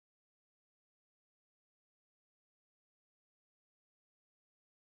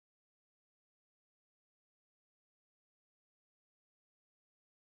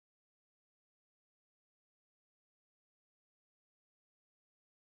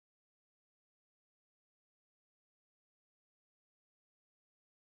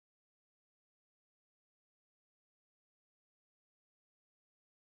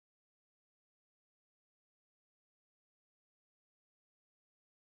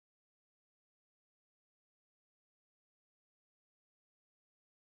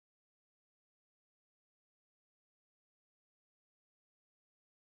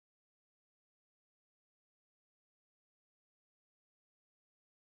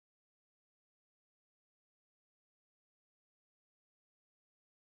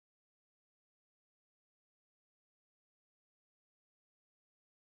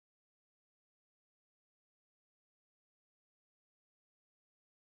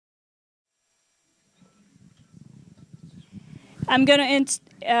I'm going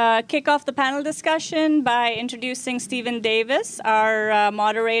to kick off the panel discussion by introducing Stephen Davis, our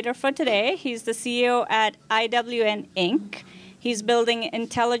moderator for today. He's the CEO at IWN Inc. He's building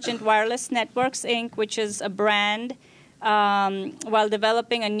Intelligent Wireless Networks Inc., which is a brand, while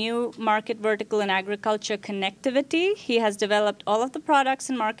developing a new market vertical in agriculture connectivity. He has developed all of the products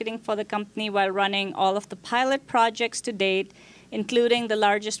and marketing for the company while running all of the pilot projects to date, including the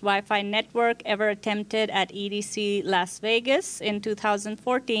largest Wi-Fi network ever attempted at EDC Las Vegas in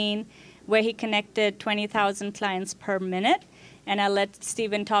 2014, where he connected 20,000 clients per minute. And I'll let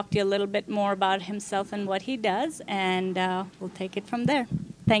Stephen talk to you a little bit more about himself and what he does, and we'll take it from there.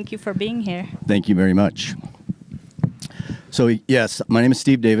 Thank you for being here. Thank you very much. So, yes, my name is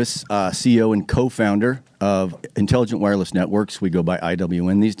Steve Davis, CEO and co-founder of Intelligent Wireless Networks. We go by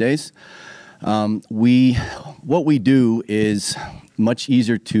IWN these days. What we do is much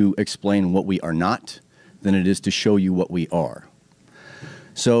easier to explain what we are not than it is to show you what we are.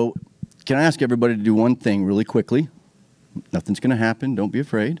 So can I ask everybody to do one thing really quickly? Nothing's going to happen. Don't be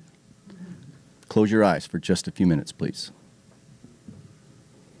afraid. Close your eyes for just a few minutes, please.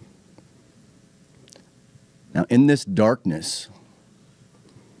 Now, in this darkness,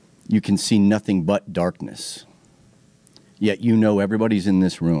 you can see nothing but darkness. Yet you know everybody's in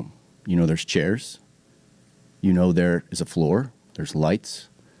this room. You know there's chairs. You know there is a floor. There's lights,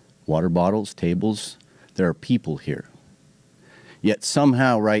 water bottles, tables. There are people here. Yet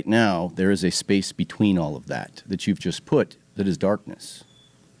somehow right now there is a space between all of that you've just put that is darkness.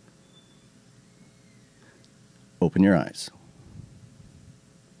 Open your eyes.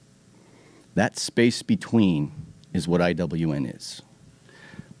 That space between is what IWN is.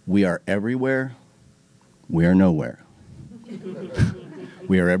 We are everywhere. We are nowhere.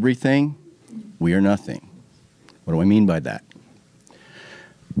 We are everything. We are nothing. What do I mean by that?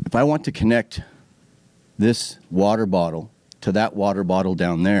 If I want to connect this water bottle to that water bottle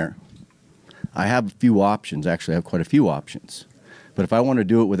down there, I have a few options. Actually, I have quite a few options. But if I want to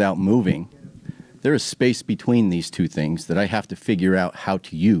do it without moving, there is space between these two things that I have to figure out how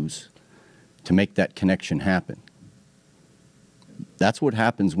to use to make that connection happen. That's what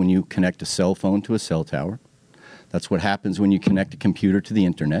happens when you connect a cell phone to a cell tower. That's what happens when you connect a computer to the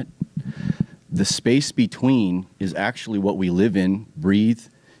internet. The space between is actually what we live in, breathe,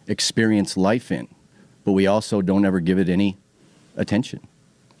 experience life in. But we also don't ever give it any attention.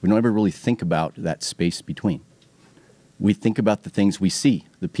 We don't ever really think about that space between. We think about the things we see,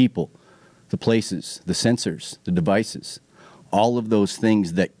 the people, the places, the sensors, the devices, all of those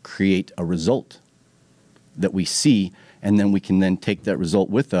things that create a result that we see, and then we can then take that result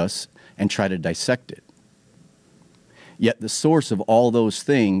with us and try to dissect it. Yet the source of all those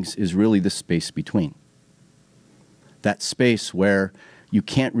things is really the space between. That space where you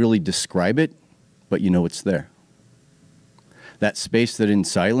can't really describe it, but you know it's there. That space that in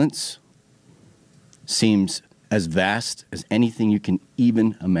silence seems as vast as anything you can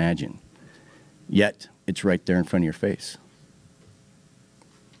even imagine. Yet it's right there in front of your face.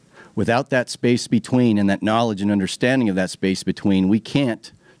 Without that space between and that knowledge and understanding of that space between, we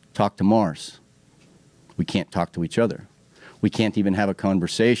can't talk to Mars. We can't talk to each other. We can't even have a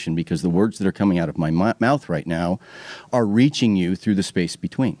conversation because the words that are coming out of my mouth right now are reaching you through the space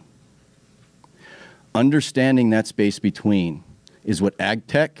between. Understanding that space between is what ag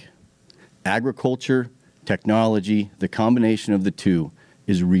tech, agriculture, technology, the combination of the two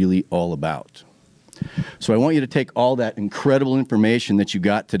is really all about. So I want you to take all that incredible information that you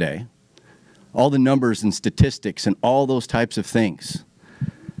got today, all the numbers and statistics and all those types of things,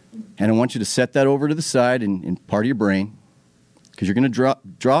 and I want you to set that over to the side in part of your brain, because you're going to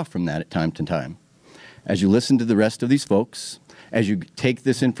draw from that at time to time. As you listen to the rest of these folks, as you take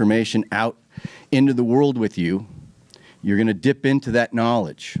this information out into the world with you, you're going to dip into that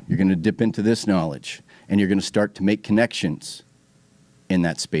knowledge. You're going to dip into this knowledge, and you're going to start to make connections in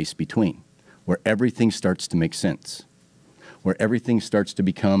that space between, where everything starts to make sense, where everything starts to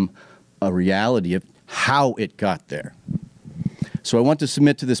become a reality of how it got there. So I want to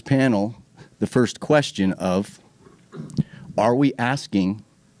submit to this panel the first question of, are we asking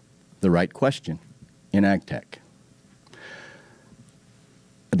the right question in ag tech?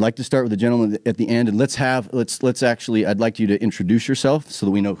 I'd like to start with the gentleman at the end, and let's actually, I'd like you to introduce yourself so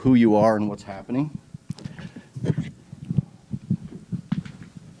that we know who you are and what's happening.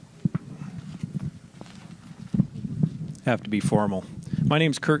 Have to be formal. My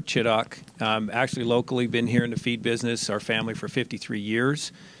name's Kurt Chiddock. Actually locally been here in the feed business, our family, for 53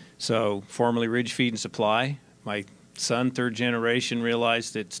 years. So formerly Ridge Feed and Supply. My son, third generation,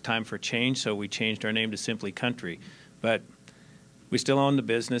 realized it's time for change, so we changed our name to Simply Country. But we still own the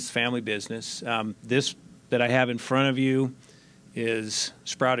business, family business. This that I have in front of you is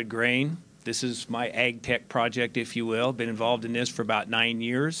sprouted grain. This is my ag tech project, if you will. Been involved in this for about 9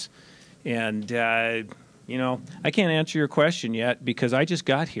 years. And, you know, I can't answer your question yet because I just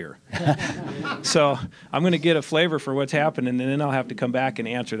got here. So I'm going to get a flavor for what's happening, and then I'll have to come back and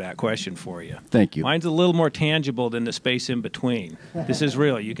answer that question for you. Thank you. Mine's a little more tangible than the space in between. This is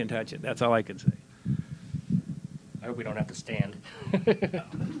real. You can touch it. That's all I can say. I hope we don't have to stand.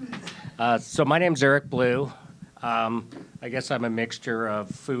 So my name's Eric Blue. I guess I'm a mixture of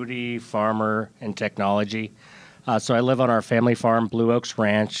foodie, farmer, and technology. So I live on our family farm, Blue Oaks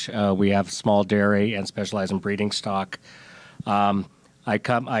Ranch. We have small dairy and specialize in breeding stock. I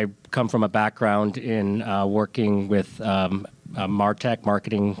come from a background in working with MarTech,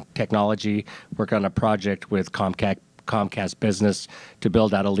 marketing technology, working on a project with Comcast Business to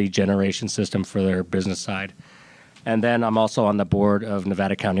build out a lead generation system for their business side. And then I'm also on the board of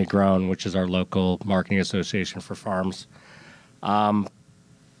Nevada County Grown, which is our local marketing association for farms.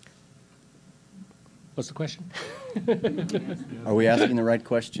 What's the question? Are we asking the right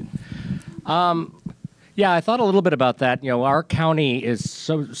question? Yeah, I thought a little bit about that. You know, our county is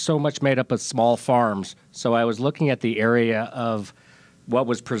so much made up of small farms. So I was looking at the area of what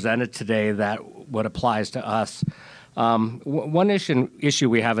was presented today, that what applies to us. One issue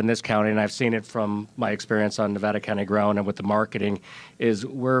we have in this county, and I've seen it from my experience on Nevada County Grown and with the marketing, is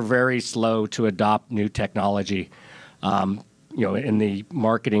we're very slow to adopt new technology. You know, in the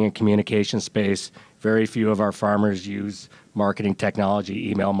marketing and communication space, very few of our farmers use marketing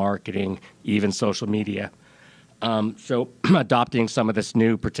technology, email marketing, even social media. So adopting some of this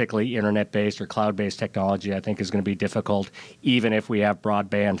new, particularly internet-based or cloud-based technology, I think is going to be difficult, even if we have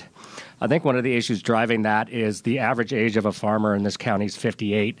broadband. I think one of the issues driving that is the average age of a farmer in this county is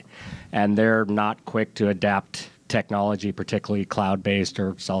 58, and they're not quick to adapt technology, particularly cloud-based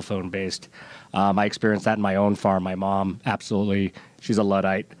or cell phone-based. I experienced that in my own farm. My mom, absolutely, she's a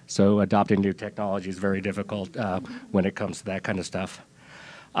Luddite, so adopting new technology is very difficult when it comes to that kind of stuff.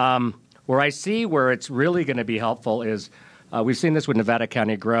 Where I see where it's really going to be helpful is we've seen this with Nevada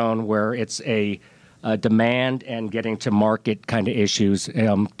County Grown, where it's a demand and getting to market kind of issues.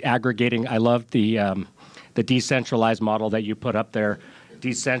 Aggregating, I love the decentralized model that you put up there,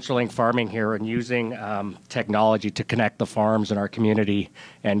 decentralizing farming here and using technology to connect the farms in our community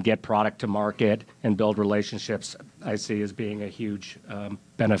and get product to market and build relationships, I see as being a huge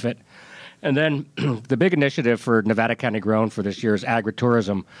benefit. And then the big initiative for Nevada County Grown for this year is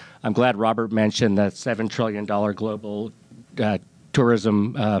agritourism. I'm glad Robert mentioned the $7 trillion global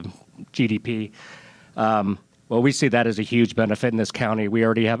tourism GDP. Well, we see that as a huge benefit in this county. We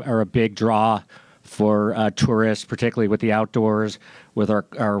already are a big draw for tourists, particularly with the outdoors, with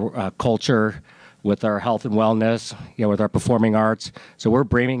our culture, with our health and wellness, you know, with our performing arts. So we're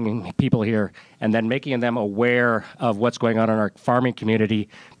bringing people here and then making them aware of what's going on in our farming community,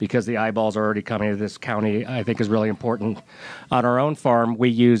 because the eyeballs are already coming to this county, I think is really important. On our own farm, we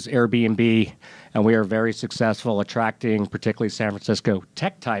use Airbnb, and we are very successful attracting particularly San Francisco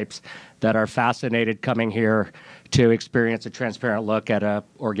tech types that are fascinated coming here to experience a transparent look at an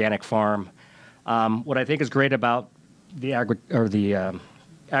organic farm. What I think is great about the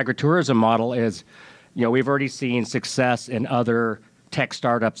agritourism model is, you know, we've already seen success in other tech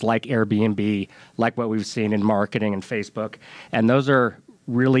startups like Airbnb, like what we've seen in marketing and Facebook. And those are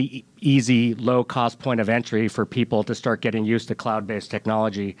really easy, low-cost point of entry for people to start getting used to cloud-based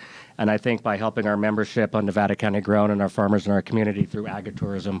technology. And I think by helping our membership on Nevada County Grown and our farmers in our community through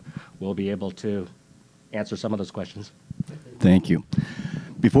agritourism, we'll be able to answer some of those questions. Thank you.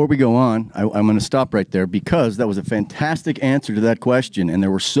 Before we go on, I'm going to stop right there because that was a fantastic answer to that question, and there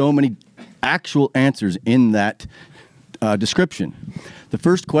were so many actual answers in that description. The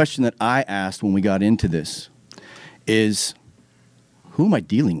first question that I asked when we got into this is, who am I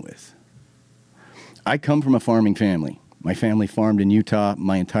dealing with? I come from a farming family. My family farmed in Utah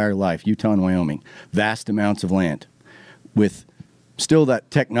my entire life, Utah and Wyoming, vast amounts of land. With still that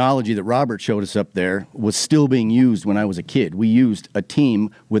technology that Robert showed us up there was still being used when I was a kid. We used a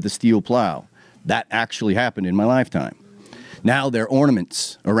team with a steel plow. That actually happened in my lifetime. Now they're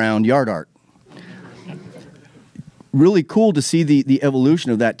ornaments around yard art. Really cool to see the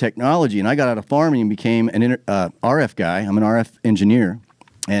evolution of that technology. And I got out of farming and became an RF guy. I'm an RF engineer,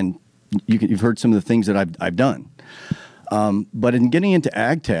 and you've heard some of the things that I've done. But in getting into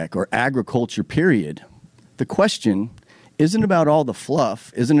ag tech or agriculture, period, the question isn't about all the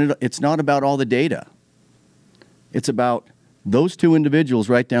fluff, isn't it? It's not about all the data. It's about those two individuals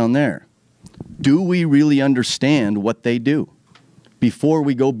right down there. Do we really understand what they do before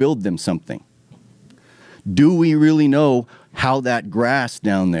we go build them something? Do we really know how that grass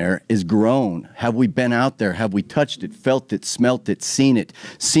down there is grown. Have we been out there? Have we touched it, felt it, smelt it,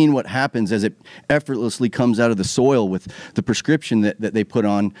 seen what happens as it effortlessly comes out of the soil with the prescription that they put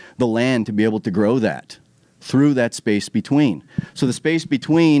on the land to be able to grow that through that space between. So the space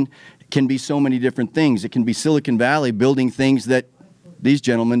between can be so many different things. It can be Silicon Valley building things that these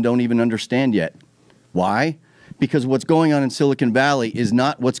gentlemen don't even understand yet. Why? Because what's going on in Silicon Valley is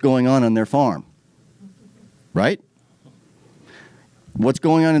not what's going on their farm. Right? What's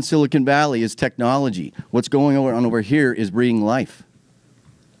going on in Silicon Valley is technology. What's going on over here is breeding life.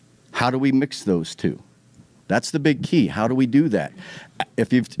 How do we mix those two? That's the big key. How do we do that?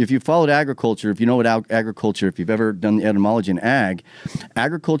 If you've followed agriculture, if you know what agriculture, if you've ever done the etymology in ag,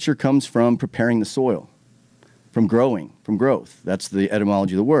 agriculture comes from preparing the soil, from growing, from growth. That's the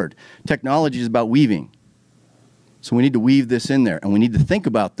etymology of the word. Technology is about weaving. So we need to weave this in there, and we need to think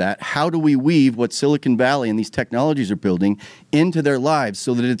about that. How do we weave what Silicon Valley and these technologies are building into their lives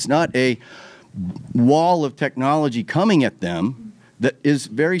so that it's not a wall of technology coming at them that is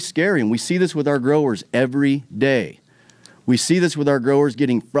very scary? And we see this with our growers every day. We see this with our growers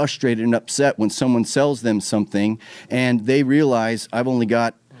getting frustrated and upset when someone sells them something and they realize, I've only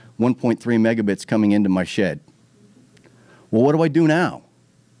got 1.3 megabits coming into my shed. Well, what do I do now?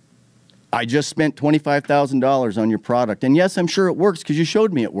 I just spent $25,000 on your product. And yes, I'm sure it works because you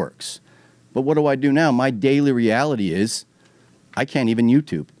showed me it works. But what do I do now? My daily reality is I can't even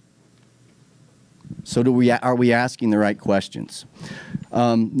YouTube. So are we asking the right questions?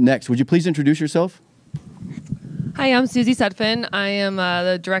 Next, would you please introduce yourself? Hi, I'm Susie Sudfin. I am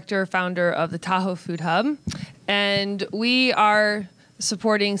the director, founder of the Tahoe Food Hub. And we are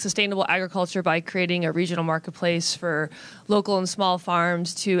supporting sustainable agriculture by creating a regional marketplace for local and small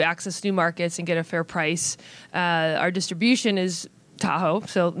farms to access new markets and get a fair price. Our distribution is Tahoe,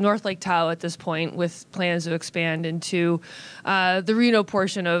 so North Lake Tahoe at this point, with plans to expand into the Reno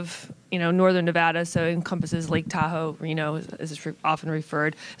portion of northern Nevada, so it encompasses Lake Tahoe, Reno, as it's often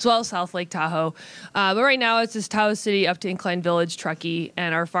referred, as well as South Lake Tahoe. But right now it's just Tahoe City up to Incline Village, Truckee,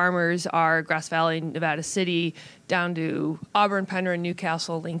 and our farmers are Grass Valley, Nevada City, down to Auburn, Penryn,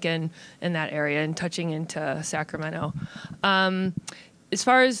 Newcastle, Lincoln, in that area, and touching into Sacramento. As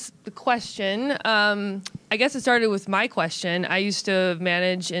far as the question, I guess it started with my question. I used to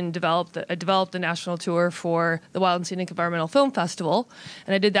manage and developed a national tour for the Wild and Scenic Environmental Film Festival,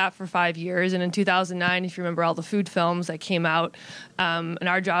 and I did that for 5 years. And in 2009, if you remember all the food films that came out, and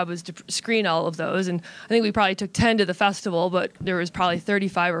our job was to screen all of those. And I think we probably took 10 to the festival, but there was probably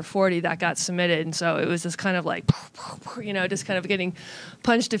 35 or 40 that got submitted. And so it was just kind of like, just kind of getting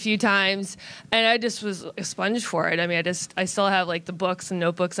punched a few times. And I just was a sponge for it. I mean, I still have like the books and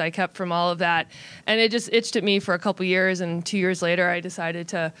notebooks I kept from all of that. And it just itched at me for a couple years. And 2 years later, I decided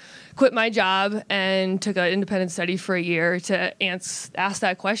to quit my job and took an independent study for a year to ask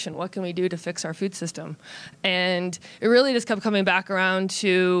that question: what can we do to fix our food system? And it really just kept coming back around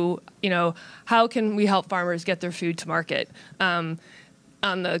to, how can we help farmers get their food to market? On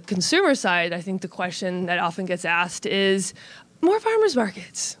the consumer side, I think the question that often gets asked is more farmers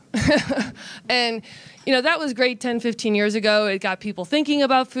markets. And, that was great 10, 15 years ago. It got people thinking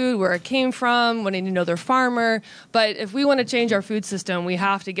about food, where it came from, wanting to know their farmer. But if we want to change our food system, we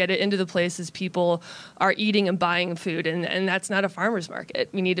have to get it into the places people are eating and buying food. And that's not a farmer's market.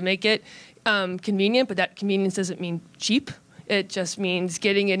 We need to make it convenient, but that convenience doesn't mean cheap. It just means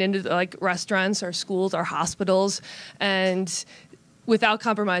getting it into restaurants, our schools, our hospitals, and without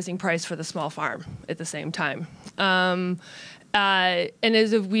compromising price for the small farm at the same time. And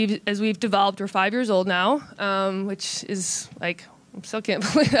as we've developed, we're 5 years old now, which is I still can't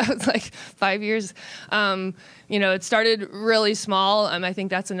believe that was 5 years. It started really small. I think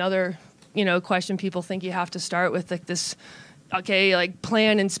that's another, question people think you have to start with, this,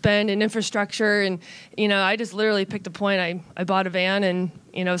 plan and spend and infrastructure. And, I just literally picked a point. I bought a van and,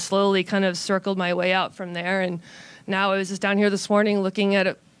 slowly kind of circled my way out from there. And now I was just down here this morning looking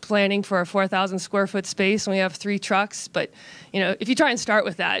at planning for a 4,000 square foot space, and we have 3 trucks. But, if you try and start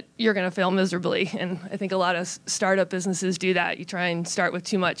with that, you're going to fail miserably. And I think a lot of startup businesses do that. You try and start with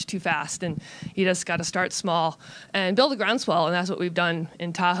too much too fast, and you just got to start small and build a groundswell. And that's what we've done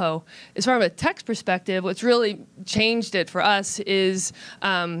in Tahoe. As far as a tech perspective, what's really changed it for us is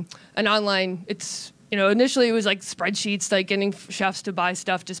an online, initially it was spreadsheets, getting chefs to buy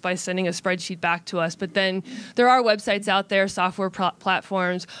stuff just by sending a spreadsheet back to us. But then there are websites out there, software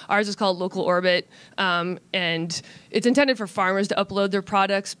platforms. Ours is called Local Orbit, and it's intended for farmers to upload their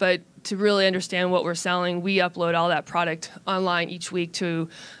products, but to really understand what we're selling, we upload all that product online each week to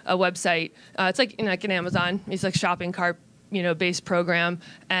a website. It's like an Amazon. It's like shopping cart, based program.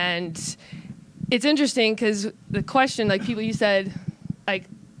 And it's interesting because the question, like people, you said, like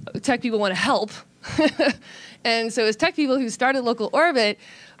tech people want to help. And so it's tech people who started Local Orbit,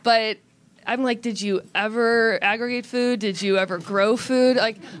 but I'm like, did you ever aggregate food? Did you ever grow food?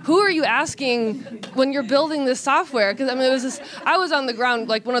 Like, who are you asking when you're building this software? Because I mean, I was on the ground,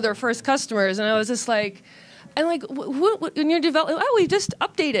 like one of their first customers, and I was just like, and like, when you're developing, oh, we just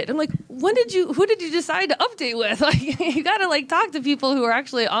updated. I'm like, who did you decide to update with? Like, you got to like talk to people who are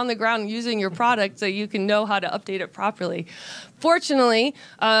actually on the ground using your product so you can know how to update it properly. Fortunately,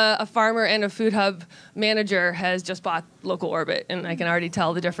 a farmer and a food hub manager has just bought Local Orbit, and I can already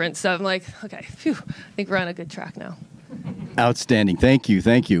tell the difference. So I'm like, okay, phew, I think we're on a good track now. Outstanding. Thank you.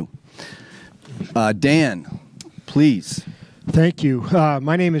 Thank you. Dan, please. Thank you.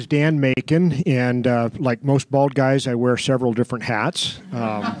 My name is Dan Macon, and like most bald guys, I wear several different hats.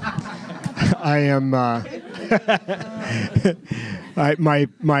 I am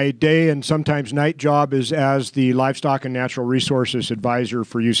my day and sometimes night job is as the Livestock and Natural Resources Advisor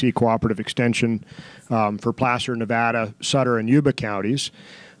for UC Cooperative Extension for Placer, Nevada, Sutter, and Yuba counties.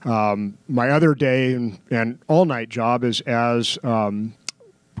 My other day and all-night job is as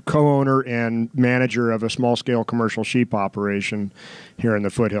co-owner and manager of a small-scale commercial sheep operation here in the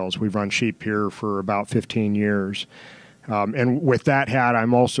foothills. We've run sheep here for about 15 years. And with that hat,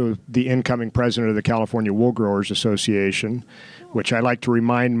 I'm also the incoming president of the California Wool Growers Association, which I like to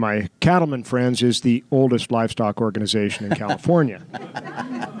remind my cattlemen friends is the oldest livestock organization in California.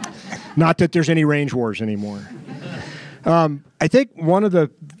 Not that there's any range wars anymore. I think one of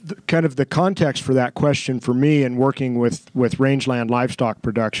the kind of the context for that question for me in working with rangeland livestock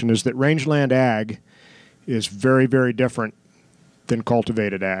production is that rangeland ag is very, very different than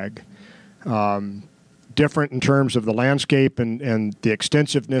cultivated ag. Different in terms of the landscape and the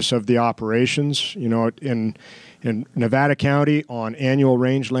extensiveness of the operations. You know, in Nevada County on annual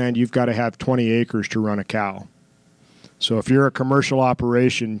rangeland, you've got to have 20 acres to run a cow. So if you're a commercial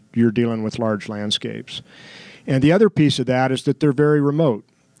operation, you're dealing with large landscapes. And the other piece of that is that they're very remote.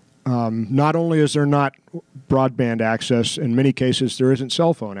 Not only is there not broadband access, in many cases there isn't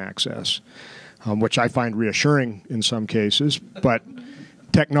cell phone access, which I find reassuring in some cases, but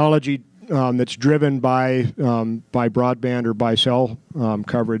technology that's driven by broadband or by cell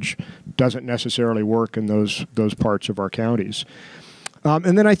coverage doesn't necessarily work in those parts of our counties.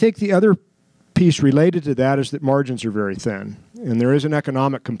 And then I think the other piece related to that is that margins are very thin, and there is an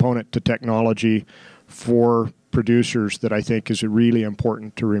economic component to technology for producers that I think is really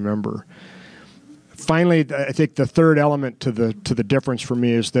important to remember. Finally, I think the third element to the difference for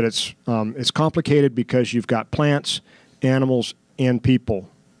me is that it's complicated because you've got plants, animals, and people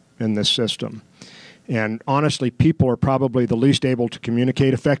in this system. And honestly, people are probably the least able to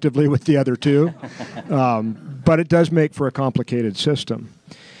communicate effectively with the other two, but it does make for a complicated system.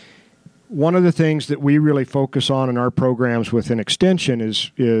 One of the things that we really focus on in our programs within Extension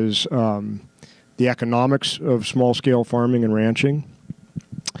is the economics of small-scale farming and ranching.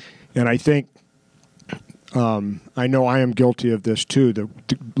 And I think, I know I am guilty of this too, the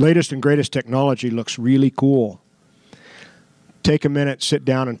latest and greatest technology looks really cool. Take a minute, sit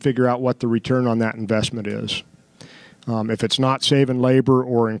down, and figure out what the return on that investment is. If it's not saving labor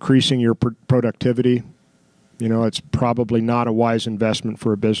or increasing your productivity, you know, it's probably not a wise investment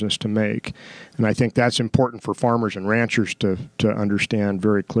for a business to make. And I think that's important for farmers and ranchers to understand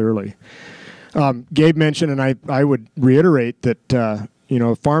very clearly. Gabe mentioned, and I would reiterate that, you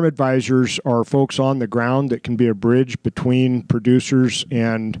know, farm advisors are folks on the ground that can be a bridge between producers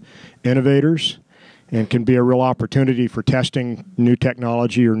and innovators and can be a real opportunity for testing new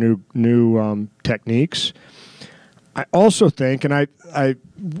technology or new techniques. I also think, and I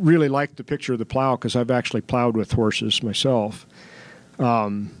really like the picture of the plow because I've actually plowed with horses myself,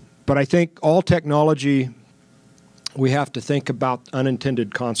 but I think all technology, we have to think about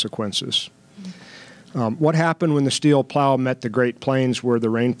unintended consequences. What happened when the steel plow met the Great Plains where the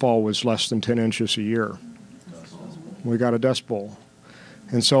rainfall was less than 10 inches a year? We got a dust bowl.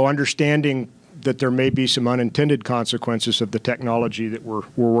 And so understanding that there may be some unintended consequences of the technology that we're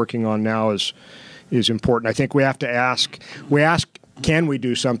working on now is important. I think we have to ask, can we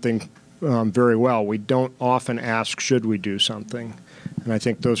do something very well? We don't often ask, should we do something? And I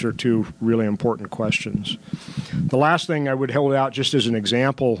think those are two really important questions. The last thing I would hold out just as an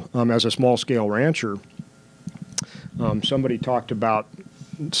example, as a small-scale rancher, somebody talked about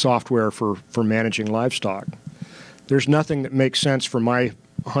software for managing livestock. There's nothing that makes sense for my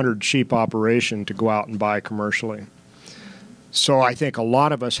 100 sheep operation to go out and buy commercially. So I think a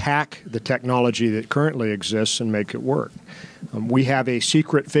lot of us hack the technology that currently exists and make it work. We have a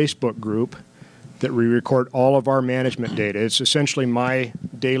secret Facebook group that we record all of our management data. It's essentially my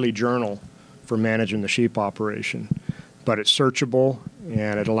daily journal for managing the sheep operation. But it's searchable,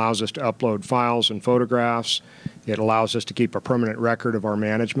 and it allows us to upload files and photographs. It allows us to keep a permanent record of our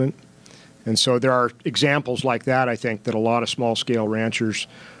management. And so there are examples like that, I think, that a lot of small-scale ranchers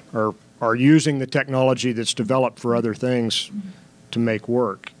are using the technology that's developed for other things to make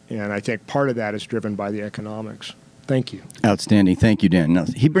work. And I think part of that is driven by the economics. Thank you. Outstanding. Thank you, Dan. Now,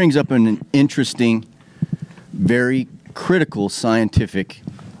 he brings up an interesting, very critical scientific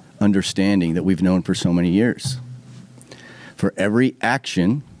understanding that we've known for so many years. For every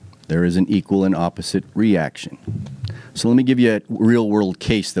action, there is an equal and opposite reaction. So let me give you a real-world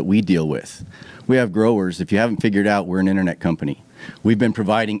case that we deal with. We have growers. If you haven't figured out, we're an internet company. We've been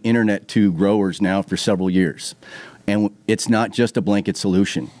providing internet to growers now for several years. And it's not just a blanket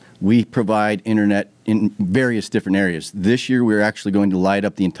solution. We provide internet in various different areas. This year, we're actually going to light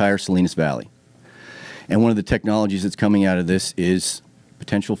up the entire Salinas Valley. And one of the technologies that's coming out of this is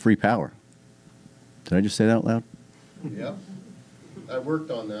potential free power. Did I just say that out loud? Yep. I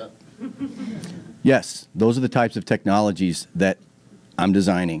worked on that. Yes, those are the types of technologies that I'm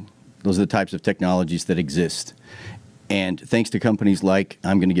designing. Those are the types of technologies that exist. And thanks to companies like,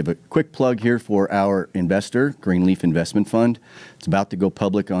 I'm going to give a quick plug here for our investor, Greenleaf Investment Fund. It's about to go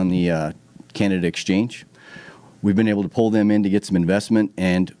public on the Canada Exchange. We've been able to pull them in to get some investment,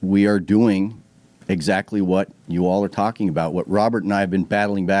 and we are doing exactly what you all are talking about, what Robert and I have been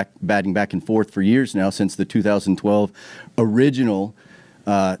batting back and forth for years now, since the 2012 original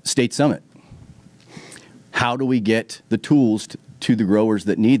State Summit. How do we get the tools to the growers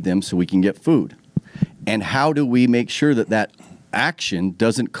that need them so we can get food? And how do we make sure that that action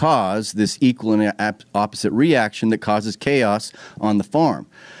doesn't cause this equal and opposite reaction that causes chaos on the farm?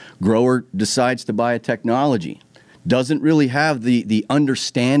 Grower decides to buy a technology, doesn't really have the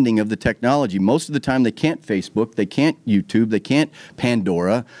understanding of the technology. Most of the time they can't Facebook, they can't YouTube, they can't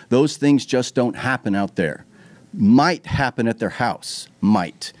Pandora. Those things just don't happen out there. Might happen at their house,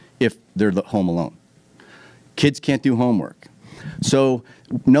 might, if they're home alone. Kids can't do homework. So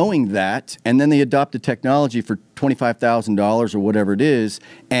knowing that, and then they adopt a technology for $25,000 or whatever it is,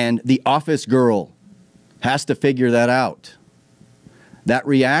 and the office girl has to figure that out. That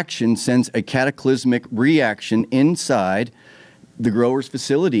reaction sends a cataclysmic reaction inside the grower's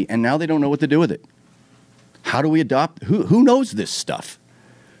facility, and now they don't know what to do with it. How do we adopt? Who knows this stuff?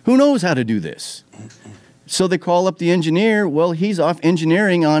 Who knows how to do this? So they call up the engineer. Well, he's off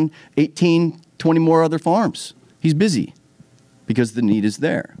engineering on 18, 20 more other farms. He's busy because the need is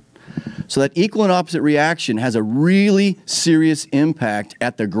there. So that equal and opposite reaction has a really serious impact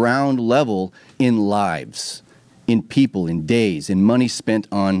at the ground level in lives, in people, in days, in money spent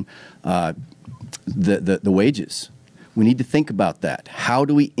on the wages. We need to think about that. How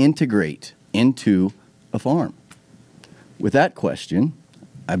do we integrate into a farm? With that question,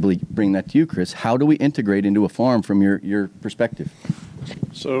 I believe, bring that to you, Chris. How do we integrate into a farm from your perspective?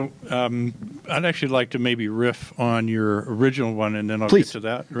 So I'd actually like to maybe riff on your original one, and then I'll Please. get to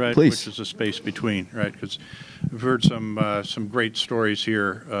that, right? Please. Which is the space between, right? Because we've heard some great stories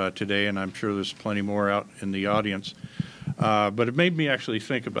here today, and I'm sure there's plenty more out in the audience. But it made me actually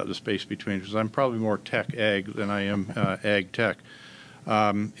think about the space between, because I'm probably more tech ag than I am ag tech.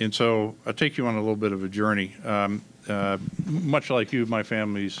 And so I'll take you on a little bit of a journey. Much like you, my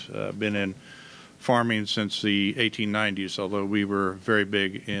family's been in farming since the 1890s, although we were very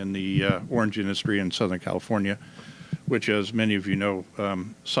big in the orange industry in Southern California, which, as many of you know,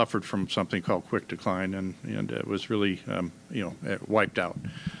 suffered from something called quick decline, and it was really, wiped out.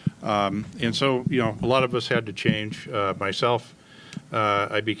 And so, a lot of us had to change. Myself,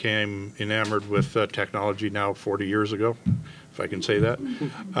 I became enamored with technology now 40 years ago, if I can say that.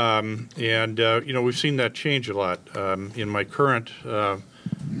 We've seen that change a lot. In my current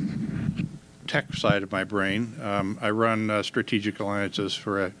tech side of my brain, I run strategic alliances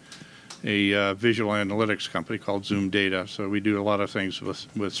for a visual analytics company called Zoom Data. So we do a lot of things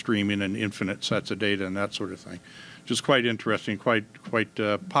with streaming and infinite sets of data and that sort of thing. Just quite interesting, quite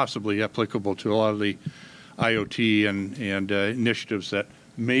possibly applicable to a lot of the IoT and initiatives that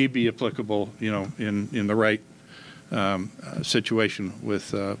may be applicable, in the right situation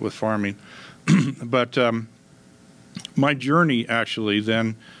with farming. But my journey actually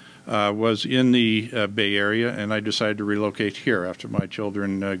then was in the Bay Area, and I decided to relocate here after my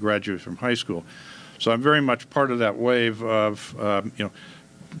children graduated from high school. So I'm very much part of that wave of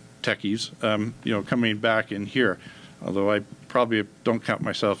techies, coming back in here. Although I probably don't count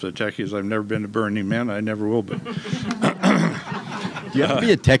myself as a techie, as I've never been to Burning Man. I never will be. Do you have to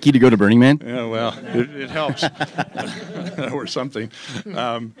be a techie to go to Burning Man? Yeah, well, it helps. Or something.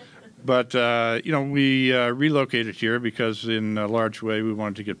 But, we relocated here because in a large way we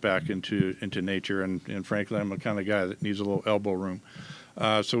wanted to get back into nature. And frankly, I'm the kind of guy that needs a little elbow room.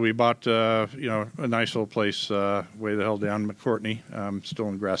 So we bought, a nice little place way the hell down in McCourtney, still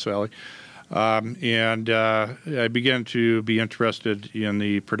in Grass Valley. And I began to be interested in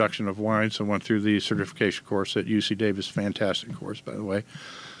the production of wine, so went through the certification course at UC Davis, fantastic course, by the way.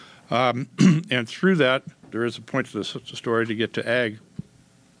 And through that, there is a point to this story to get to ag.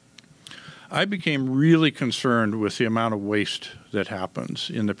 I became really concerned with the amount of waste that happens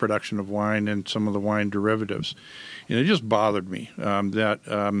in the production of wine and some of the wine derivatives. And it just bothered me that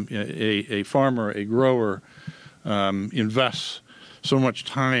a farmer, a grower, invests so much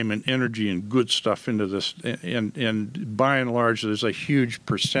time and energy and good stuff into this. And by and large, there's a huge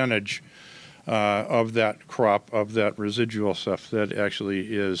percentage of that crop, of that residual stuff that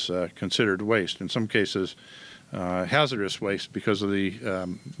actually is considered waste. In some cases, hazardous waste because of the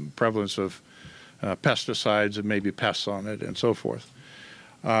prevalence of pesticides and maybe pests on it and so forth.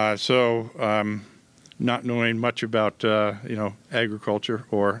 So not knowing much about agriculture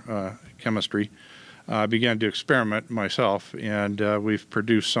or chemistry, began to experiment myself, and we've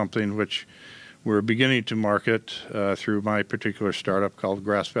produced something which we're beginning to market through my particular startup called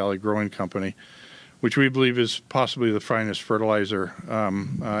Grass Valley Growing Company, which we believe is possibly the finest fertilizer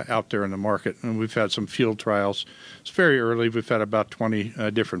out there in the market. And we've had some field trials. It's very early. We've had about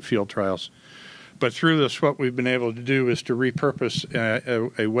 20 different field trials. But through this, what we've been able to do is to repurpose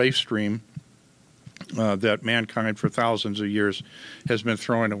a waste stream that mankind for thousands of years has been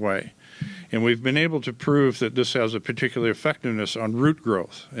throwing away. And we've been able to prove that this has a particular effectiveness on root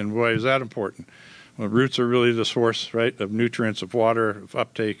growth. And why is that important? Well, roots are really the source, right, of nutrients, of water, of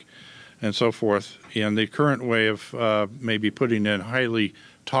uptake, and so forth. And the current way of maybe putting in highly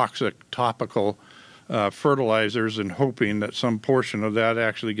toxic topical fertilizers and hoping that some portion of that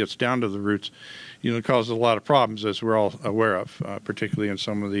actually gets down to the roots, causes a lot of problems, as we're all aware of, particularly in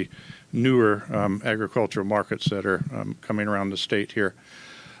some of the newer agricultural markets that are coming around the state here.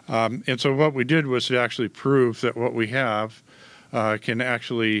 And so what we did was to actually prove that what we have can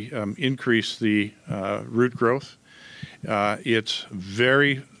actually increase the root growth. It's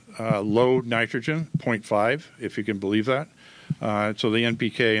very low nitrogen, 0.5, if you can believe that. So the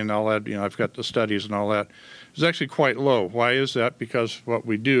NPK and all that, I've got the studies and all that, is actually quite low. Why is that? Because what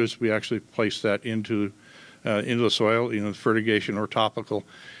we do is we actually place that into the soil, fertigation or topical.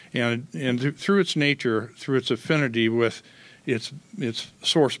 And through its nature, through its affinity with its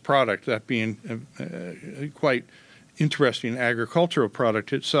source product, that being quite interesting agricultural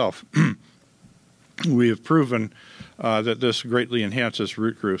product itself, we have proven that this greatly enhances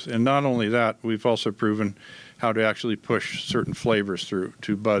root growth. And not only that, we've also proven how to actually push certain flavors through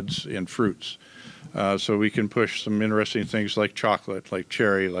to buds and fruits. So we can push some interesting things like chocolate, like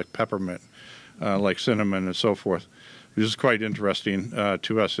cherry, like peppermint, like cinnamon, and so forth. This is quite interesting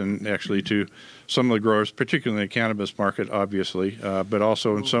to us and actually to some of the growers, particularly in the cannabis market, obviously, but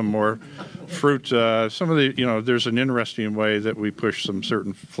also in some more fruit. Some of the, there's an interesting way that we push some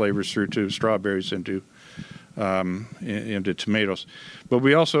certain flavors through to strawberries into tomatoes. But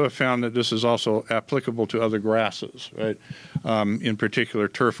we also have found that this is also applicable to other grasses, right? In particular,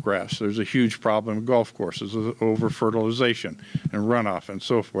 turf grass. There's a huge problem in golf courses with over-fertilization and runoff and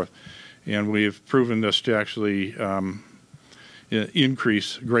so forth. And we've proven this to actually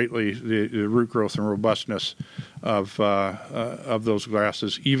increase greatly the root growth and robustness of those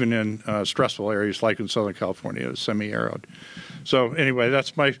grasses, even in stressful areas like in Southern California, semi-arid. So anyway,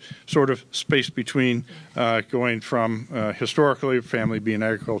 that's my sort of space between going from historically family being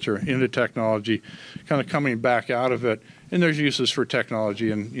agriculture into technology, kind of coming back out of it. And there's uses for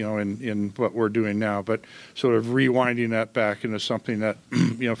technology and in what we're doing now, but sort of rewinding that back into something that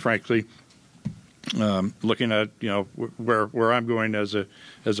frankly, looking at where I'm going as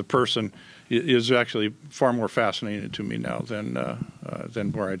a person is actually far more fascinating to me now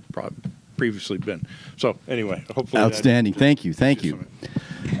than where I'd previously been. So anyway, hopefully outstanding. Thank you.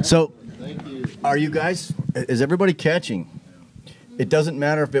 So, are you guys? Is everybody catching? It doesn't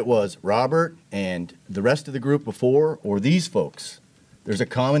matter if it was Robert and the rest of the group before or these folks. There's a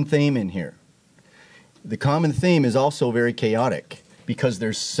common theme in here. The common theme is also very chaotic because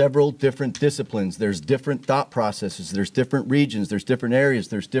there's several different disciplines. There's different thought processes. There's different regions. There's different areas.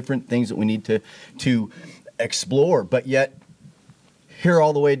 There's different things that we need to explore. But yet, here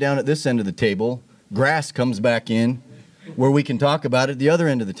all the way down at this end of the table, grass comes back in where we can talk about it at the other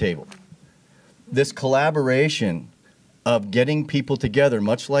end of the table. This collaboration of getting people together,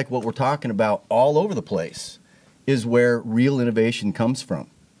 much like what we're talking about all over the place, is where real innovation comes from.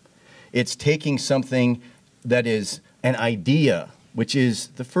 It's taking something that is an idea which is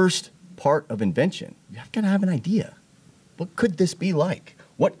the first part of invention. You have to have an idea. What could this be like?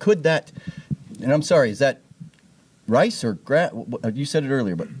 What could that, and I'm sorry, is that rice or you said it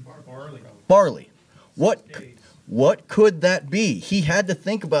earlier, but barley. What could that be? He had to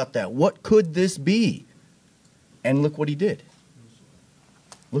think about that. What could this be? And look what he did.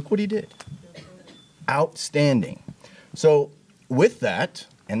 Look what he did. Outstanding. So with that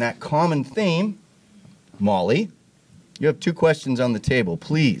and that common theme, Molly, you have 2 questions on the table,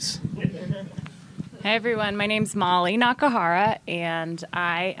 please. Hi everyone, my name's Molly Nakahara and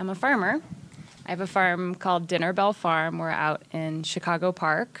I am a farmer. I have a farm called Dinner Bell Farm. We're out in Chicago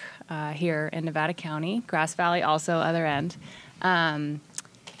Park here in Nevada County, Grass Valley also other end. I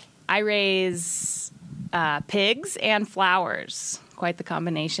raise pigs and flowers. Quite the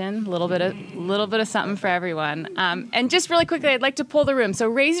combination. A little bit of something for everyone. And just really quickly, I'd like to pull the room. So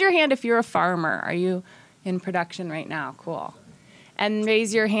raise your hand if you're a farmer. Are you in production right now? Cool. And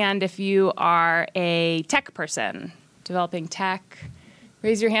raise your hand if you are a tech person, developing tech.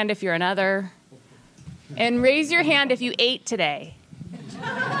 Raise your hand if you're another. And raise your hand if you ate today.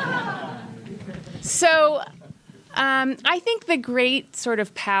 So I think the great sort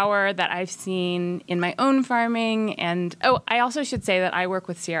of power that I've seen in my own farming, and I also should say that I work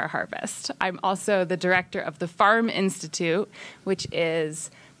with Sierra Harvest. I'm also the director of the Farm Institute, which is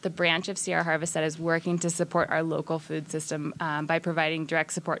the branch of Sierra Harvest that is working to support our local food system by providing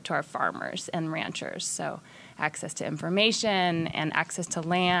direct support to our farmers and ranchers. So access to information and access to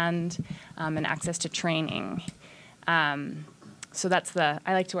land and access to training. So that's I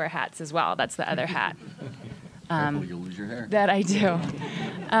like to wear hats as well. That's the other hat. Careful, you'll lose your hair. That I do.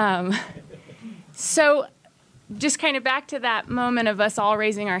 So just kind of back to that moment of us all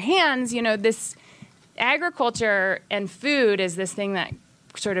raising our hands, you know, this agriculture and food is this thing that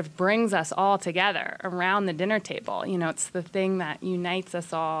sort of brings us all together around the dinner table. You know, it's the thing that unites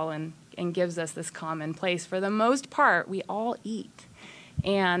us all and gives us this common place. For the most part, we all eat.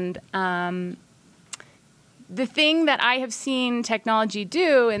 And the thing that I have seen technology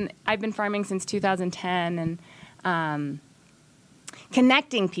do, and I've been farming since 2010, and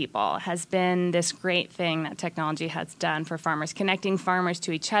connecting people has been this great thing that technology has done for farmers. Connecting farmers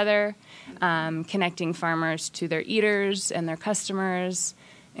to each other, connecting farmers to their eaters and their customers,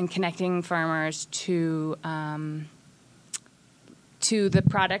 and connecting farmers to the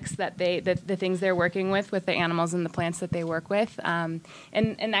products that the things they're working with the animals and the plants that they work with. And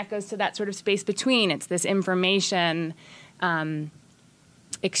that goes to that sort of space between. It's this information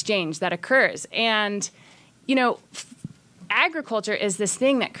exchange that occurs. And, you know, agriculture is this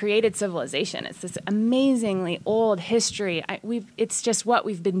thing that created civilization. It's this amazingly old history. It's just what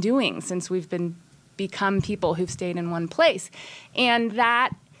we've been doing since we've become people who've stayed in one place. And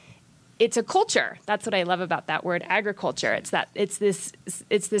that it's a culture. That's what I love about that word, agriculture. It's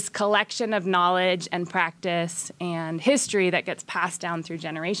this collection of knowledge and practice and history that gets passed down through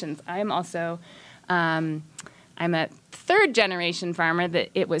generations. I'm also I'm a 3rd generation farmer. That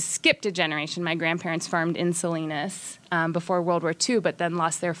it was skipped a generation. My grandparents farmed in Salinas before World War II, but then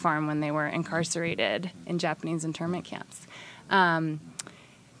lost their farm when they were incarcerated in Japanese internment camps.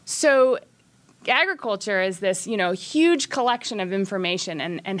 So agriculture is this, you know, huge collection of information,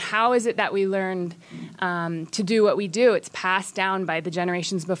 and how is it that we learned to do what we do? It's passed down by the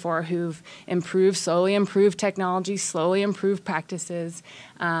generations before who've slowly improved technology, slowly improved practices,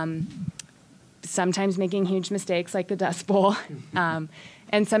 sometimes making huge mistakes like the Dust Bowl,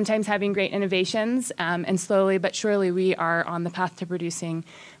 and sometimes having great innovations, and slowly but surely we are on the path to producing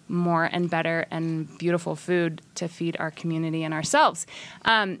more and better and beautiful food to feed our community and ourselves.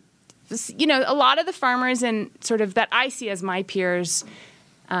 You know, a lot of the farmers and sort of that I see as my peers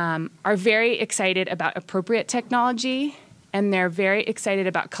are very excited about appropriate technology, and they're very excited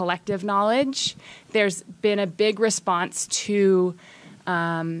about collective knowledge. There's been a big response to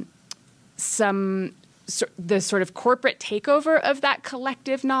the sort of corporate takeover of that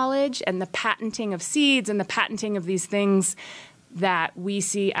collective knowledge and the patenting of seeds and the patenting of these things that we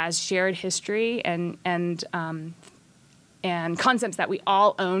see as shared history and concepts that we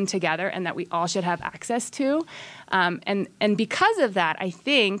all own together and that we all should have access to. And because of that, I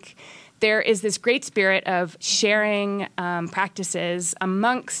think there is this great spirit of sharing practices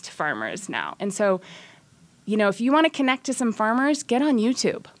amongst farmers now. And so, you know, if you want to connect to some farmers, get on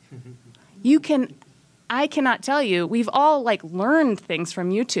YouTube. I cannot tell you, we've all like learned things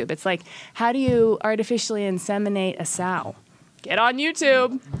from YouTube. It's like, how do you artificially inseminate a sow? Get on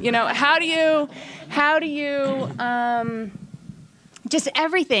YouTube. You know, how do you just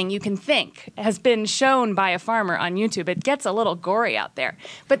everything you can think has been shown by a farmer on YouTube. It gets a little gory out there.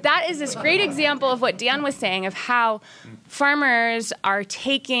 But that is this great example of what Dan was saying, of how farmers are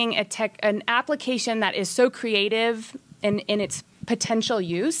taking an application that is so creative in its potential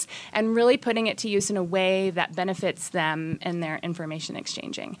use and really putting it to use in a way that benefits them in their information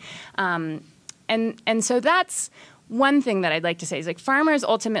exchanging. And so that's one thing that I'd like to say is, like, farmers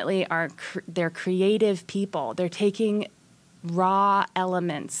ultimately they're creative people. They're taking raw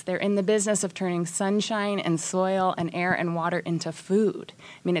elements. They're in the business of turning sunshine and soil and air and water into food.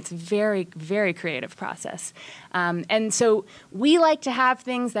 I mean, it's a very, very creative process. And so we like to have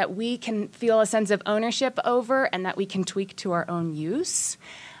things that we can feel a sense of ownership over and that we can tweak to our own use.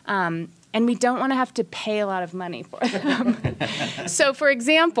 And we don't want to have to pay a lot of money for them. So, for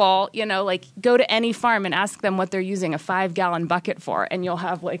example, like, go to any farm and ask them what they're using a 5-gallon bucket for, and you'll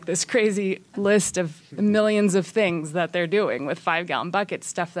have like this crazy list of millions of things that they're doing with 5-gallon buckets,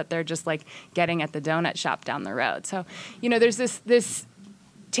 stuff that they're just like getting at the donut shop down the road. So, there's this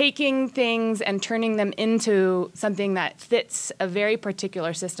taking things and turning them into something that fits a very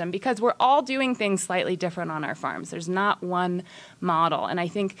particular system, because we're all doing things slightly different on our farms. There's not one model. And I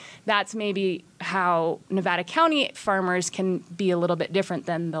think that's maybe how Nevada County farmers can be a little bit different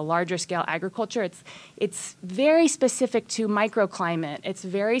than the larger scale agriculture. It's very specific to microclimate. It's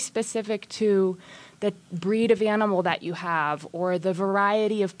very specific to the breed of animal that you have, or the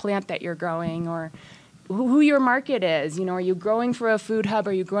variety of plant that you're growing, or who your market is. Are you growing for a food hub?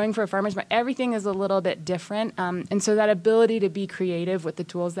 Are you growing for a farmer's market? Everything is a little bit different. And so that ability to be creative with the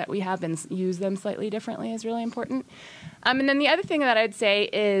tools that we have and use them slightly differently is really important. And then the other thing that I'd say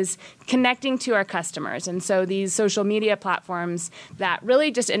is connecting to our customers. And so these social media platforms that really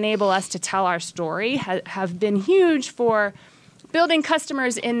just enable us to tell our story have been huge for building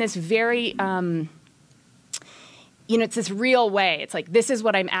customers in this very it's this real way. It's like, this is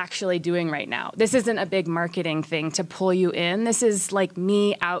what I'm actually doing right now. This isn't a big marketing thing to pull you in. This is like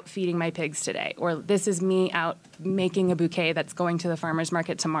me out feeding my pigs today, or this is me out making a bouquet that's going to the farmer's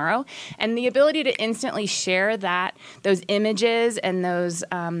market tomorrow. And the ability to instantly share those images and those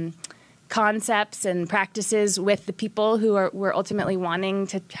concepts and practices with the people who we're ultimately wanting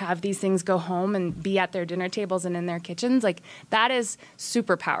to have these things go home and be at their dinner tables and in their kitchens, like, that is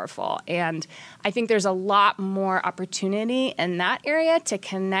super powerful. And I think there's a lot more opportunity in that area to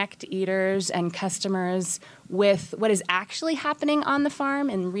connect eaters and customers with what is actually happening on the farm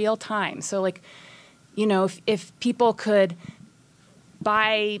in real time. So, like, if people could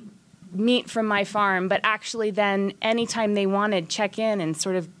buy meat from my farm, but actually then anytime they wanted, check in and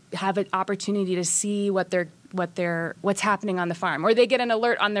sort of have an opportunity to see what's happening on the farm, or they get an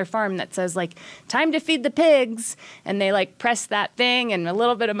alert on their farm that says, like, time to feed the pigs, and they like press that thing, and a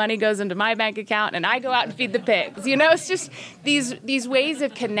little bit of money goes into my bank account, and I go out and feed the pigs. It's just these ways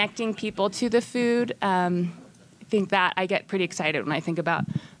of connecting people to the food. I think that I get pretty excited when I think about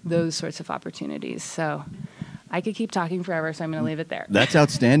those sorts of opportunities. So I could keep talking forever, so I'm going to leave it there. That's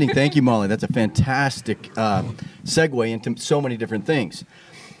outstanding. Thank you, Molly. That's a fantastic segue into so many different things.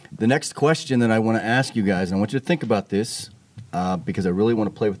 The next question that I want to ask you guys, and I want you to think about this, because I really want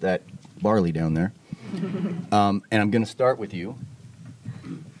to play with that barley down there. And I'm going to start with you.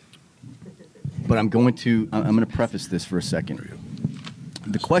 But I'm going to preface this for a second.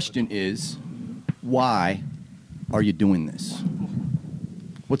 The question is, why are you doing this?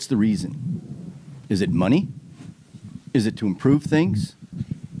 What's the reason? Is it money? Is it to improve things?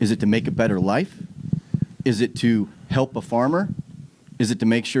 Is it to make a better life? Is it to help a farmer? Is it to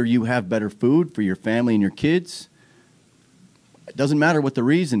make sure you have better food for your family and your kids? It doesn't matter what the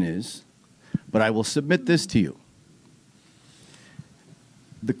reason is, but I will submit this to you.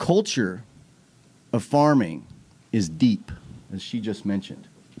 The culture of farming is deep, as she just mentioned.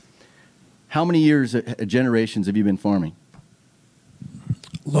 How many years, generations have you been farming?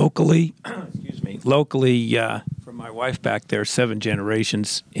 Locally, locally, from my wife back there, 7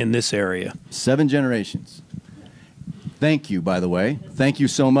 generations in this area. 7 generations. Thank you, by the way. Thank you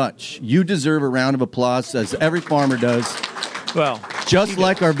so much. You deserve a round of applause, as every farmer does. Well, just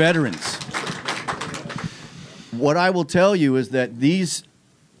like our veterans. What I will tell you is that these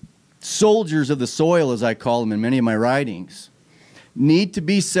soldiers of the soil, as I call them in many of my writings, need to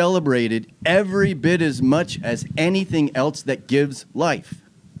be celebrated every bit as much as anything else that gives life.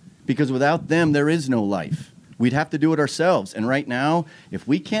 Because without them, there is no life. We'd have to do it ourselves. And right now, if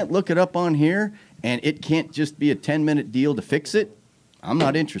we can't look it up on here, and it can't just be a 10-minute deal to fix it, I'm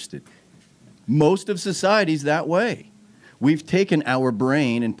not interested. Most of society's that way. We've taken our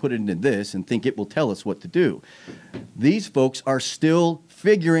brain and put it into this and think it will tell us what to do. These folks are still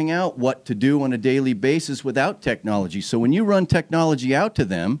figuring out what to do on a daily basis without technology. So when you run technology out to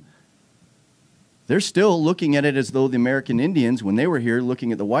them, they're still looking at it as though the American Indians, when they were here,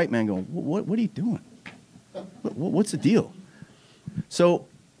 looking at the white man going, what are you doing? What's the deal? So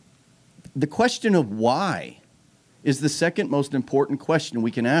the question of why is the second most important question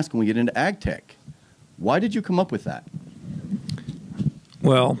we can ask when we get into ag tech. Why did you come up with that?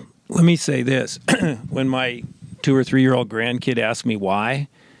 Well, let me say this. When my 2 or 3 year old grandkid asks me why,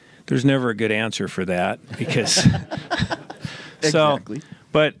 there's never a good answer for that because Exactly.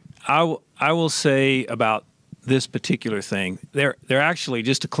 But I will say about this particular thing, they're actually,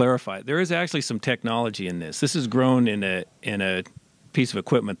 just to clarify, there is actually some technology in this. This is grown in a piece of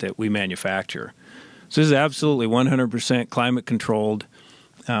equipment that we manufacture. So this is absolutely 100% climate controlled.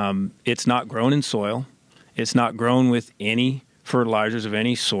 It's not grown in soil. It's not grown with any fertilizers of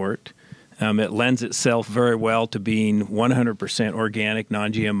any sort. It lends itself very well to being 100% organic,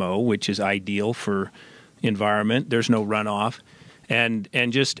 non-GMO, which is ideal for environment. There's no runoff. And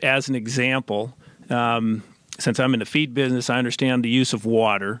just as an example, since I'm in the feed business, I understand the use of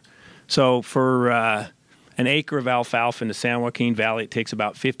water. So for an acre of alfalfa in the San Joaquin Valley, it takes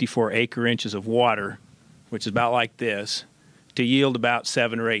about 54 acre inches of water, which is about like this, to yield about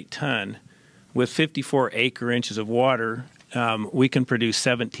 7 or 8 ton. With 54 acre inches of water, we can produce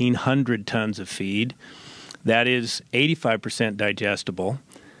 1,700 tons of feed. That is 85% digestible.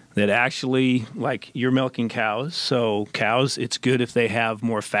 That actually, like you're milking cows, so cows, it's good if they have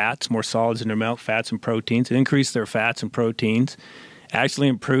more fats, more solids in their milk, fats and proteins. It increases their fats and proteins. Actually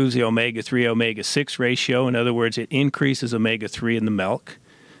improves the omega-3, omega-6 ratio. In other words, it increases omega-3 in the milk.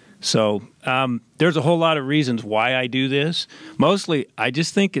 So there's a whole lot of reasons why I do this. Mostly, I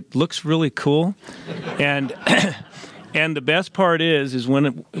just think it looks really cool. And and the best part is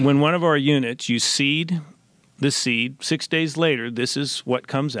when one of our units, you seed the seed, 6 days later, this is what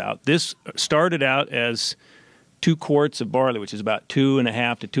comes out. This started out as 2 quarts of barley, which is about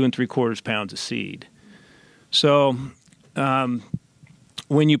 2.5 to 2 3/4 pounds of seed. So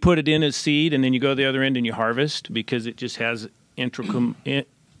when you put it in as seed and then you go to the other end and you harvest, because it just has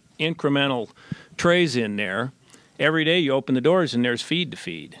incremental trays in there, every day you open the doors and there's feed to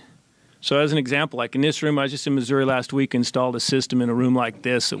feed. So as an example, like in this room, I was just in Missouri last week, installed a system in a room like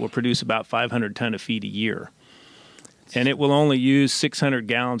this that will produce about 500 ton of feed a year. And it will only use 600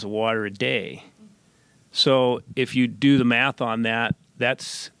 gallons of water a day. So if you do the math on that,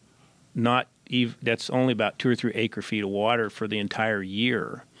 that's only about 2 or 3 acre feet of water for the entire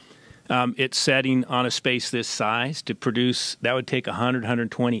year. It's setting on a space this size to produce, that would take 100,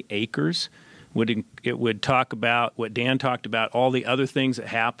 120 acres. It would talk about what Dan talked about, all the other things that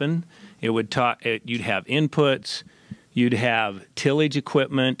happen. You'd have inputs, you'd have tillage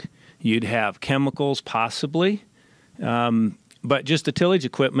equipment, you'd have chemicals possibly. But just the tillage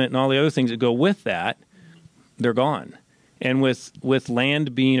equipment and all the other things that go with that, they're gone. And with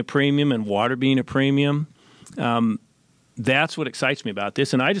land being a premium and water being a premium, that's what excites me about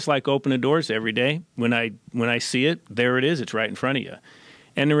this. And I just like opening doors every day. When I see it, there it is. It's right in front of you.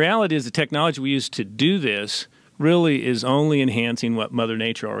 And the reality is the technology we use to do this really is only enhancing what Mother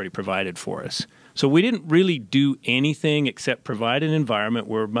Nature already provided for us. So we didn't really do anything except provide an environment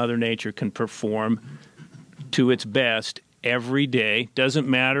where Mother Nature can perform to its best every day. Doesn't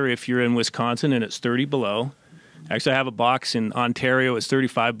matter if you're in Wisconsin and it's 30 below. Actually, I have a box in Ontario, it's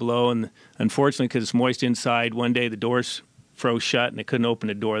 35 below, and unfortunately, because it's moist inside, one day the doors froze shut and they couldn't open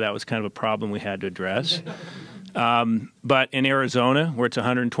the door. That was kind of a problem we had to address. But in Arizona, where it's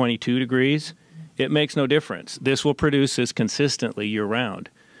 122 degrees, it makes no difference. This will produce this consistently year-round,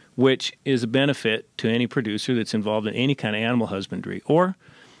 which is a benefit to any producer that's involved in any kind of animal husbandry. Or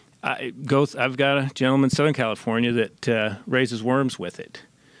I've got a gentleman in Southern California that raises worms with it.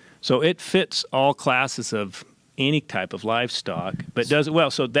 So it fits all classes of any type of livestock, but does it well.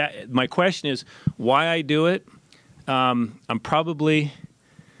 So that my question is why I do it. I'm probably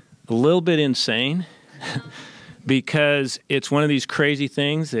a little bit insane because it's one of these crazy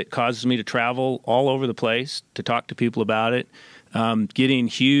things that causes me to travel all over the place to talk to people about it, getting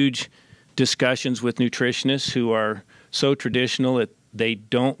huge discussions with nutritionists who are so traditional that they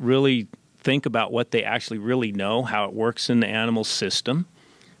don't really think about what they actually really know, how it works in the animal system.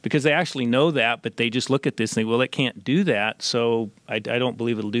 Because they actually know that, but they just look at this and think, well, it can't do that, so I don't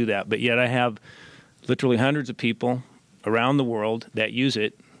believe it'll do that. But yet I have literally hundreds of people around the world that use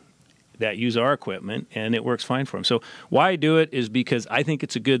it, that use our equipment, and it works fine for them. So why I do it is because I think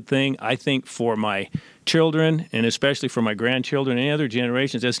it's a good thing. I think for my children, and especially for my grandchildren and any other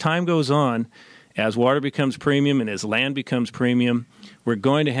generations, as time goes on, As water becomes premium and as land becomes premium, we're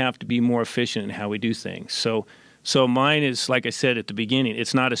going to have to be more efficient in how we do things. So mine is, like I said at the beginning,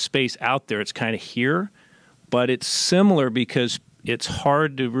 it's not a space out there, it's kind of here, but it's similar because it's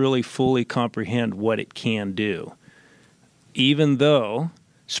hard to really fully comprehend what it can do. Even though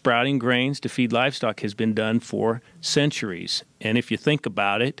sprouting grains to feed livestock has been done for centuries. And if you think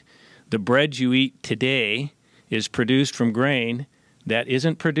about it, the bread you eat today is produced from grain that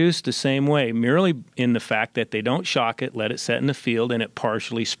isn't produced the same way, merely in the fact that they don't shock it, let it set in the field, and it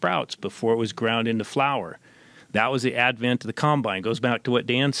partially sprouts before it was ground into flour. That was the advent of the combine. It goes back to what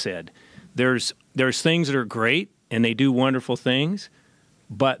Dan said. There's things that are great, and they do wonderful things,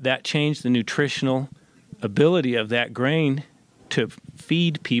 but that changed the nutritional ability of that grain to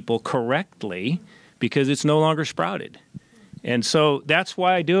feed people correctly because it's no longer sprouted. And so that's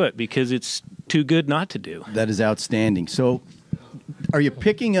why I do it, because it's too good not to do. That is outstanding. So are you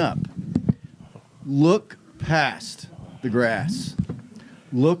picking up? Look past the grass.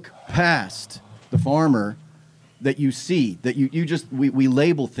 Look past the farmer that you see, that we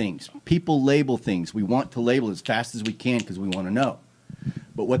label things. People label things. We want to label as fast as we can because we want to know.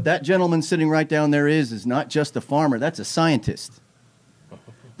 But what that gentleman sitting right down there is not just a farmer. That's a scientist.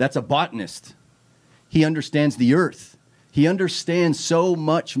 That's a botanist. He understands the earth. He understands so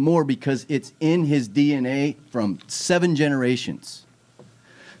much more because it's in his DNA from 7 generations.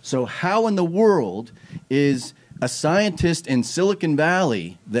 So how in the world is a scientist in Silicon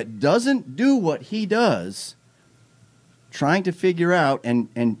Valley that doesn't do what he does trying to figure out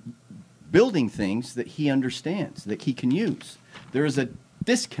and building things that he understands, that he can use? There is a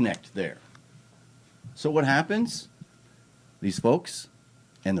disconnect there. So what happens? These folks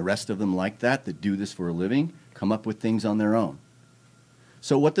and the rest of them like that do this for a living come up with things on their own.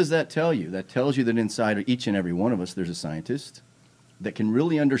 So what does that tell you? That tells you that inside each and every one of us there's a scientist that can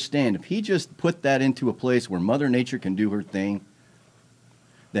really understand. If he just put that into a place where Mother Nature can do her thing,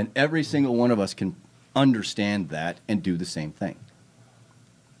 then every single one of us can understand that and do the same thing.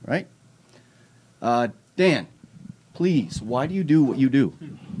 Right? Dan, please, why do you do what you do?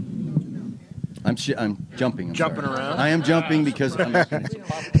 I'm jumping. I'm Jumping sorry. around? I am jumping because I'm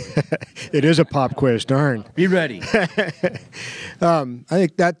It is a pop quiz, darn. Be ready. I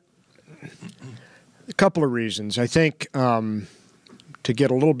think that a couple of reasons. I think to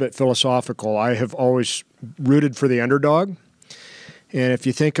get a little bit philosophical, I have always rooted for the underdog. And if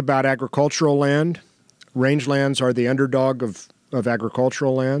you think about agricultural land, rangelands are the underdog of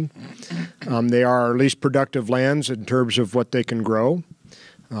agricultural land. They are our least productive lands in terms of what they can grow.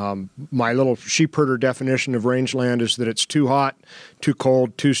 My little sheep herder definition of rangeland is that it's too hot, too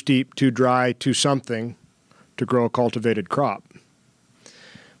cold, too steep, too dry, too something to grow a cultivated crop.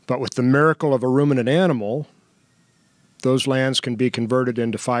 But with the miracle of a ruminant animal, those lands can be converted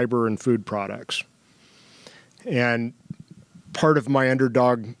into fiber and food products. And part of my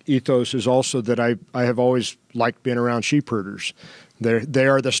underdog ethos is also that I have always liked being around sheep herders. They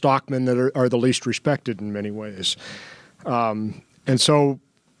are the stockmen that are the least respected in many ways. And so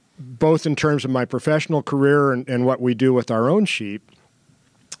both in terms of my professional career and what we do with our own sheep,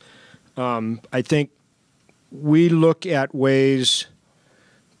 I think we look at ways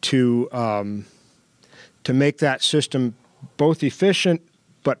to make that system both efficient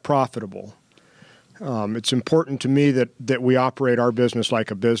but profitable. It's important to me that we operate our business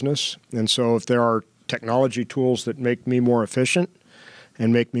like a business, and so if there are technology tools that make me more efficient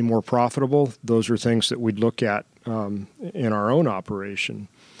and make me more profitable, those are things that we'd look at in our own operation.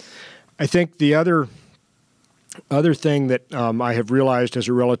 I think the other thing that I have realized as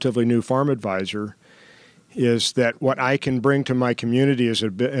a relatively new farm advisor is that what I can bring to my community is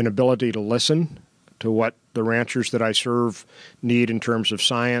an ability to listen to what the ranchers that I serve need in terms of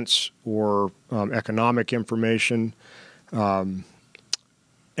science or economic information. And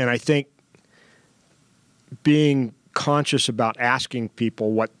I think being conscious about asking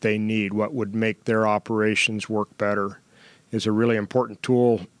people what they need, what would make their operations work better, is a really important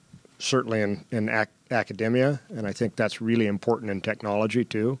tool, certainly in academia, and I think that's really important in technology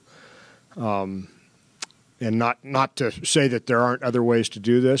too. And not to say that there aren't other ways to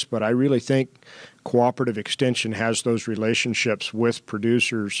do this, but I really think cooperative extension has those relationships with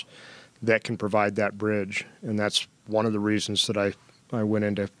producers that can provide that bridge. And that's one of the reasons that I went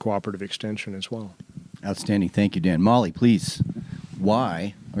into cooperative extension as well. Outstanding. Thank you, Dan. Molly, please,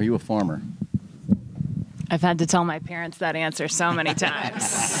 why are you a farmer? I've had to tell my parents that answer so many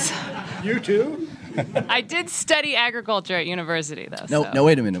times. You too? I did study agriculture at university, though. No,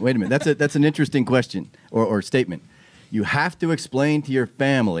 wait a minute. That's an interesting question or statement. You have to explain to your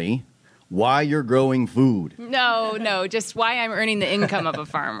family why you're growing food. No, just why I'm earning the income of a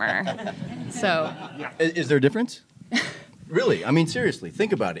farmer. So, Is there a difference? Really? I mean, seriously,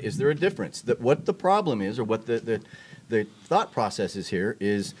 think about it. Is there a difference? That what the problem is, or what the thought process is here,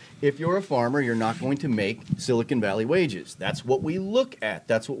 is if you're a farmer, you're not going to make Silicon Valley wages. That's what we look at.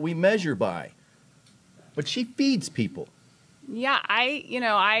 That's what we measure by. But she feeds people. yeah,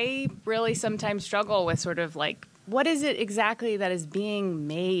 I really sometimes struggle with sort of like, what is it exactly that is being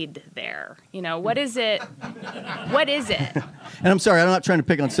made there? What is it? What is it? And I'm sorry, I'm not trying to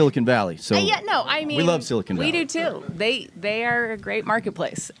pick on Silicon Valley. So Yeah, no, I mean, we love Silicon Valley. We do too. They are a great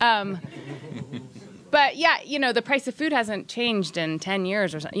marketplace. But yeah, the price of food hasn't changed in 10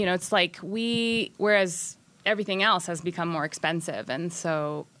 years or something. It's like whereas everything else has become more expensive. And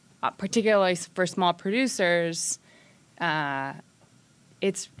so particularly for small producers,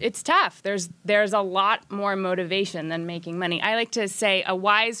 it's tough. There's a lot more motivation than making money. I like to say a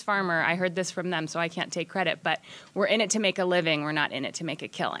wise farmer, I heard this from them, so I can't take credit, but we're in it to make a living. We're not in it to make a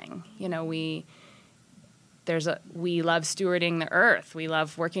killing. We love stewarding the earth. We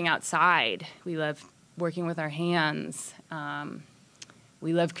love working outside. We love working with our hands.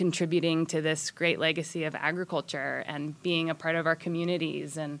 We love contributing to this great legacy of agriculture and being a part of our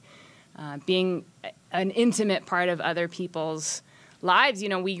communities and being an intimate part of other people's lives.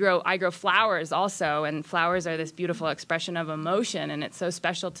 I grow flowers also, and flowers are this beautiful expression of emotion, and it's so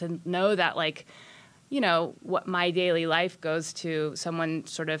special to know that, like, what my daily life goes to someone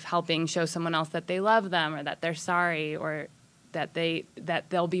sort of helping show someone else that they love them, or that they're sorry, or that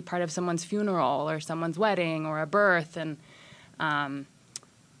they'll be part of someone's funeral or someone's wedding or a birth. And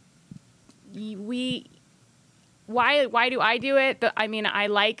why do I do it? I mean, I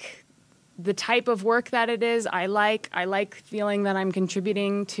like the type of work that it is. I like feeling that I'm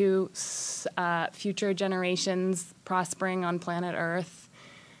contributing to future generations prospering on planet Earth.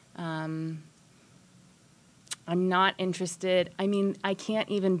 I'm not interested. I mean, I can't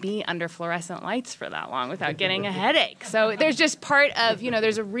even be under fluorescent lights for that long without getting a headache. So there's just part of,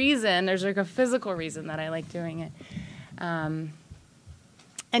 there's a reason, there's like a physical reason that I like doing it.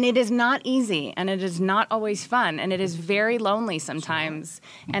 And it is not easy, and it is not always fun, and it is very lonely sometimes,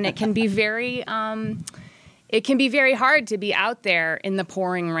 and it can be very hard to be out there in the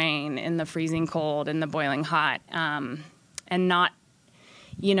pouring rain, in the freezing cold, in the boiling hot, and not,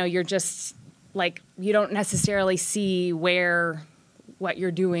 you're just like, you don't necessarily see what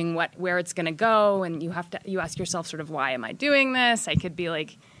you're doing, where it's going to go, and you ask yourself sort of, why am I doing this? I could be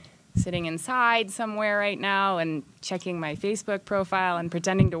like sitting inside somewhere right now and checking my Facebook profile and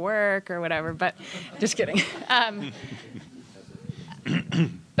pretending to work or whatever, but just kidding.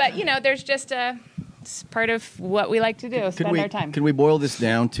 But, there's just it's part of what we like to do, spend our time. Can we boil this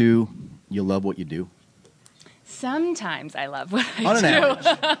down to you love what you do? Sometimes I love what I do. On an average.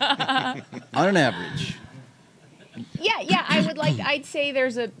 On an average. Yeah. I'd say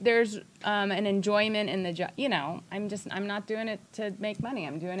there's an enjoyment in the job. I'm not doing it to make money.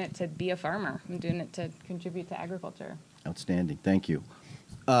 I'm doing it to be a farmer. I'm doing it to contribute to agriculture. Outstanding. Thank you.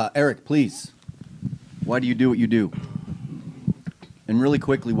 Eric, please. Why do you do what you do? And really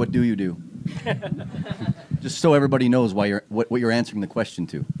quickly, what do you do? Just so everybody knows what you're answering the question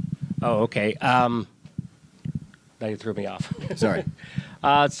to. Oh, okay. Now you threw me off. Sorry.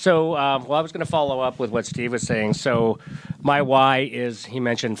 I was going to follow up with what Steve was saying. So my why is, he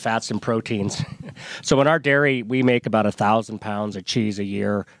mentioned fats and proteins. So in our dairy, we make about 1,000 pounds of cheese a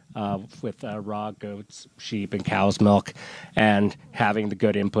year with raw goats, sheep, and cow's milk, and having the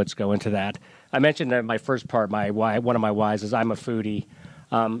good inputs go into that. I mentioned that my first part, my why, one of my whys is I'm a foodie.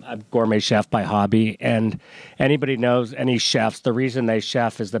 I'm a gourmet chef by hobby, and anybody knows, any chefs, the reason they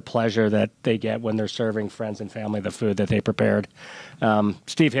chef is the pleasure that they get when they're serving friends and family the food that they prepared.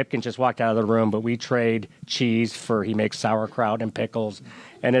 Steve Hipkin just walked out of the room, but we trade cheese he makes sauerkraut and pickles,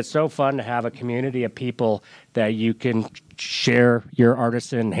 and it's so fun to have a community of people that you can share your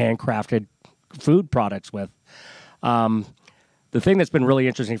artisan, handcrafted food products with. The thing that's been really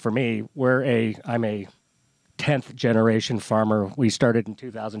interesting for me, I'm a 10th generation farmer. We started in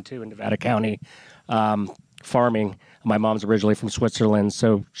 2002 in Nevada County farming. My mom's originally from Switzerland,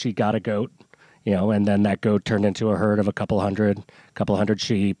 so she got a goat, and then that goat turned into a herd of a couple hundred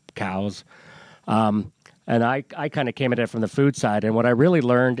sheep, cows. And I kind of came at it from the food side. And what I really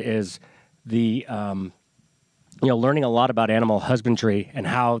learned is learning a lot about animal husbandry and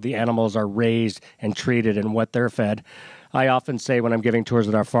how the animals are raised and treated and what they're fed. I often say when I'm giving tours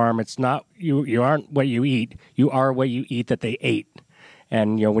at our farm, it's not you aren't what you eat, you are what you eat that they ate.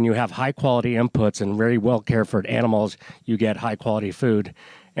 And when you have high quality inputs and very well cared for animals, you get high quality food.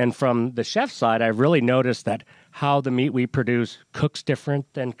 And from the chef side, I've really noticed that how the meat we produce cooks different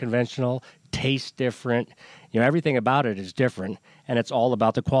than conventional, tastes different. Everything about it is different, and it's all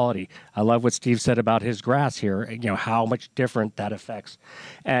about the quality. I love what Steve said about his grass here, how much different that affects.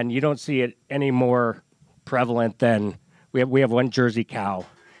 And you don't see it any more prevalent than we have one Jersey cow.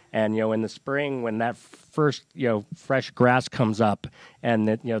 And, in the spring, when that first, fresh grass comes up and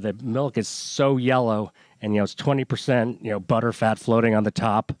the milk is so yellow and, it's 20%, butter fat floating on the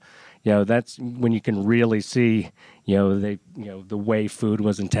top, that's when you can really see, the way food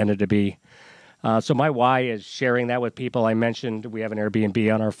was intended to be. So my why is sharing that with people. I mentioned we have an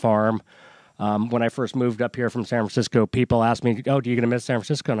Airbnb on our farm. When I first moved up here from San Francisco, people asked me, "Oh, do you going to miss San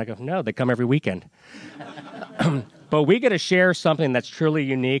Francisco?" And I go, "No, they come every weekend." But we get to share something that's truly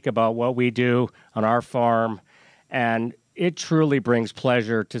unique about what we do on our farm, and it truly brings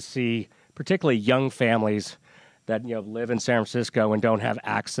pleasure to see, particularly young families that live in San Francisco and don't have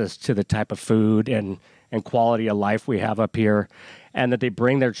access to the type of food and quality of life we have up here, and that they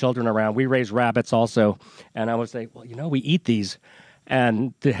bring their children around. We raise rabbits also, and I would say, well, we eat these.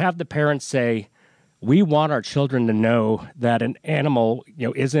 And to have the parents say, we want our children to know that an animal,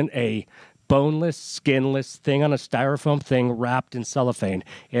 isn't a boneless, skinless thing on a styrofoam thing wrapped in cellophane.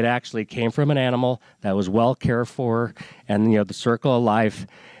 It actually came from an animal that was well cared for, and the circle of life.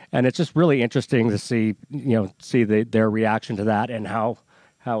 And it's just really interesting to see, their reaction to that, and how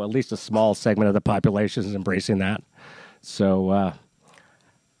at least a small segment of the population is embracing that. So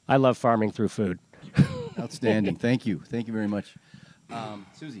I love farming through food. Outstanding. Thank you. Thank you very much.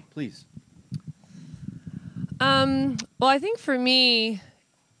 Susie, please. Well, I think for me,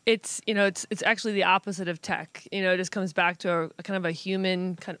 it's actually the opposite of tech. It just comes back to a kind of a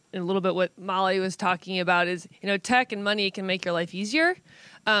human, a little bit what Molly was talking about is, tech and money can make your life easier,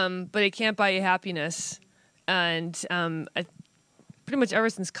 but it can't buy you happiness. And pretty much ever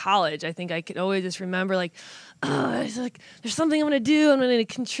since college, I think I could always just remember it's like there's something I'm going to do. I'm going to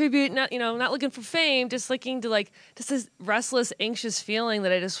contribute. Not not looking for fame, just looking to just this restless, anxious feeling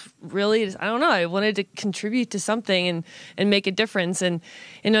that I just really I don't know. I wanted to contribute to something and make a difference. And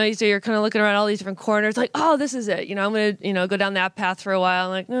so you're kind of looking around all these different corners, like, oh, this is it. I'm going to go down that path for a while.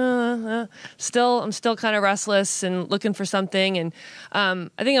 I'm like, no, I'm still kind of restless and looking for something. And I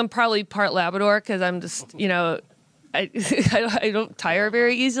think I'm probably part Labrador because I'm just I don't tire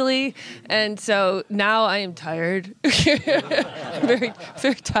very easily, and so now I am tired, very,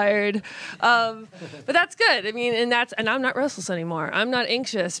 very tired. But that's good. I mean, and I'm not restless anymore. I'm not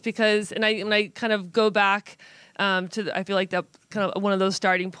anxious because, and I kind of go back I feel like that kind of one of those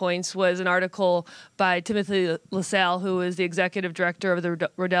starting points was an article by Timothy LaSalle, who is the executive director of the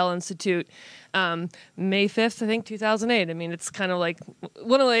Rodell Institute, May 5th, I think, 2008. I mean, it's kind of like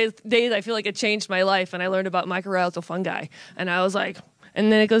one of those days I feel like it changed my life, and I learned about mycorrhizal fungi. And I was like, and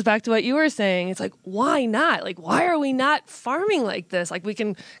then it goes back to what you were saying. It's like, why not? Like, why are we not farming like this? Like, we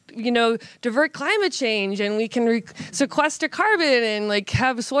can, divert climate change, and we can sequester carbon and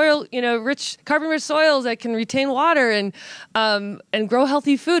have soil, carbon-rich soils that can retain water and grow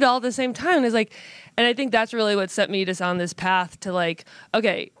healthy food all at the same time. And it's like, and I think that's really what set me just on this path to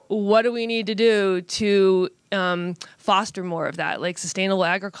okay, what do we need to do to foster more of that, like sustainable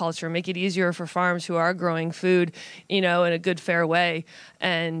agriculture, make it easier for farms who are growing food, in a good, fair way.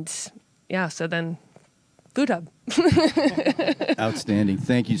 And so then Food Hub. Outstanding.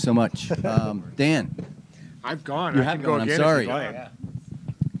 Thank you so much. Dan. I've gone. You have gone. I'm sorry.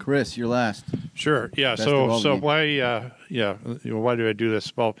 Chris, you're last. Sure. Yeah. So why? Why do I do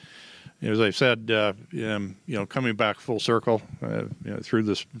this? Well, as I said, coming back full circle, through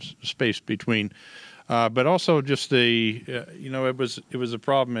this space between, but also just it was a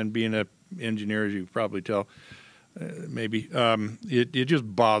problem in being an engineer, as you can probably tell, maybe. It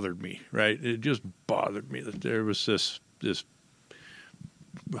just bothered me, right? It just bothered me that there was this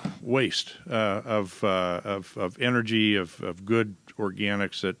waste of energy, of good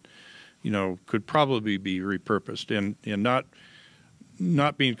organics that could probably be repurposed and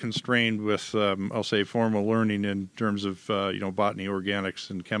not being constrained with, I'll say, formal learning in terms of, botany, organics,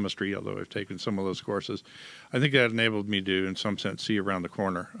 and chemistry, although I've taken some of those courses. I think that enabled me to, in some sense, see around the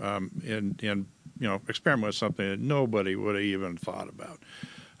corner and experiment with something that nobody would have even thought about.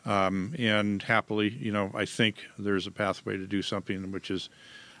 And happily, I think there's a pathway to do something which is,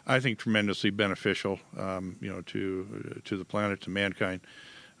 I think, tremendously beneficial, to the planet, to mankind.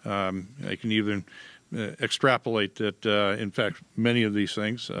 I can even extrapolate that, in fact, many of these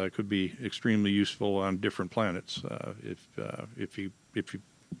things could be extremely useful on different planets if you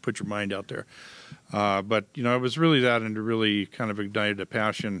put your mind out there. But you know, it was really that, and it really kind of ignited a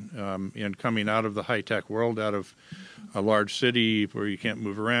passion in coming out of the high-tech world, out of a large city where you can't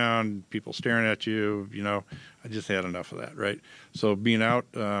move around, people staring at you. You know, I just had enough of that, right? So being out,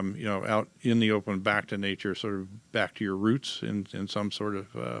 you know, out in the open, back to nature, sort of back to your roots in some sort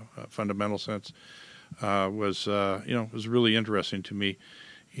of fundamental sense, was you know, was really interesting to me.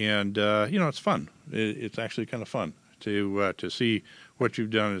 And you know, it's fun. It's actually kind of fun to see what you've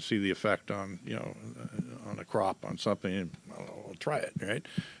done and see the effect on, you know, on a crop, on something. And I'll try it, right?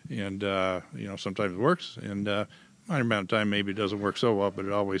 And you know, sometimes it works, and minor amount of time maybe it doesn't work so well, but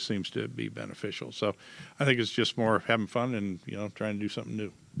it always seems to be beneficial. So I think it's just more having fun and, you know, trying to do something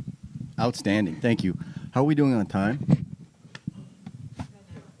new. Outstanding. Thank you. How are we doing on time?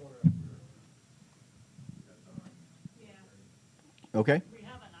 Okay. We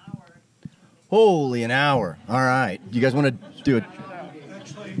have an hour. Holy, an hour. All right. You guys want to do it?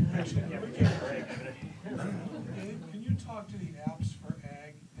 Actually, can you talk to the apps for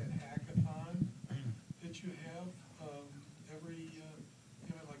ag at Hackathon that you have every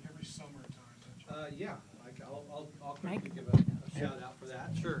summertime? Yeah, I'll quickly give a shout out for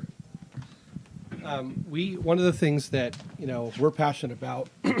that. Sure. One of the things that, you know, we're passionate about,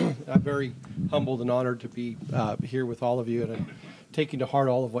 I'm very humbled and honored to be here with all of you, and I'm taking to heart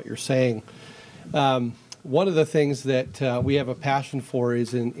all of what you're saying. One of the things that we have a passion for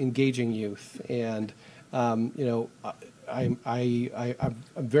is in engaging youth, and you know, I'm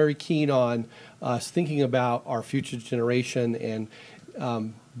very keen on us thinking about our future generation and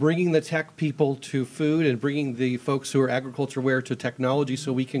bringing the tech people to food and bringing the folks who are agriculture aware to technology,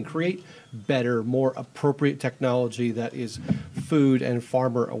 so we can create better, more appropriate technology that is food and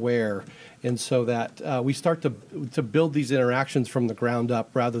farmer aware. And so that we start to build these interactions from the ground up,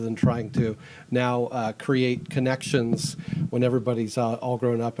 rather than trying to now create connections when everybody's all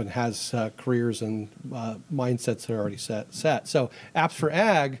grown up and has careers and mindsets that are already set. So Apps for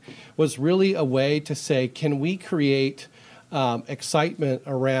Ag was really a way to say, can we create excitement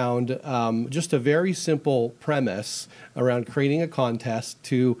around just a very simple premise around creating a contest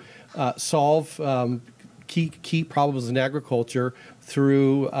to solve key problems in agriculture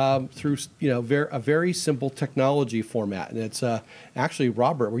through you know, a very simple technology format. And it's actually,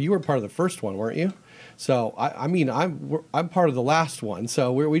 Robert, you were part of the first one, weren't you? So I mean, I'm part of the last one.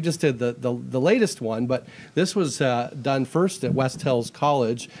 So we just did the latest one, but this was done first at West Hills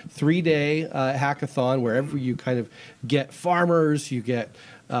College, 3-day hackathon, wherever you kind of get farmers, you get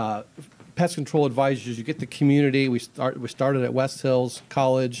pest control advisors, you get the community. We started at West Hills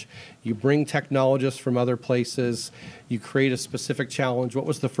College. You bring technologists from other places. You create a specific challenge. What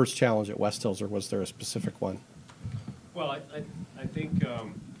was the first challenge at West Hills, or was there a specific one? Well, I think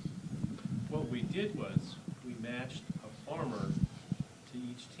what we did was we matched a farmer to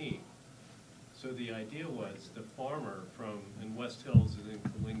each team. So the idea was the farmer and West Hills is in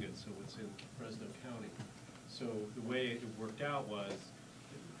Coalinga, so it's in Fresno County. So the way it worked out was,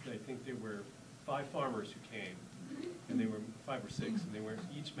 I think there were 5 farmers who came, and they were 5 or 6, and they were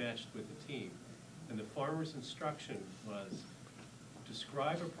each matched with a team. And the farmer's instruction was,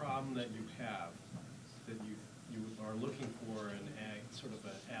 describe a problem that you have that you are looking for an sort of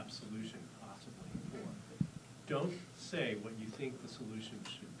an app solution possibly for. Don't say what you think the solution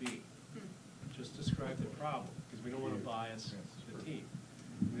should be. Just describe the problem, because we don't want to bias the team.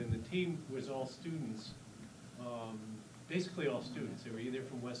 And then the team was all students, basically all students. They were either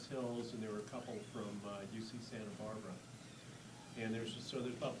from West Hills, and there were a couple from UC Santa Barbara. And there's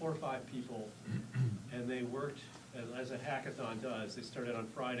about 4 or 5 people, and they worked, as a hackathon does, they started on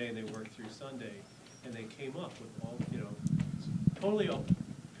Friday and they worked through Sunday, and they came up with all, you know, totally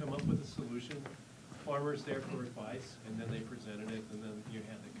come up with a solution. Farmers there for advice, and then they presented it, and then you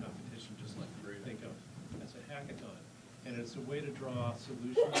had the competition, just like you think of as a hackathon. And it's a way to draw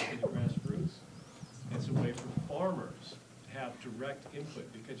solutions to the grassroots. It's a way for farmers to have direct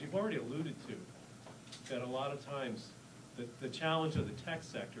input, because you've already alluded to that a lot of times the challenge of the tech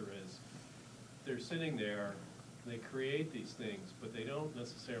sector is they're sitting there, they create these things, but they don't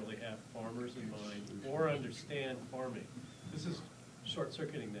necessarily have farmers in mind or understand farming. This is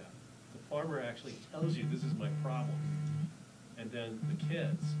short-circuiting that. The farmer actually tells you, this is my problem. And then the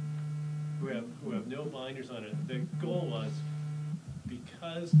kids who have no blinders on it, the goal was,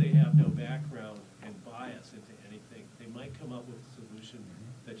 because they have no background and bias into anything, they might come up with a solution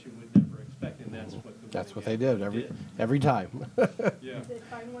that you would never expect, and that's what they did every time. Yeah. Did they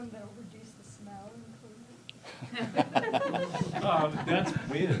find one that will reduce the smell and clean That's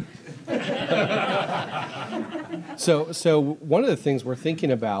wind. So one of the things we're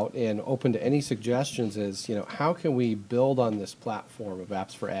thinking about and open to any suggestions is, how can we build on this platform of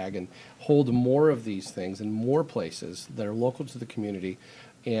Apps for Ag and hold more of these things in more places that are local to the community,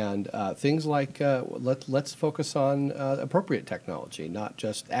 and things like let's focus on appropriate technology, not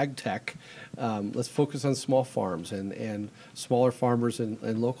just ag tech. Let's focus on small farms and smaller farmers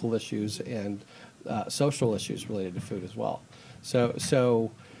and local issues and social issues related to food as well.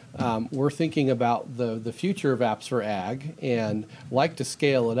 So we're thinking about the future of Apps for Ag and like to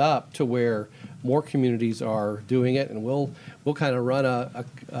scale it up to where more communities are doing it, and we'll kind of run a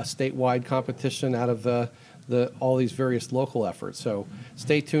statewide competition out of all these various local efforts. So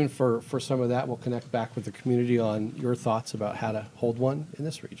stay tuned for some of that. We'll connect back with the community on your thoughts about how to hold one in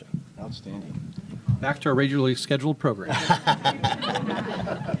this region. Outstanding. Back to our regularly scheduled program.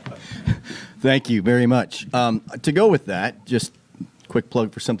 Thank you very much. To go with that, just quick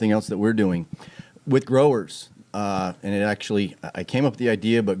plug for something else that we're doing with growers. And it actually, I came up with the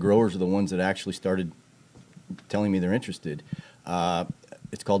idea, but growers are the ones that actually started telling me they're interested.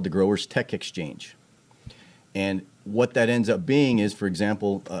 It's called the Growers Tech Exchange. And what that ends up being is, for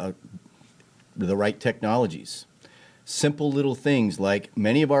example, the right technologies. Simple little things like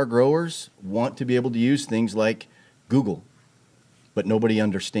many of our growers want to be able to use things like Google, but nobody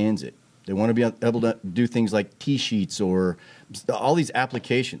understands it. They want to be able to do things like T-sheets or all these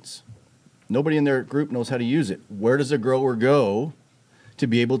applications. Nobody in their group knows how to use it. Where does a grower go to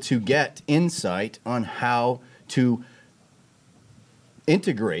be able to get insight on how to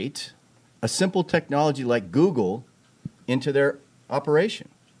integrate a simple technology like Google into their operation?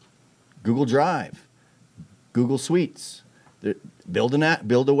 Google Drive, Google Suites, build an app,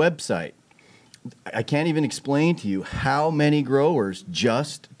 build a website. I can't even explain to you how many growers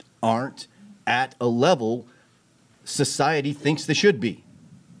just aren't at a level society thinks they should be.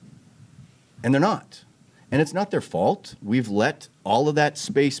 And they're not. And it's not their fault. We've let all of that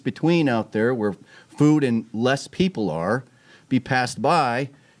space between out there where food and less people are be passed by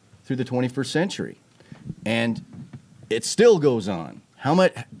through the 21st century. And it still goes on. How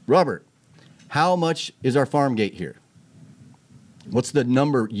much, Robert, how much is our farm gate here? What's the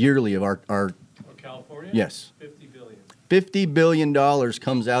number yearly of our California? Yes. 50 billion. $50 billion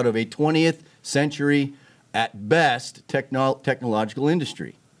comes out of a 20th century, at best, technological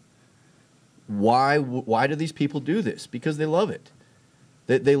industry. Why do these people do this? Because they love it.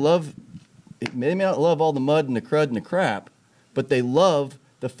 They love, they may not love all the mud and the crud and the crap, but they love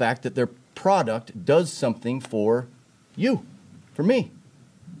the fact that their product does something for you, for me.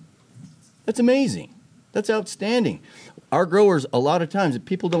 That's amazing. That's outstanding. Our growers, a lot of times,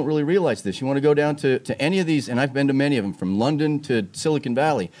 people don't really realize this. You want to go down to any of these, and I've been to many of them, from London to Silicon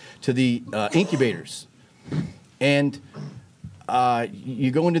Valley, to the incubators. And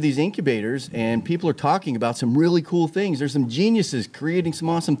you go into these incubators, and people are talking about some really cool things. There's some geniuses creating some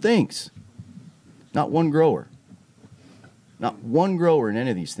awesome things. Not one grower. Not one grower in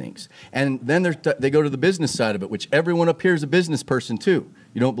any of these things. And then they go to the business side of it, which everyone up here is a business person too.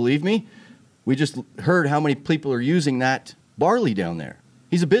 You don't believe me? We just heard how many people are using that barley down there.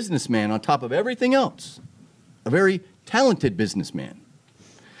 He's a businessman on top of everything else. A very talented businessman.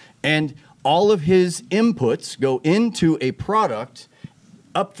 And all of his inputs go into a product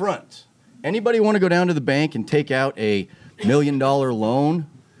up front. Anybody want to go down to the bank and take out a $1 million loan,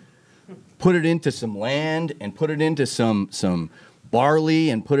 put it into some land and put it into some barley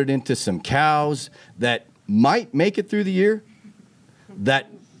and put it into some cows that might make it through the year, that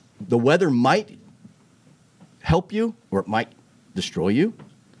the weather might help you or it might destroy you,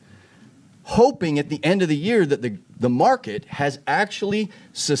 hoping at the end of the year that the market has actually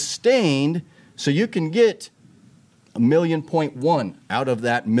sustained so you can get $1.1 million out of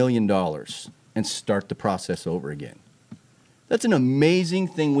that $1 million and start the process over again. That's an amazing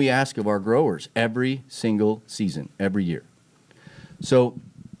thing we ask of our growers every single season, every year. So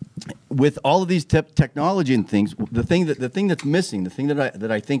with all of these technology and things, the thing that's missing, the thing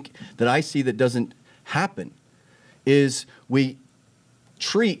that I see that doesn't happen, is we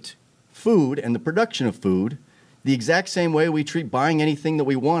treat food and the production of food the exact same way we treat buying anything that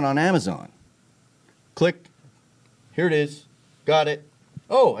we want on Amazon. Click, here it is, got it.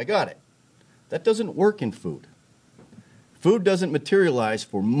 Oh, I got it. That doesn't work in food. Food doesn't materialize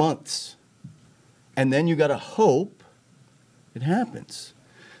for months, and then you got to hope it happens.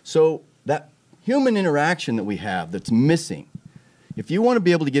 So that human interaction that we have that's missing, if you want to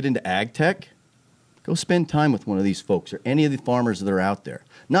be able to get into ag tech, go spend time with one of these folks or any of the farmers that are out there.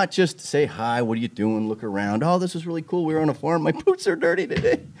 Not just say, hi, what are you doing, look around. Oh, this is really cool. We were on a farm. My boots are dirty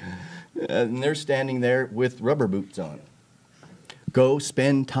today. and they're standing there with rubber boots on. Go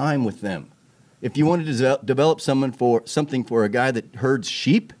spend time with them. If you wanted to develop something for a guy that herds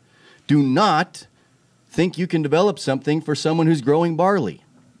sheep, do not think you can develop something for someone who's growing barley.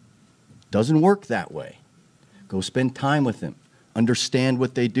 Doesn't work that way. Go spend time with them. Understand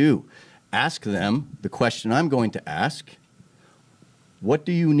what they do. Ask them the question I'm going to ask. What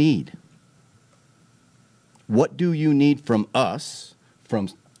do you need? What do you need from us, from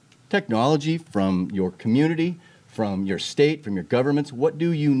technology, from your community, from your state, from your governments? What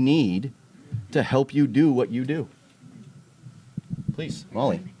do you need to help you do what you do? Please,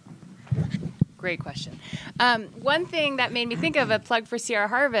 Molly. Great question. One thing that made me think of a plug for Sierra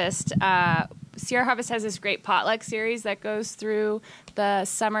Harvest, Sierra Harvest has this great potluck series that goes through the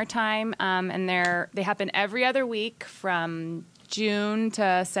summertime, and they happen every other week from June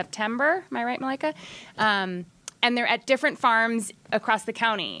to September. Am I right, Malika? And they're at different farms across the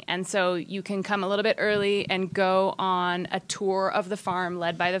county. And so you can come a little bit early and go on a tour of the farm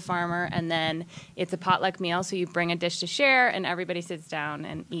led by the farmer. And then it's a potluck meal. So you bring a dish to share and everybody sits down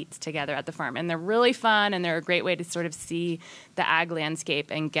and eats together at the farm. And they're really fun and they're a great way to sort of see the ag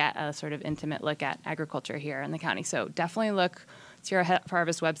landscape and get a sort of intimate look at agriculture here in the county. So definitely look. Sierra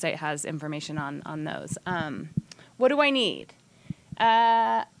Harvest website has information on those. What do I need?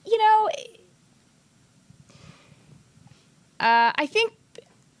 I think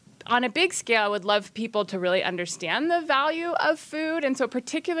on a big scale, I would love people to really understand the value of food. And so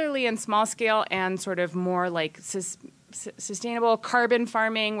particularly in small scale and sort of more like sustainable carbon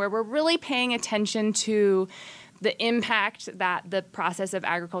farming, where we're really paying attention to the impact that the process of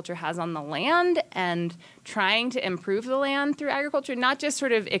agriculture has on the land and trying to improve the land through agriculture, not just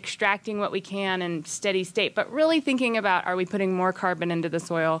sort of extracting what we can in steady state, but really thinking about, are we putting more carbon into the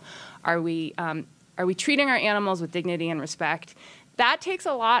soil? Are we treating our animals with dignity and respect? That takes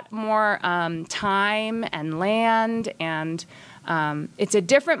a lot more time and land, and it's a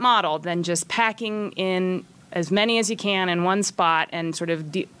different model than just packing in as many as you can in one spot and sort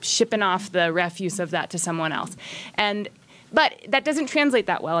of shipping off the refuse of that to someone else. But that doesn't translate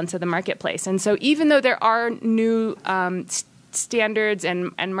that well into the marketplace. And so even though there are new standards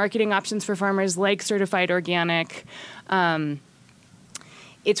and marketing options for farmers like certified organic,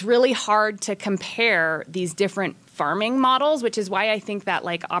 it's really hard to compare these different farming models, which is why I think that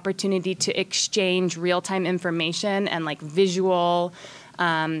like opportunity to exchange real-time information and like visual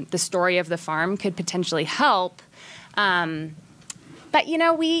the story of the farm could potentially help. But you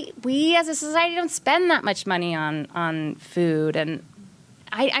know, we as a society don't spend that much money on food, and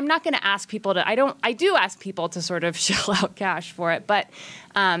I'm not going to ask people to. I do ask people to sort of shell out cash for it, but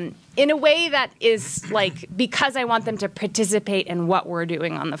in a way that is like, because I want them to participate in what we're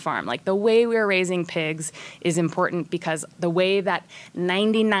doing on the farm. Like the way we're raising pigs is important because the way that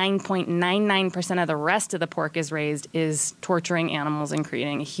 99.99% of the rest of the pork is raised is torturing animals and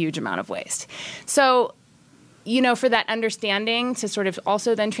creating a huge amount of waste. So, you know, for that understanding to sort of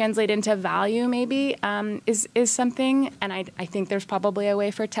also then translate into value maybe is something, and I think there's probably a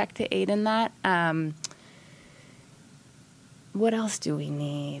way for tech to aid in that. What else do we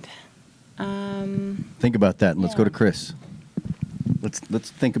need? Think about that, and let's go to Chris.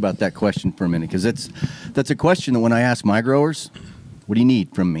 Let's think about that question for a minute, because that's a question that when I ask my growers, what do you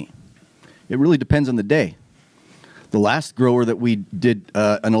need from me? It really depends on the day. The last grower that we did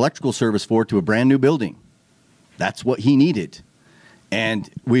an electrical service for to a brand new building, that's what he needed. And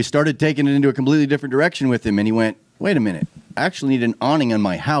we started taking it into a completely different direction with him, and he went, wait a minute, I actually need an awning on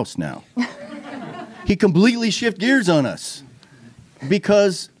my house now. He completely shifted gears on us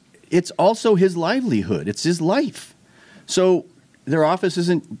because it's also his livelihood. It's his life. So their office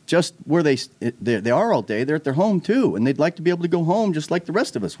isn't just where they are all day. They're at their home too, and they'd like to be able to go home just like the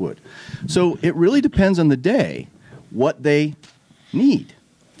rest of us would. So it really depends on the day what they need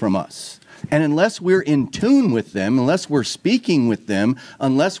from us. And unless we're in tune with them, unless we're speaking with them,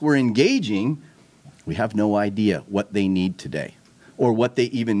 unless we're engaging, we have no idea what they need today or what they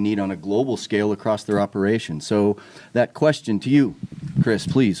even need on a global scale across their operation. So that question to you, Chris,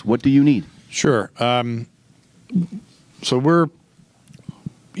 please, what do you need? Sure. So we're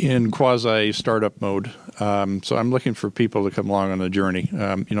in quasi-startup mode. So I'm looking for people to come along on the journey.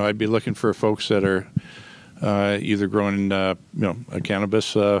 I'd be looking for folks that are either growing, a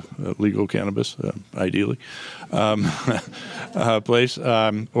cannabis, legal cannabis, ideally, place,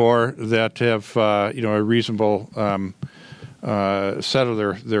 or that have, a reasonable set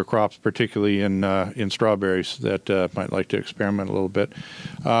of their crops, particularly in strawberries, that might like to experiment a little bit.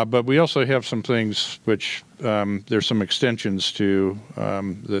 But we also have some things which there's some extensions to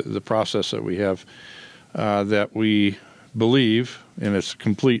the process that we have that we believe, and it's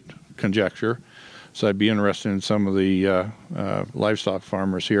complete conjecture. So I'd be interested in some of the livestock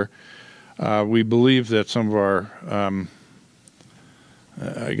farmers here. We believe that some of our,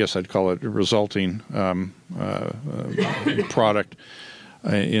 I guess I'd call it resulting product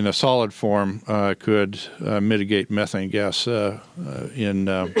in a solid form could mitigate methane gas in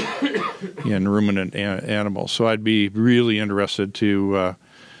ruminant animals. So I'd be really interested to,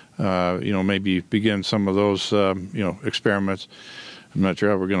 maybe begin some of those, experiments. I'm not sure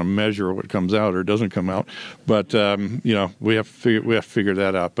how we're going to measure what comes out or doesn't come out, but we have to figure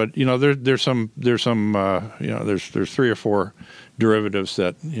that out. But there's 3 or 4 derivatives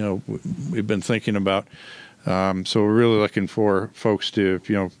that we've been thinking about. So we're really looking for folks to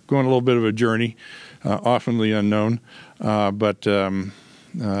go on a little bit of a journey, often the unknown, but that's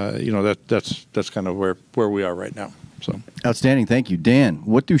kind of where we are right now. So outstanding, thank you, Dan.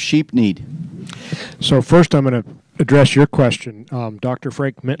 What do sheep need? So first, I'm going to address your question. Dr.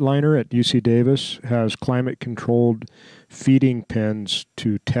 Frank Mittliner at UC Davis has climate-controlled feeding pens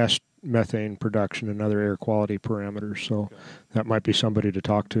to test methane production and other air quality parameters. So that might be somebody to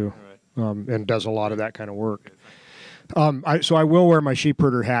talk to, and does a lot of that kind of work. So I will wear my sheep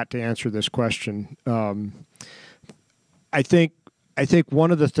herder hat to answer this question. I think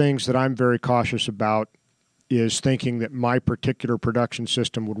one of the things that I'm very cautious about is thinking that my particular production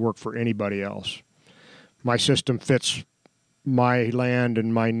system would work for anybody else. My system fits my land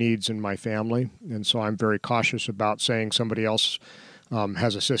and my needs and my family, and so I'm very cautious about saying somebody else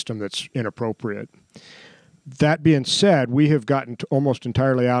has a system that's inappropriate. That being said, we have gotten almost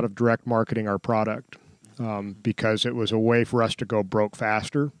entirely out of direct marketing our product because it was a way for us to go broke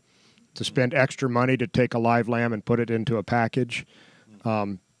faster, to spend extra money to take a live lamb and put it into a package.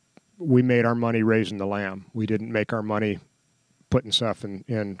 We made our money raising the lamb. We didn't make our money putting stuff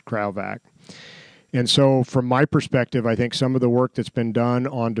in cryovac. And so from my perspective, I think some of the work that's been done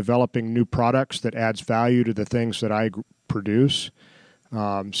on developing new products that adds value to the things that I produce,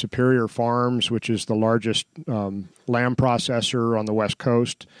 Superior Farms, which is the largest lamb processor on the West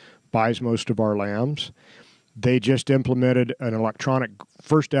Coast, buys most of our lambs. They just implemented an electronic,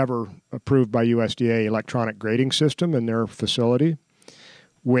 first ever approved by USDA, electronic grading system in their facility,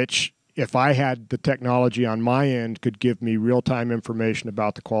 which, if I had the technology on my end, could give me real-time information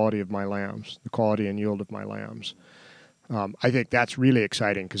about the quality of my lambs, the quality and yield of my lambs. I think that's really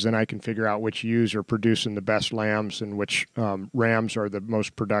exciting because then I can figure out which ewes are producing the best lambs and which rams are the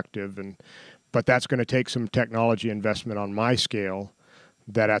most productive. But that's going to take some technology investment on my scale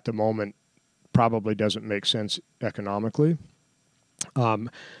that at the moment probably doesn't make sense economically. The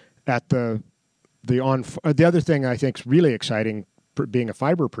other thing I think is really exciting, being a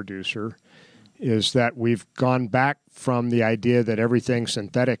fiber producer, is that we've gone back from the idea that everything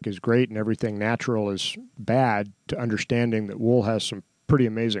synthetic is great and everything natural is bad to understanding that wool has some pretty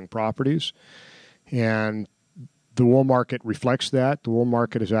amazing properties. And the wool market reflects that. The wool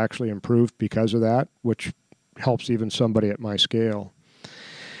market has actually improved because of that, which helps even somebody at my scale.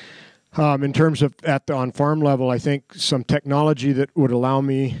 In terms of at the on-farm level, I think some technology that would allow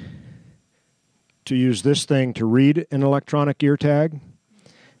me to use this thing to read an electronic ear tag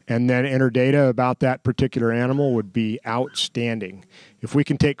and then enter data about that particular animal would be outstanding. If we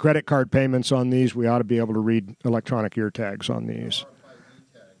can take credit card payments on these, we ought to be able to read electronic ear tags on these.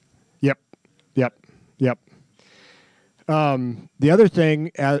 Yep. The other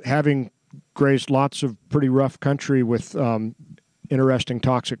thing, having grazed lots of pretty rough country with interesting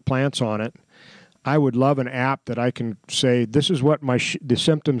toxic plants on it, I would love an app that I can say, this is what the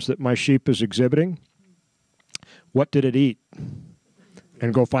symptoms that my sheep is exhibiting. What did it eat?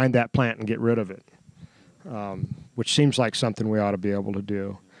 And go find that plant and get rid of it, which seems like something we ought to be able to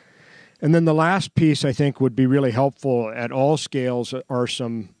do. And then the last piece I think would be really helpful at all scales are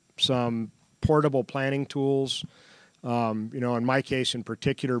some portable planning tools. In my case in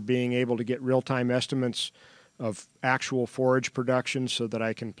particular, being able to get real-time estimates of actual forage production so that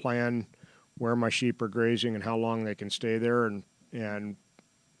I can plan where my sheep are grazing and how long they can stay there and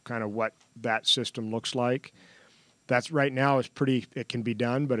kind of what that system looks like. That's right now it can be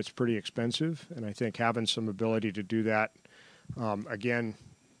done, but it's pretty expensive. And I think having some ability to do that, again,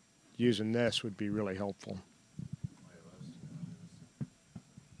 using this would be really helpful.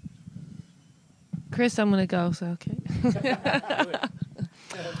 Chris, I'm going to go, so okay. Excuse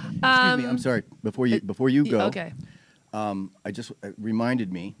me, I'm sorry. Before you go, okay. It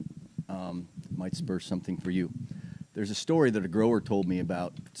reminded me, might spur something for you. There's a story that a grower told me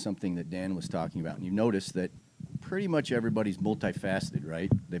about something that Dan was talking about, and you notice that pretty much everybody's multifaceted,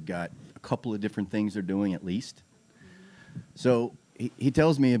 right? They've got a couple of different things they're doing at least. So he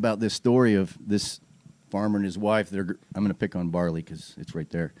tells me about this story of this farmer and his wife. I'm going to pick on barley because it's right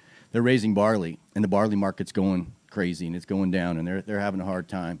there. they're raising barley, and the barley market's going crazy, and it's going down, and they're having a hard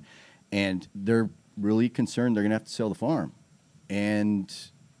time, and they're really concerned they're going to have to sell the farm, and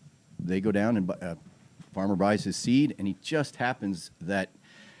they go down and farmer buys his seed, and he just happens that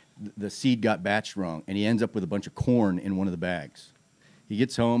the seed got batched wrong, and he ends up with a bunch of corn in one of the bags. He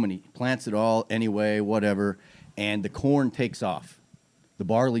gets home and he plants it all anyway, whatever, and the corn takes off. The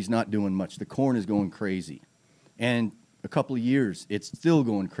barley's not doing much. The corn is going crazy. And a couple of years, it's still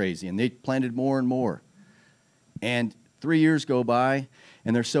going crazy, and they planted more and more. And 3 years go by,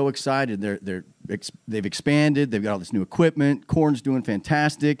 and they're so excited. They've expanded. They've got all this new equipment. Corn's doing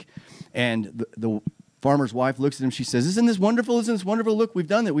fantastic. And the farmer's wife looks at him. She says, "Isn't this wonderful? Isn't this wonderful? Look, we've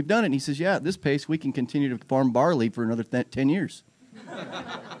done it. We've done it." And he says, "Yeah, at this pace, we can continue to farm barley for another 10 years."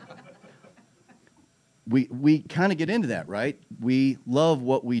 We kind of get into that, right? We love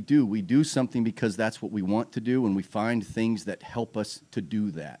what we do. We do something because that's what we want to do, and we find things that help us to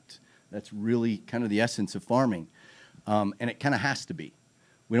do that. That's really kind of the essence of farming, and it kind of has to be.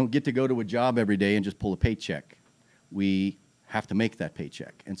 We don't get to go to a job every day and just pull a paycheck. We have to make that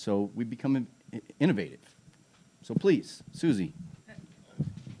paycheck, and so we become innovative. So please, Susie.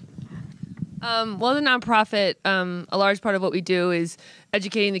 Well, the nonprofit, a large part of what we do is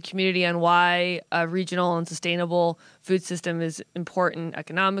educating the community on why a regional and sustainable food system is important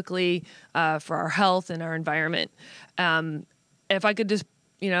economically for our health and our environment. If I could just,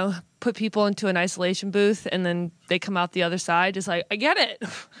 put people into an isolation booth and then they come out the other side, just like, I get it.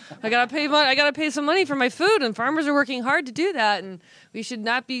 I gotta pay some money for my food, and farmers are working hard to do that, and we should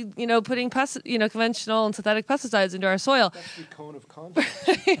not be, putting conventional and synthetic pesticides into our soil. That's the cone of conduct.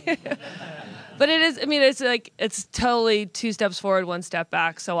 But it is, it's totally 2 steps forward, 1 step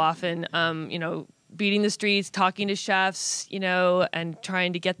back so often, beating the streets, talking to chefs, and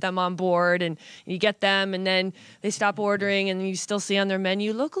trying to get them on board, and you get them, and then they stop ordering, and you still see on their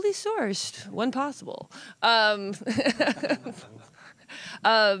menu, locally sourced when possible.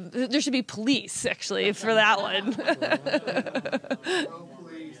 There should be police, actually, for that one.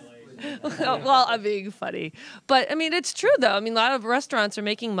 Well, I'm being funny. But, it's true, though. A lot of restaurants are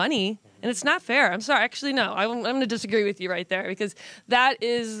making money, and it's not fair. I'm sorry. Actually, no. I'm going to disagree with you right there, because that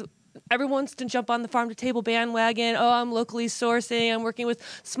is... Everyone wants to jump on the farm-to-table bandwagon. Oh, I'm locally sourcing. I'm working with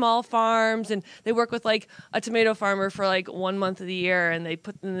small farms, and they work with a tomato farmer for 1 month of the year, and they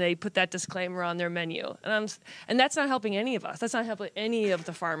put that disclaimer on their menu. And that's not helping any of us. That's not helping any of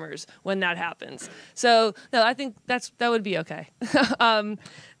the farmers when that happens. So no, I think that would be okay. And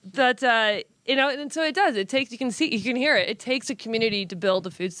so it does. It takes, you can hear it. It takes a community to build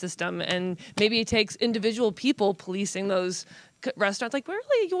a food system, and maybe it takes individual people policing those restaurants.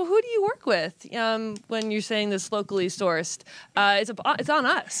 Really, who do you work with when you're saying this locally sourced? It's on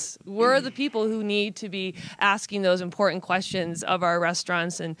us. We're the people who need to be asking those important questions of our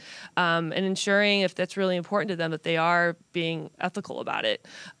restaurants, and ensuring, if that's really important to them, that they are being ethical about it.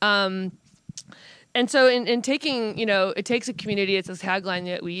 And so in taking, it takes a community. It's a tagline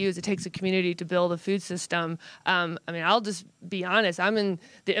that we use. It takes a community to build a food system. I'll just be honest. I'm in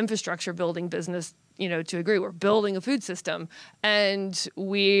the infrastructure building business, to agree. We're building a food system, and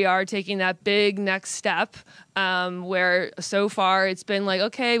we are taking that big next step where so far it's been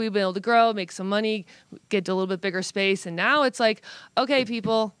okay, we've been able to grow, make some money, get to a little bit bigger space, and now it's okay,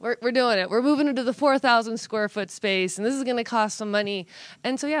 people, we're doing it. We're moving into the 4,000 square foot space, and this is going to cost some money.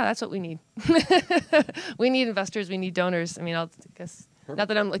 And so, yeah, that's what we need. We need investors. We need donors. I guess, not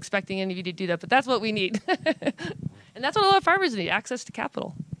that I'm expecting any of you to do that, but that's what we need. And that's what a lot of farmers need, access to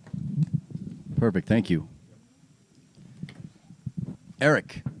capital. Perfect. Thank you.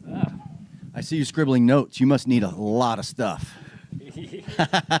 Eric, I see you scribbling notes. You must need a lot of stuff.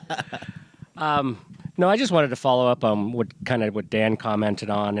 No, I just wanted to follow up on what Dan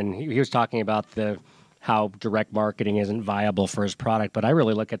commented on, and he was talking about how direct marketing isn't viable for his product. But I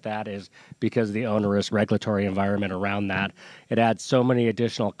really look at that as because of the onerous regulatory environment around that. It adds so many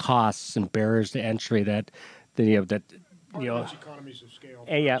additional costs and barriers to entry that economies of scale.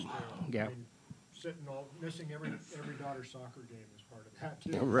 Yeah. Missing every daughter's soccer game is part of that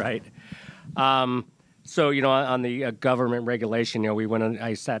too. Right. So on the government regulation,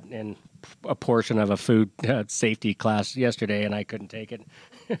 I sat in a portion of a food safety class yesterday, and I couldn't take it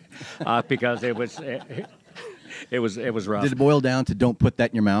because it was rough. Did it boil down to don't put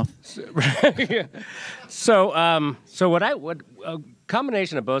that in your mouth? So what a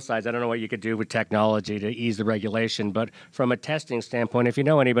combination of both sides. I don't know what you could do with technology to ease the regulation, but from a testing standpoint, if you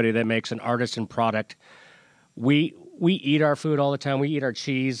know anybody that makes an artisan product, we eat our food all the time. We eat our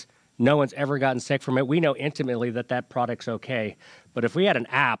cheese. No one's ever gotten sick from it. We know intimately that product's okay. But if we had an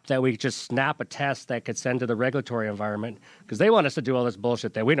app that we just snap a test that could send to the regulatory environment, because they want us to do all this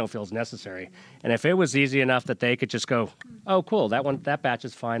bullshit that we don't feel is necessary. And if it was easy enough that they could just go, oh, cool, that batch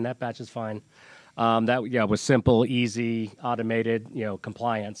is fine, that batch is fine. That with simple, easy, automated,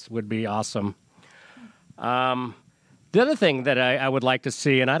 compliance would be awesome. The other thing that I would like to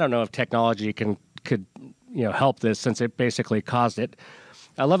see, and I don't know if technology could help this since it basically caused it.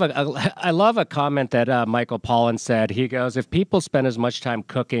 I love a comment that Michael Pollan said. He goes, if people spend as much time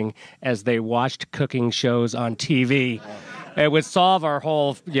cooking as they watched cooking shows on TV, it would solve our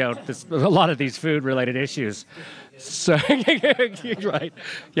whole, a lot of these food-related issues. So, right.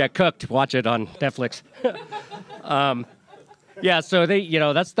 Yeah, Cooked. Watch it on Netflix. Yeah, so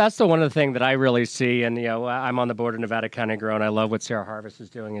that's the one of the things that I really see, and I'm on the board of Nevada County Grow, and I love what Sarah Harvest is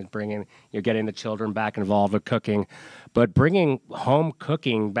doing, is bringing getting the children back involved with cooking, but bringing home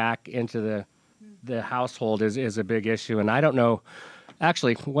cooking back into the household is a big issue, and I don't know.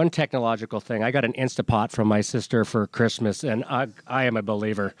 Actually, one technological thing, I got an Instapot from my sister for Christmas, and I am a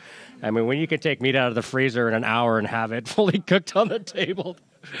believer. I mean, when you can take meat out of the freezer in an hour and have it fully cooked on the table.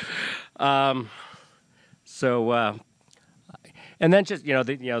 And then just,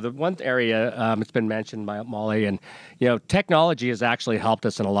 the one area it's been mentioned by Molly, and, technology has actually helped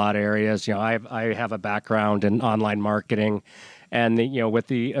us in a lot of areas. I have a background in online marketing, and, with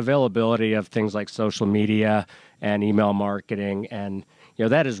the availability of things like social media and email marketing, and,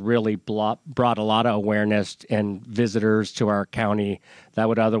 that has really brought a lot of awareness and visitors to our county that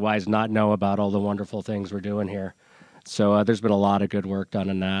would otherwise not know about all the wonderful things we're doing here. So there's been a lot of good work done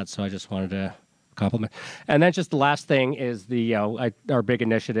in that, so I just wanted to compliment. And then just the last thing is our big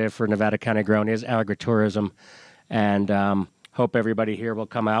initiative for Nevada County Grown is agritourism, and hope everybody here will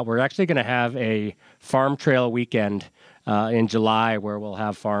come out. We're actually going to have a farm trail weekend in July where we'll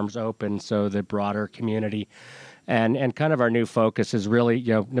have farms open so the broader community. And kind of our new focus is really,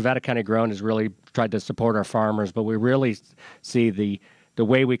 Nevada County Grown has really tried to support our farmers, but we really see the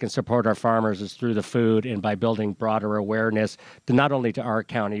way we can support our farmers is through the food and by building broader awareness to not only to our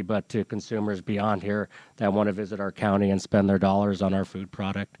county, but to consumers beyond here that want to visit our county and spend their dollars on our food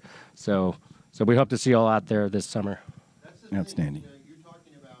product. So we hope to see you all out there this summer. That's outstanding. You're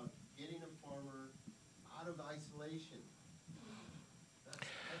talking about getting a farmer out of isolation. That's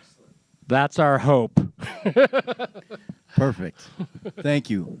excellent. That's our hope. Perfect.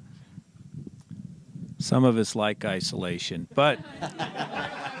 Thank you. Some of us like isolation, but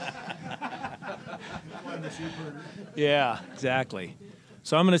yeah, exactly.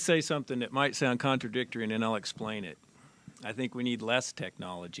 So I'm going to say something that might sound contradictory, and then I'll explain it. I think we need less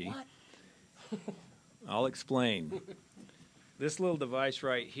technology. I'll explain. This little device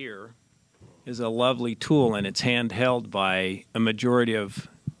right here is a lovely tool, and it's handheld by a majority of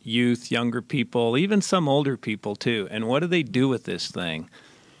youth, younger people, even some older people too. And what do they do with this thing?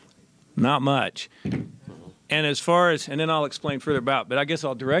 Not much. And as far as, and then I'll explain further about, but I guess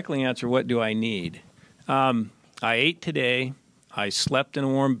I'll directly answer, what do I need? I ate today. I slept in a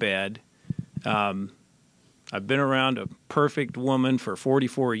warm bed. I've been around a perfect woman for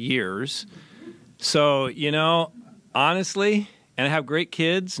 44 years. So, honestly, and I have great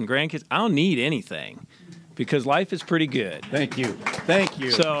kids and grandkids, I don't need anything because life is pretty good. Thank you. Thank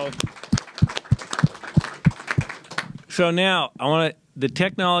you. So now I want to, the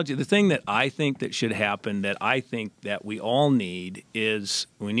technology, the thing that I think that should happen, that I think that we all need, is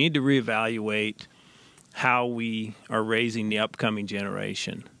we need to reevaluate how we are raising the upcoming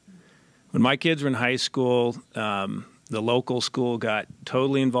generation. When my kids were in high school, the local school got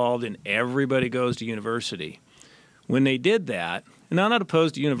totally involved in everybody goes to university. When they did that, and I'm not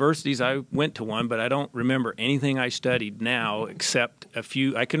opposed to universities, I went to one, but I don't remember anything I studied now except a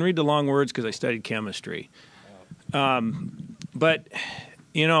few. I can read the long words because I studied chemistry. But,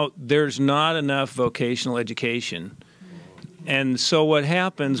 there's not enough vocational education. And so what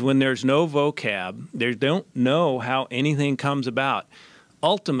happens when there's no vocab, they don't know how anything comes about.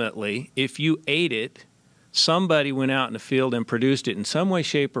 Ultimately, if you ate it, somebody went out in the field and produced it in some way,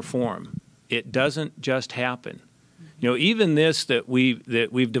 shape, or form. It doesn't just happen. Even this that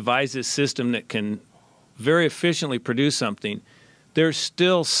we've devised this system that can very efficiently produce something, there's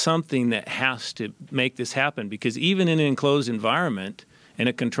still something that has to make this happen, because even in an enclosed environment, in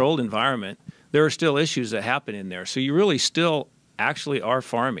a controlled environment, there are still issues that happen in there. So you really still actually are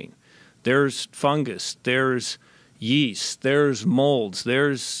farming. There's fungus, there's yeast, there's molds,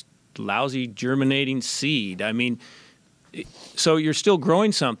 there's lousy germinating seed. I mean, so you're still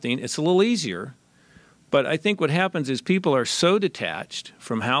growing something. It's a little easier. But I think what happens is people are so detached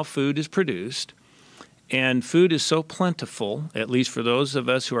from how food is produced, and food is so plentiful, at least for those of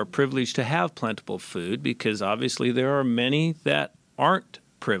us who are privileged to have plentiful food, because obviously there are many that aren't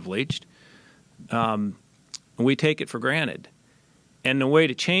privileged, we take it for granted. And the way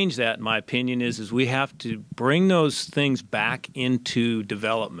to change that, in my opinion, is we have to bring those things back into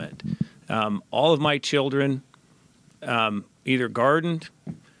development. All of my children either gardened,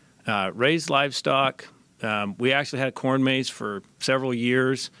 raised livestock. We actually had a corn maze for several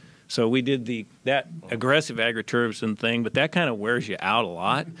years. So we did that aggressive agritourism thing, but that kind of wears you out a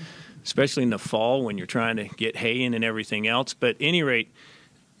lot, especially in the fall when you're trying to get hay in and everything else. But at any rate,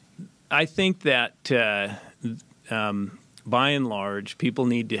 I think that by and large, people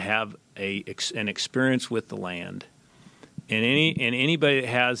need to have an experience with the land. And anybody that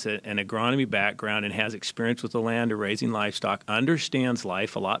has an agronomy background and has experience with the land or raising livestock understands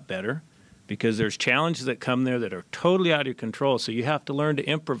life a lot better, because there's challenges that come there that are totally out of your control. So you have to learn to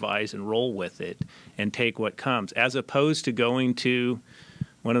improvise and roll with it and take what comes, as opposed to going to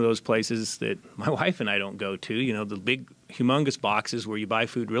one of those places that my wife and I don't go to, you know, the big, humongous boxes where you buy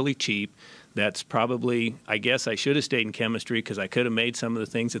food really cheap. That's probably, I guess I should have stayed in chemistry because I could have made some of the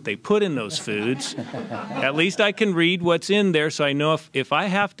things that they put in those foods. At least I can read what's in there, so I know if I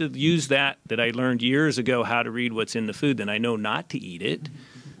have to use that I learned years ago how to read what's in the food, then I know not to eat it.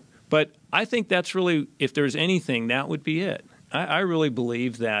 But I think that's really, if there's anything, that would be it. I really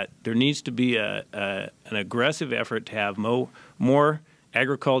believe that there needs to be an aggressive effort to have more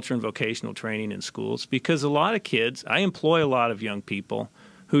agriculture and vocational training in schools, because a lot of kids, I employ a lot of young people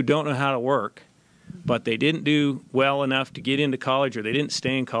who don't know how to work, but they didn't do well enough to get into college, or they didn't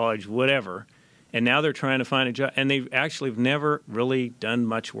stay in college, whatever, and now they're trying to find a job, and they actually have never really done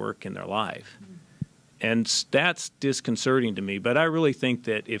much work in their life. And that's disconcerting to me, but I really think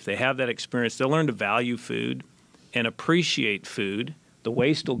that if they have that experience, they'll learn to value food and appreciate food. The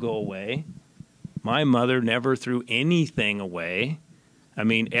waste will go away. My mother never threw anything away. I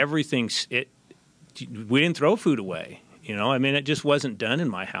mean, we didn't throw food away. You know, I mean, it just wasn't done in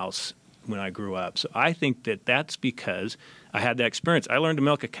my house when I grew up. So I think that that's because I had that experience. I learned to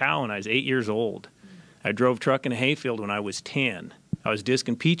milk a cow when I was 8 years old. I drove truck in a hayfield when I was 10. I was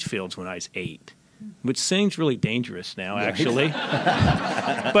disking peach fields when I was 8, which seems really dangerous now, actually.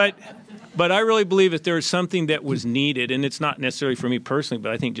 But I really believe that there is something that was needed, and it's not necessarily for me personally,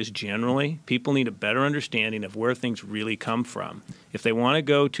 but I think just generally, people need a better understanding of where things really come from. If they want to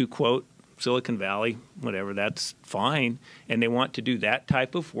go to, quote, Silicon Valley, whatever, that's fine, and they want to do that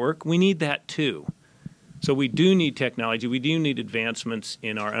type of work, we need that too. So we do need technology, we do need advancements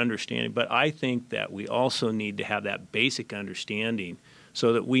in our understanding, but I think that we also need to have that basic understanding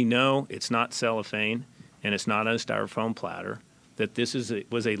so that we know it's not cellophane and it's not on a styrofoam platter, that this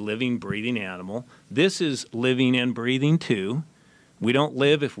was a living, breathing animal. This is living and breathing too. We don't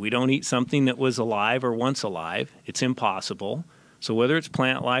live if we don't eat something that was alive or once alive. It's impossible. So whether it's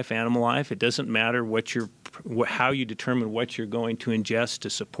plant life, animal life, it doesn't matter how you determine what you're going to ingest to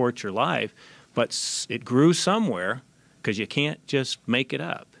support your life, but it grew somewhere, because you can't just make it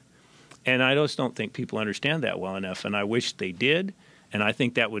up. And I just don't think people understand that well enough, and I wish they did, and I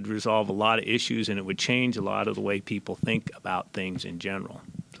think that would resolve a lot of issues, and it would change a lot of the way people think about things in general.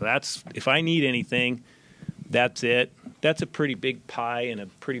 So that's, if I need anything, that's it. That's a pretty big pie and a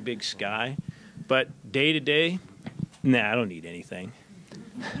pretty big sky, but day to day, nah, I don't need anything.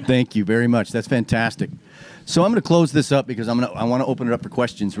 Thank you very much. That's fantastic. So I'm going to close this up because I want to open it up for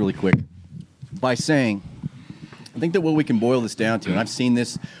questions really quick by saying, I think that what we can boil this down to, and I've seen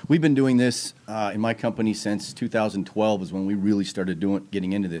this, we've been doing this in my company since 2012 is when we really started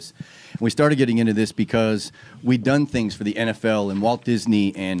getting into this. And we started getting into this because we'd done things for the NFL and Walt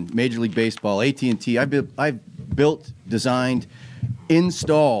Disney and Major League Baseball, AT&T. I've built, designed,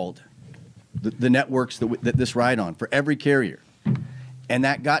 installed the networks that this ride on for every carrier. And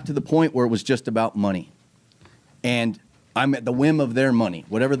that got to the point where it was just about money. And I'm at the whim of their money.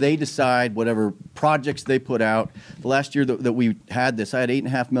 Whatever they decide, whatever projects they put out. The last year that we had this, I had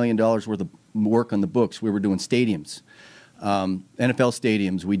 $8.5 million worth of work on the books. We were doing stadiums, NFL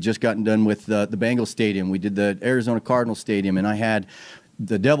stadiums. We'd just gotten done with the Bengals stadium. We did the Arizona Cardinals stadium, and I had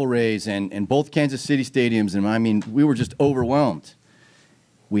the Devil Rays and both Kansas City stadiums. And I mean, we were just overwhelmed.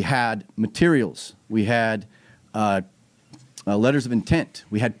 We had materials. We had letters of intent.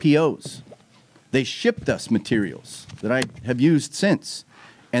 We had POs. They shipped us materials that I have used since.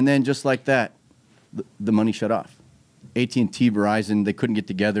 And then just like that, the money shut off. AT&T, Verizon, they couldn't get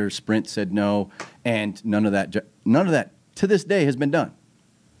together. Sprint said no. And none of that to this day has been done.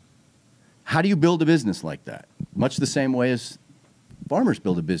 How do you build a business like that? Much the same way as farmers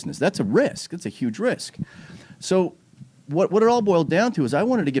build a business. That's a risk. It's a huge risk. So what it all boiled down to is I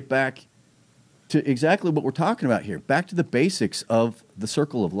wanted to get back to exactly what we're talking about here, back to the basics of the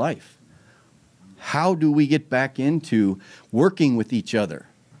circle of life. How do we get back into working with each other,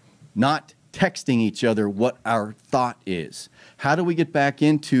 not texting each other what our thought is? How do we get back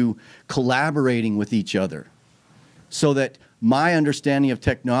into collaborating with each other so that my understanding of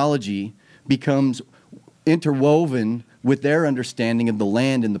technology becomes interwoven with their understanding of the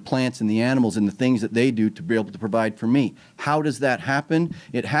land and the plants and the animals and the things that they do to be able to provide for me? How does that happen?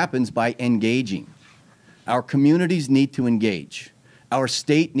 It happens by engaging. Our communities need to engage. Our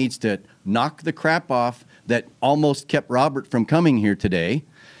state needs to knock the crap off that almost kept Robert from coming here today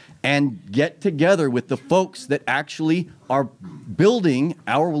and get together with the folks that actually are building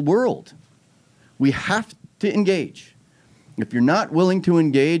our world. We have to engage. If you're not willing to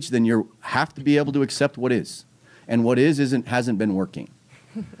engage, then you have to be able to accept what is. And what hasn't been working.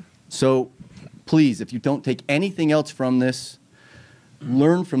 So please, if you don't take anything else from this,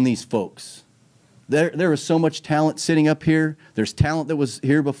 learn from these folks. There is so much talent sitting up here. There's talent that was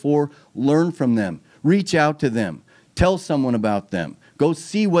here before. Learn from them. Reach out to them. Tell someone about them. Go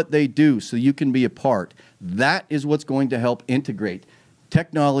see what they do so you can be a part. That is what's going to help integrate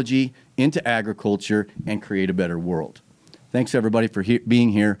technology into agriculture and create a better world. Thanks, everybody, for being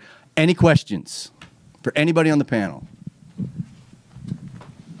here. Any questions for anybody on the panel?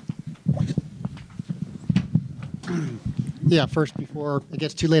 Yeah, first, before it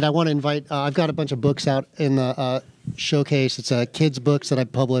gets too late, I want to invite, I've got a bunch of books out in the showcase. It's kids' books that I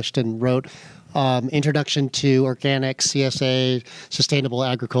published and wrote. Introduction to Organic, CSA, Sustainable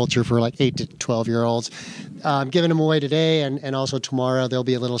Agriculture for like 8 to 12-year-olds. I'm giving them away today, and also tomorrow there'll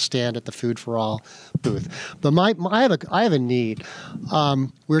be a little stand at the Food for All booth. But I have a need.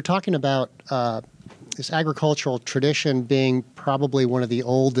 We were talking about this agricultural tradition being probably one of the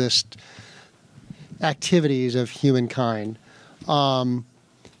oldest activities of humankind. I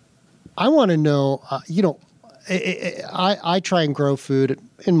want to know, I try and grow food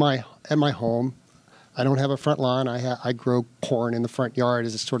at my home. I don't have a front lawn. I grow corn in the front yard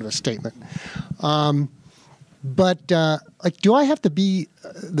as a sort of a statement. But do I have to be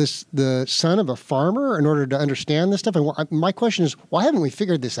the son of a farmer in order to understand this stuff? And my question is, why haven't we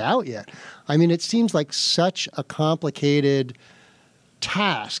figured this out yet? I mean, it seems like such a complicated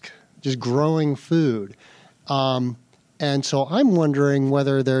task, just growing food. And so I'm wondering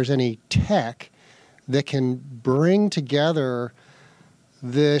whether there's any tech that can bring together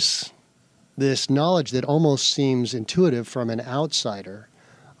this knowledge that almost seems intuitive from an outsider.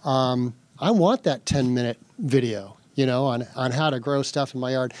 I want that 10-minute video, on how to grow stuff in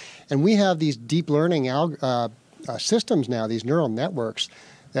my yard. And we have these deep learning systems now, these neural networks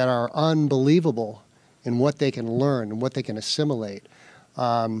that are unbelievable in what they can learn and what they can assimilate.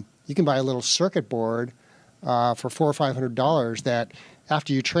 You can buy a little circuit board for $400 or $500 that,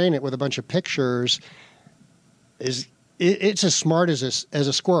 after you train it with a bunch of pictures, it's as smart as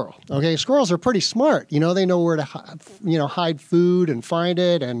a squirrel. Okay, squirrels are pretty smart. They know where to hide food and find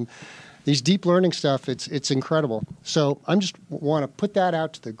it, and these deep learning stuff. It's incredible. So I'm just want to put that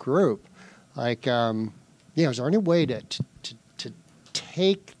out to the group. Like, is there any way to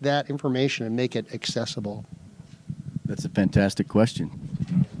take that information and make it accessible? That's a fantastic question.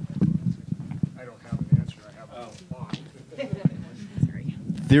 I don't have an answer. I have a thought.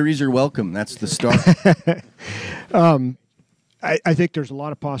 Theories are welcome. That's the start. I think there's a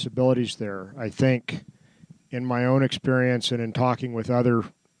lot of possibilities there. I think in my own experience and in talking with other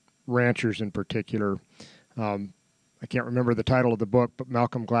ranchers in particular, I can't remember the title of the book, but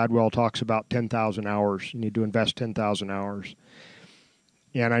Malcolm Gladwell talks about 10,000 hours. You need to invest 10,000 hours.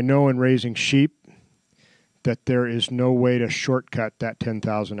 And I know in raising sheep that there is no way to shortcut that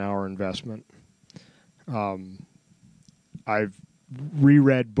 10,000 hour investment. I've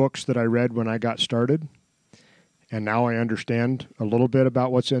reread books that I read when I got started, and now I understand a little bit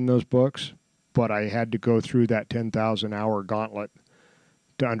about what's in those books, but I had to go through that 10,000 hour gauntlet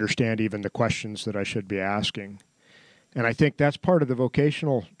to understand even the questions that I should be asking. And I think that's part of the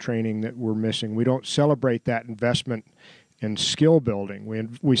vocational training that we're missing. We don't celebrate that investment in skill building.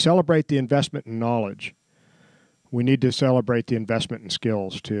 We celebrate the investment in knowledge. We need to celebrate the investment in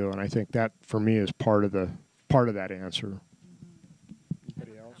skills too, and I think that for me is part of that answer.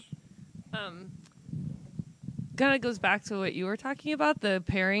 Anybody else? Kind of goes back to what you were talking about, the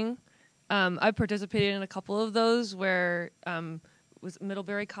pairing. I participated in a couple of those where was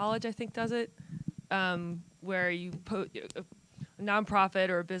Middlebury College, I think, does it, where you put a nonprofit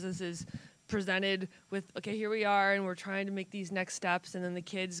or a business is presented with, okay, here we are, and we're trying to make these next steps, and then the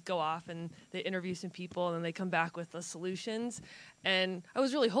kids go off and they interview some people, and then they come back with the solutions. And I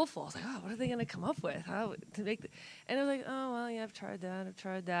was really hopeful. I was like, oh, what are they going to come up with? How to make and I was like, oh, well, yeah, I've tried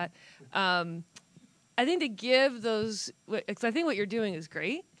that. I think to give those, because I think what you're doing is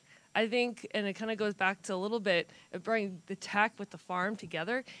great. I think, and it kind of goes back to a little bit of bringing the tech with the farm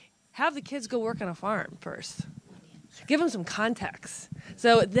together. Have the kids go work on a farm first. Give them some context.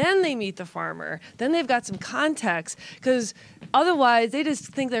 So then they meet the farmer. Then they've got some context, because otherwise they just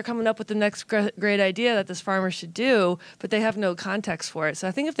think they're coming up with the next great idea that this farmer should do, but they have no context for it. So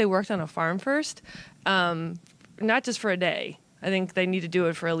I think if they worked on a farm first, not just for a day, I think they need to do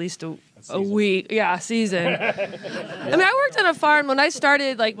it for at least a week. Yeah, a season. I mean, I worked on a farm when I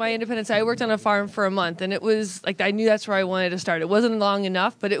started, like, my independence. I worked on a farm for a month, and it was like I knew that's where I wanted to start. It wasn't long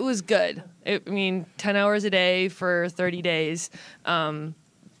enough, but it was good. 10 hours a day for 30 days.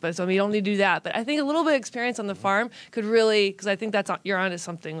 But so you don't need to do that. But I think a little bit of experience on the farm could really, because I think you're onto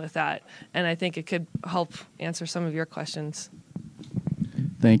something with that, and I think it could help answer some of your questions.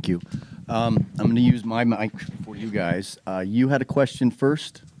 Thank you. I'm going to use my mic for you guys. You had a question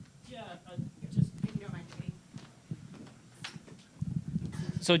first?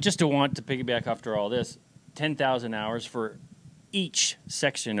 So just to want to piggyback after all this, 10,000 hours for each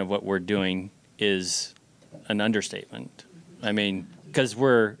section of what we're doing is an understatement. I mean, because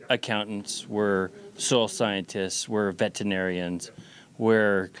we're accountants, we're soil scientists, we're veterinarians,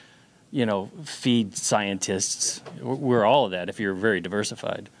 we're, feed scientists. We're all of that if you're very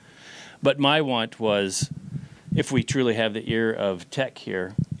diversified. But my want was, if we truly have the ear of tech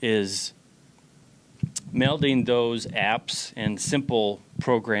here, is melding those apps and simple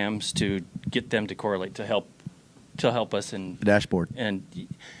programs to get them to correlate to help us in the dashboard. And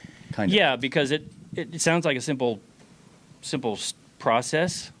kind of. Yeah, because it sounds like a simple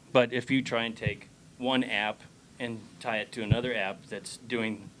process, but if you try and take one app and tie it to another app that's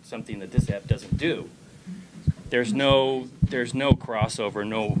doing something that this app doesn't do, there's no crossover,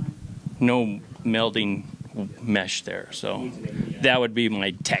 no melding mesh there. So that would be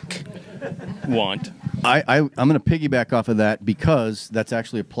my tech want. I'm going to piggyback off of that, because that's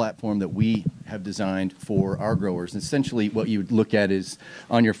actually a platform that we have designed for our growers. And essentially what you would look at is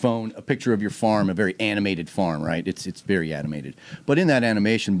on your phone a picture of your farm, a very animated farm, right? It's very animated. But in that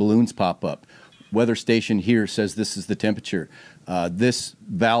animation, balloons pop up. Weather station here says this is the temperature. This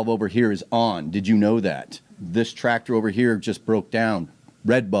valve over here is on. Did you know that? This tractor over here just broke down.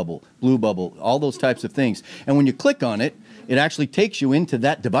 Red bubble, blue bubble, all those types of things. And when you click on it, it actually takes you into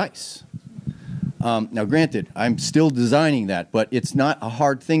that device. Now, granted, I'm still designing that, but it's not a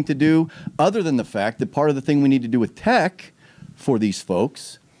hard thing to do, other than the fact that part of the thing we need to do with tech for these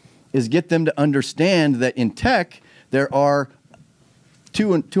folks is get them to understand that in tech, there are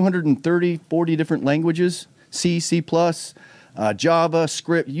 230, 40 different languages, C, C++, Java,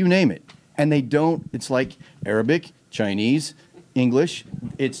 script, you name it. And they don't, it's like Arabic, Chinese, English,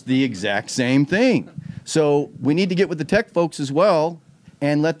 it's the exact same thing. So we need to get with the tech folks as well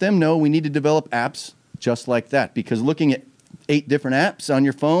and let them know we need to develop apps just like that. Because looking at 8 different apps on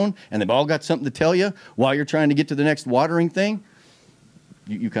your phone, and they've all got something to tell you while you're trying to get to the next watering thing,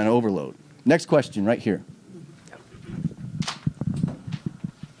 you kind of overload. Next question right here.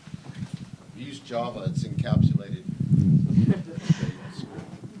 Use Java, it's encapsulated.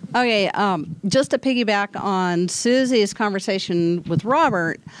 Okay, just to piggyback on Susie's conversation with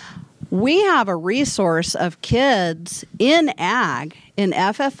Robert, we have a resource of kids in ag, in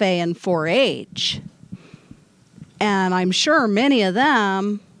FFA and 4-H, and I'm sure many of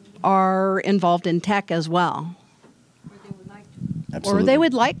them are involved in tech as well. Absolutely. Or they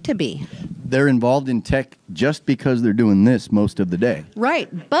would like to be. They're involved in tech just because they're doing this most of the day. Right,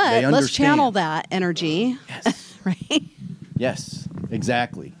 but let's channel that energy. Yes. Right? Yes,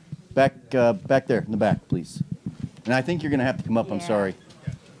 exactly. Back there in the back, please. And I think you're going to have to come up. I'm sorry.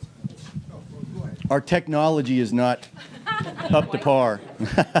 Our technology is not up to par.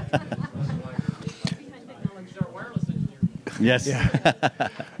 Yes. Yeah.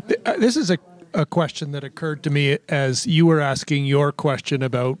 This is a question that occurred to me as you were asking your question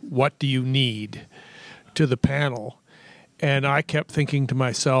about what do you need to the panel. And I kept thinking to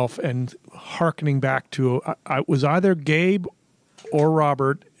myself and hearkening back to, I was either Gabe or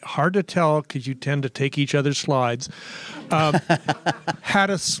Robert, hard to tell because you tend to take each other's slides, had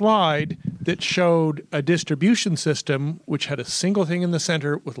a slide that showed a distribution system which had a single thing in the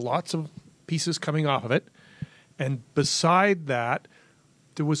center with lots of pieces coming off of it. And beside that,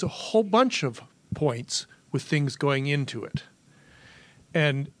 there was a whole bunch of points with things going into it.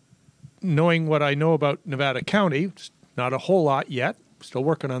 And knowing what I know about Nevada County, not a whole lot yet, still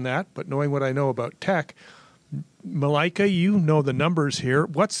working on that, but knowing what I know about tech, Malika, you know the numbers here.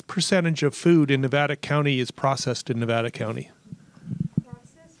 What's percentage of food in Nevada County is processed in Nevada County?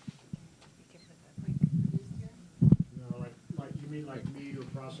 like meat or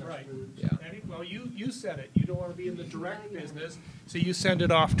processed foods. Yeah. Well, you said it. You don't want to be in the direct business, so you send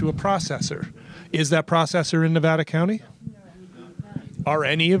it off to a processor. Is that processor in Nevada County? Are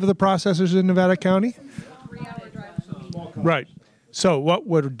any of the processors in Nevada County? Right. So what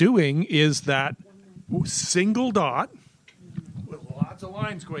we're doing is that single dot with lots of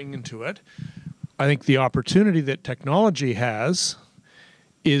lines going into it. I think the opportunity that technology has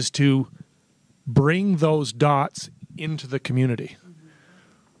is to bring those dots into the community.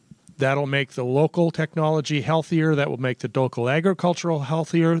 That'll make the local technology healthier. That will make the local agricultural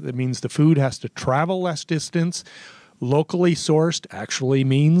healthier. That means the food has to travel less distance. Locally sourced actually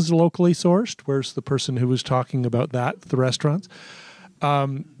means locally sourced. Where's the person who was talking about that, the restaurants?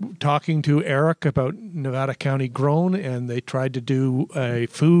 Talking to Eric about Nevada County Grown, and they tried to do a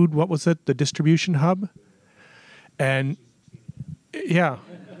food, what was it, the distribution hub? And yeah,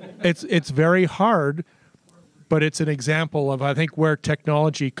 it's very hard, but it's an example of, I think, where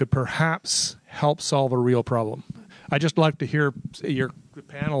technology could perhaps help solve a real problem. I'd just like to hear the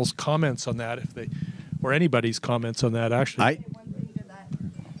panel's comments on that, or anybody's comments on that, actually.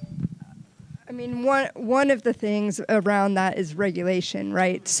 I mean, one of the things around that is regulation,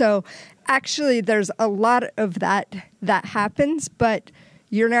 right? So actually there's a lot of that happens, but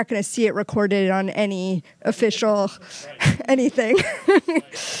you're not going to see it recorded on any official anything.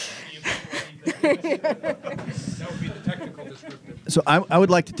 So I would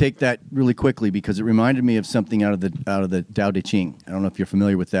like to take that really quickly because it reminded me of something out of the Tao Te Ching. I don't know if you're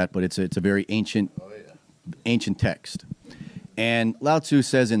familiar with that, but it's a very ancient text. And Lao Tzu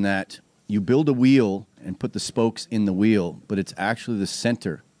says in that, you build a wheel and put the spokes in the wheel, but it's actually the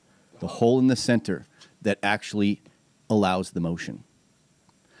center, the hole in the center, that actually allows the motion.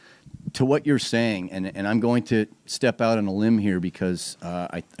 To what you're saying, and I'm going to step out on a limb here because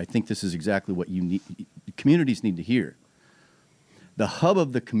I think this is exactly what communities need to hear. The hub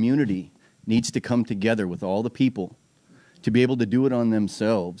of the community needs to come together with all the people to be able to do it on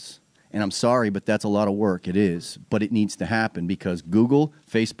themselves. And I'm sorry, but that's a lot of work. It is. But it needs to happen because Google,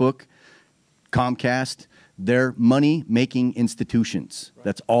 Facebook, Comcast, they're money-making institutions.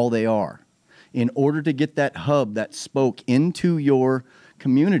 That's all they are. In order to get that hub, that spoke into your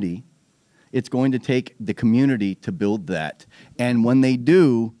community, it's going to take the community to build that. And when they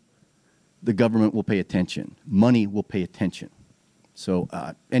do, the government will pay attention. Money will pay attention. So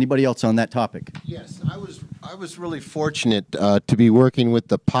anybody else on that topic? Yes, I was really fortunate to be working with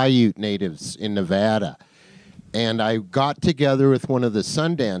the Paiute natives in Nevada. And I got together with one of the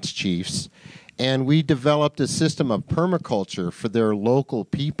Sundance chiefs, and we developed a system of permaculture for their local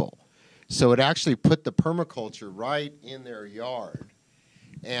people. So it actually put the permaculture right in their yard.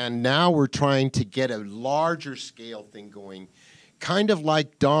 And now we're trying to get a larger scale thing going, kind of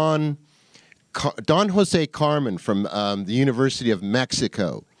like Don Jose Carmen from the University of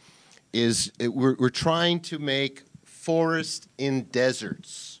Mexico. We're trying to make forests in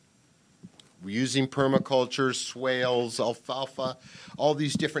deserts. We're using permaculture, swales, alfalfa, all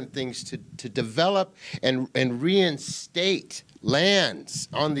these different things to develop and reinstate lands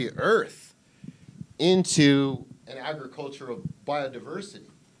on the earth into an agricultural biodiversity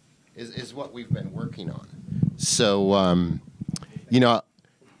is what we've been working on. So,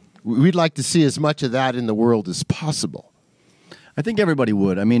 we'd like to see as much of that in the world as possible. I think everybody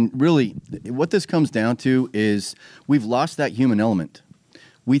would. I mean, really, what this comes down to is we've lost that human element.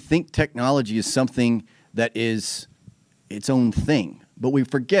 We think technology is something that is its own thing, but we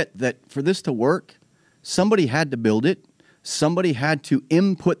forget that for this to work, somebody had to build it, somebody had to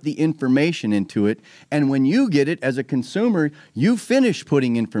input the information into it, and when you get it as a consumer, you finish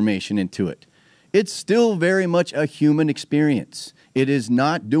putting information into it. It's still very much a human experience. It is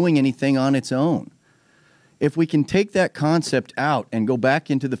not doing anything on its own. If we can take that concept out and go back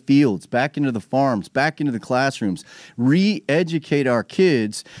into the fields, back into the farms, back into the classrooms, re-educate our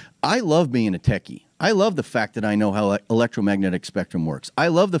kids. I love being a techie. I love the fact that I know how electromagnetic spectrum works. I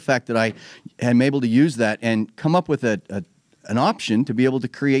love the fact that I am able to use that and come up with an option to be able to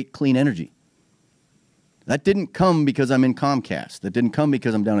create clean energy. That didn't come because I'm in Comcast. That didn't come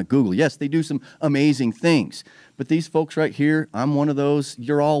because I'm down at Google. Yes, they do some amazing things. But these folks right here, I'm one of those.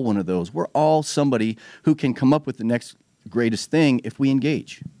 You're all one of those. We're all somebody who can come up with the next greatest thing if we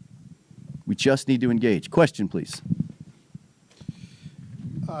engage. We just need to engage. Question, please.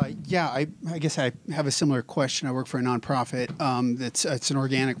 Yeah, I guess I have a similar question. I work for a nonprofit. It's an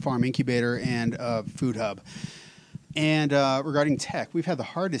organic farm incubator and a food hub. And regarding tech, we've had the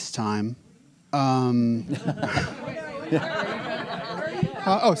hardest time.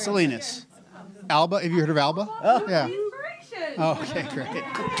 Salinas. Alba, have you heard of Alba? Oh. Yeah. Oh, okay, great.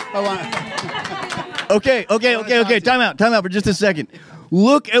 Oh, Okay. Time out for just a second.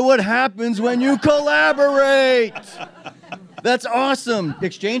 Look at what happens when you collaborate. That's awesome.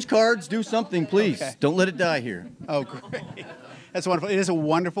 Exchange cards, do something, please. Okay. Don't let it die here. Oh, great. That's wonderful. It is a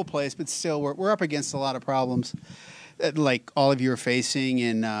wonderful place, but still, we're up against a lot of problems, like all of you are facing,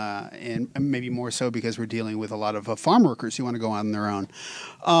 and maybe more so because we're dealing with a lot of farm workers who want to go on their own.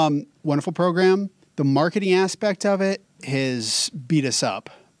 Wonderful program. The marketing aspect of it has beat us up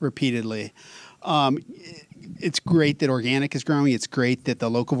repeatedly. It's great that organic is growing. It's great that the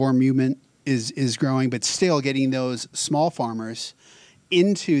locavore movement is growing, but still getting those small farmers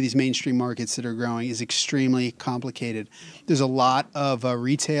into these mainstream markets that are growing is extremely complicated. There's a lot of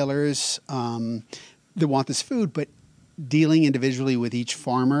retailers that want this food, but dealing individually with each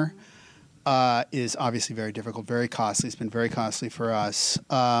farmer is obviously very difficult, very costly. It's been very costly for us.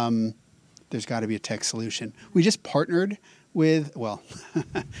 There's got to be a tech solution. We just partnered with, well,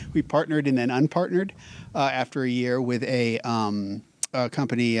 we partnered and then unpartnered after a year with a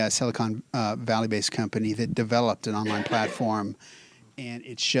company, a Silicon Valley-based company that developed an online platform, and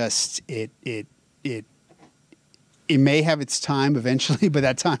it's just it may have its time eventually, but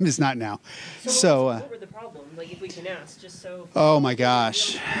that time is not now. So what were the problem? Like, if we can ask, just so. Oh my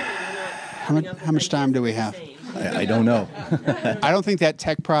gosh, how much time do we have? I don't know. I don't think that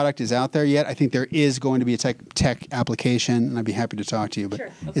tech product is out there yet. I think there is going to be a tech application, and I'd be happy to talk to you, but sure.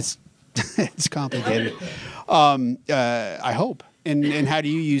 Okay. It's complicated. I hope. And how do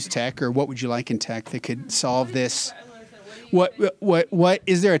you use tech, or what would you like in tech that could solve this? What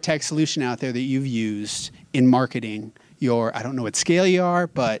is there a tech solution out there that you've used in marketing your, I don't know what scale you are,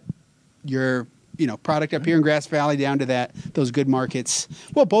 but your product up here in Grass Valley down to those good markets,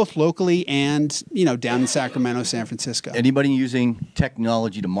 well, both locally and down in Sacramento, San Francisco. Anybody using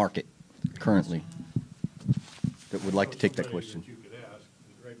technology to market currently that would like to take that question?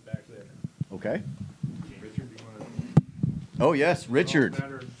 Okay. Oh yes, Richard.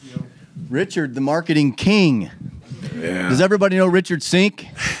 Richard, the marketing king. Yeah. Does everybody know Richard Sink?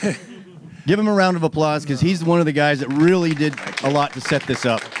 Give him a round of applause, because he's one of the guys that really did a lot to set this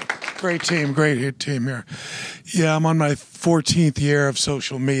up. Great team here. Yeah, I'm on my 14th year of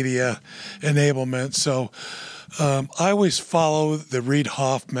social media enablement, so I always follow the Reid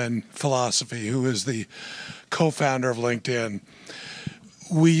Hoffman philosophy, who is the co-founder of LinkedIn.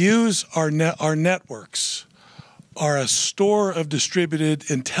 We use our networks are a store of distributed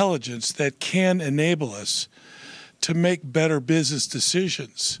intelligence that can enable us to make better business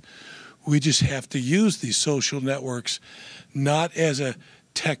decisions. We just have to use these social networks not as a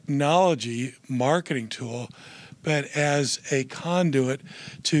technology marketing tool, but as a conduit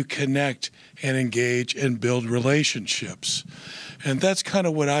to connect and engage and build relationships. And that's kind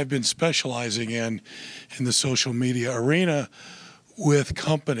of what I've been specializing in the social media arena with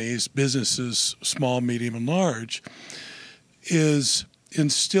companies, businesses, small, medium, and large, is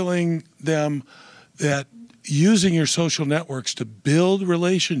instilling them that using your social networks to build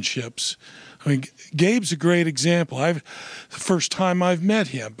relationships. I mean, Gabe's a great example. The first time I've met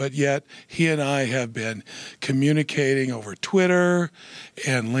him, but yet he and I have been communicating over Twitter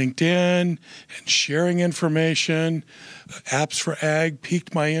and LinkedIn and sharing information. Apps for Ag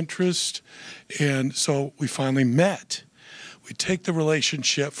piqued my interest, and so we finally met. We take the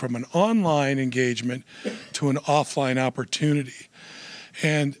relationship from an online engagement to an offline opportunity.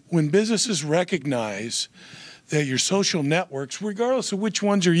 And when businesses recognize that your social networks, regardless of which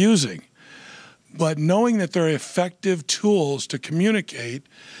ones you're using, but knowing that they're effective tools to communicate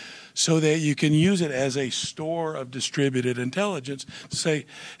so that you can use it as a store of distributed intelligence to say,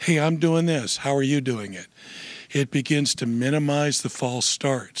 hey, I'm doing this. How are you doing it? It begins to minimize the false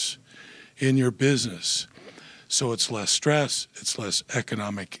starts in your business. So it's less stress, it's less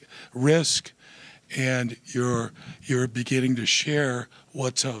economic risk, and you're beginning to share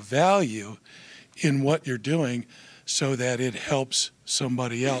what's of value in what you're doing so that it helps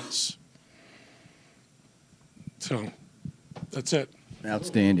somebody else. So that's it.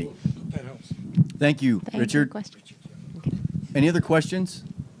 Outstanding. That helps. Thank you, Richard. Okay. Any other questions?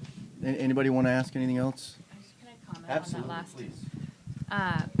 Anybody want to ask anything else? Can I comment Absolutely, on that last? please.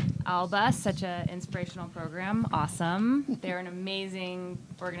 Alba, such an inspirational program. Awesome. They're an amazing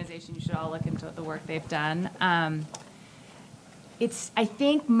organization. You should all look into the work they've done. I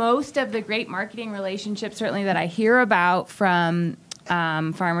think most of the great marketing relationships, certainly that I hear about from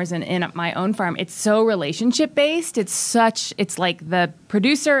farmers and in my own farm, it's so relationship based. It's like the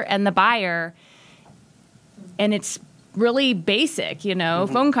producer and the buyer, and it's really basic,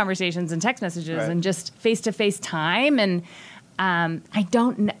 phone conversations and text messages and just face-to-face time. And I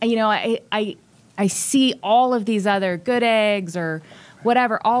don't, I see all of these other good eggs or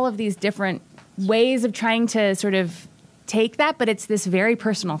whatever, all of these different ways of trying to sort of take that, but it's this very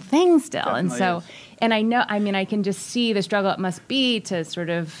personal thing still. Definitely and so, is. And I know, I mean, I can just see the struggle it must be to sort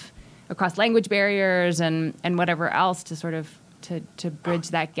of across language barriers and whatever else to sort of to bridge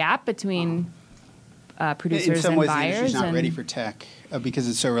that gap between producers and buyers. In some ways, the industry's not ready for tech because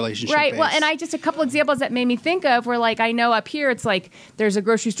it's so relationship-based. Right. Well, and just a couple examples that made me think of were like, I know up here it's like there's a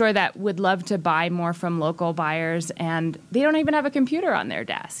grocery store that would love to buy more from local buyers, and they don't even have a computer on their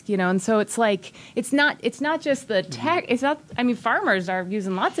desk, you know. And so it's like it's not just the tech. It's not. I mean, farmers are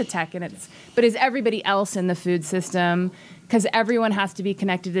using lots of tech, but is everybody else in the food system? Because everyone has to be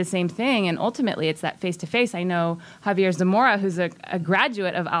connected to the same thing, and ultimately it's that face-to-face. I know Javier Zamora, who's a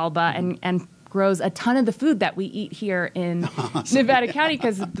graduate of Alba, and grows a ton of the food that we eat here in Nevada County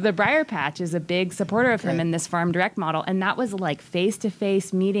because the Briar Patch is a big supporter of him in this farm direct model. And that was like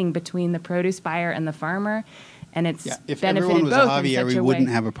face-to-face meeting between the produce buyer and the farmer. And it's if benefited everyone was both Javier, we wouldn't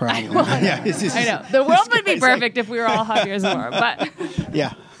have a problem. I know. The world would be perfect if we were all Javier Zamora. But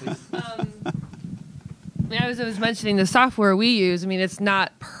yeah. As I was mentioning the software we use, I mean, it's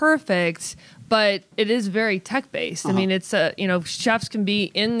not perfect, but it is very tech-based. I mean, it's chefs can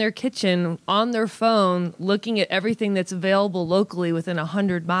be in their kitchen on their phone looking at everything that's available locally within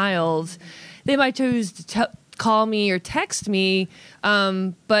 100 miles. They might choose to call me or text me,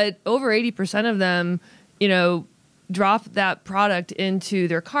 but over 80% of them, drop that product into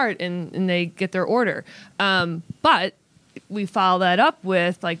their cart and they get their order. But we follow that up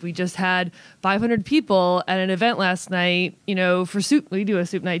with, like, we just had 500 people at an event last night, for soup. We do a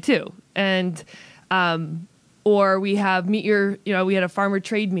soup night too. And, or we have we had a farmer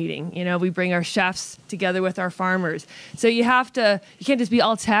trade meeting, we bring our chefs together with our farmers. So you can't just be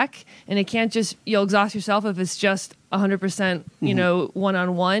all tech, and it can't just, you'll exhaust yourself if it's just 100%,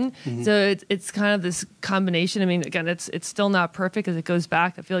 one-on-one. Mm-hmm. So it's kind of this combination. I mean, again, it's still not perfect as it goes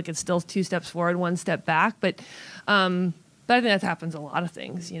back. I feel like it's still 2 steps forward, 1 step back, but I think that happens a lot of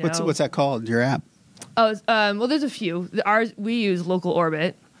things. What's that called? Your app? Oh, well, there's a few. We use Local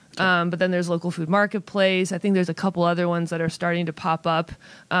Orbit, but then there's Local Food Marketplace. I think there's a couple other ones that are starting to pop up.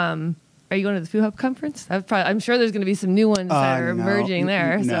 Are you going to the Food Hub conference? I'm sure there's going to be some new ones that are emerging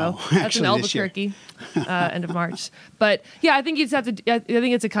there. No, so that's in Albuquerque, end of March. But yeah, I think you just have to. I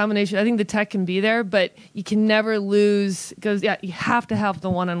think it's a combination. I think the tech can be there, but you can never lose because you have to have the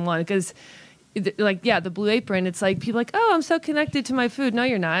one-on-one because. Like, the Blue Apron, it's like people are like, oh, I'm so connected to my food. No,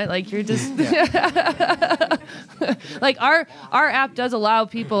 you're not. Like, you're just like our app does allow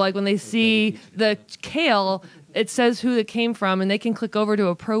people, like, when they see the kale, it says who it came from, and they can click over to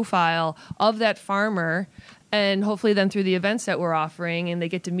a profile of that farmer, and hopefully then through the events that we're offering, and they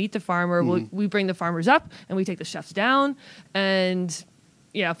get to meet the farmer. We bring the farmers up, and we take the chefs down, and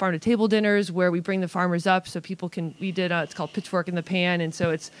farm to table dinners where we bring the farmers up so people can. We did it's called Pitchfork in the Pan, and so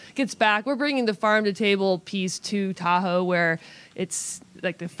it gets back. We're bringing the farm to table piece to Tahoe, where it's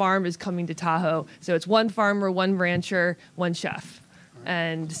like the farm is coming to Tahoe. So it's one farmer, one rancher, one chef,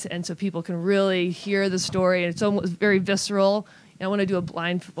 and so people can really hear the story, and it's almost very visceral. I want to do a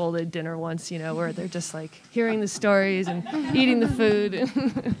blindfolded dinner once, where they're just like hearing the stories and eating the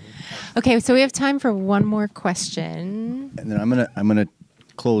food. Okay, so we have time for one more question, and then I'm gonna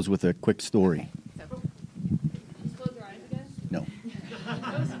close with a quick story. No.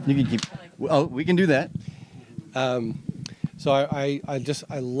 You can keep. Oh, we can do that. So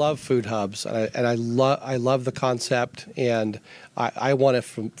I love food hubs, and I love the concept, and I want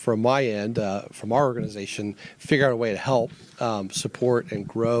to from my end, from our organization, figure out a way to help support and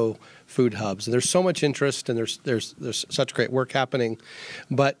grow food hubs. And there's so much interest, and there's such great work happening,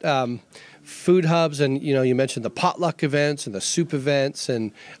 but. Food hubs, and you mentioned the potluck events and the soup events,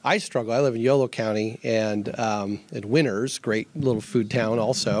 and I struggle. I live in Yolo County, and in Winters, great little food town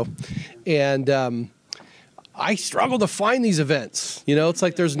also, and I struggle to find these events. It's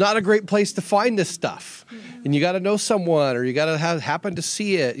like there's not a great place to find this stuff, and you got to know someone, or you got to happen to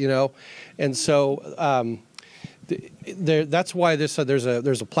see it, and so. That's why there's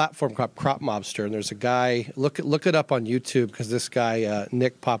a platform called Crop Mobster, and there's a guy. Look it up on YouTube because this guy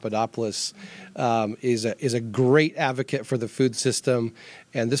Nick Papadopoulos is a great advocate for the food system,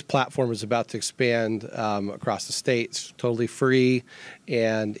 and this platform is about to expand across the state. It's totally free,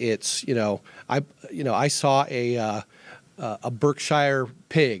 and it's I saw a Berkshire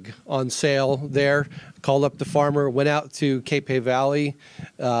pig on sale there. Called up the farmer, went out to Cape Valley.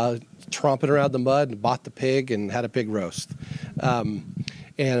 Tromping around the mud and bought the pig and had a pig roast. I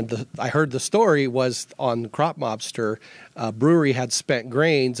heard the story was on Crop Mobster, brewery had spent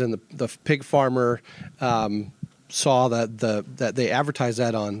grains, and the pig farmer saw that they advertised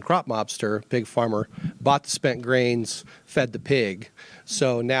that on Crop Mobster, pig farmer, bought the spent grains, fed the pig.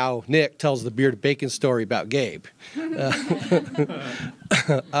 So now Nick tells the bearded bacon story about Gabe.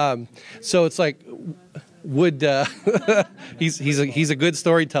 So it's like, would he's a good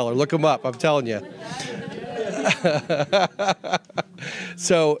storyteller. Look him up. I'm telling you.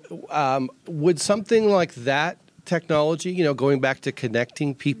 So would something like that technology, going back to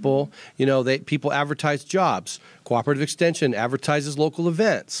connecting people, people advertise jobs, cooperative extension advertises local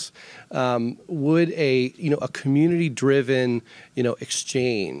events. Would a community-driven,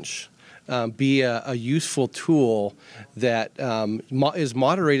 exchange be a useful tool that is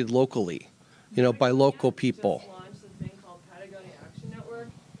moderated locally, by local people?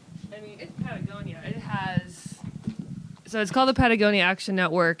 Patagonia. It has, so it's called the Patagonia Action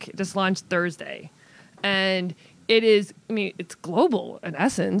Network. It just launched Thursday, and it is, it's global in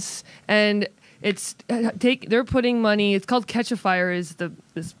essence, and they're putting money. It's called Catch a Fire, is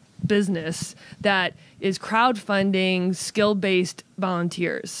this business that is crowdfunding skill-based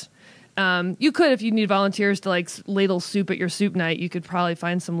volunteers. You could, if you need volunteers to ladle soup at your soup night, you could probably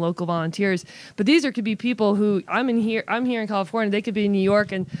find some local volunteers. But these could be people who I'm here in California. They could be in New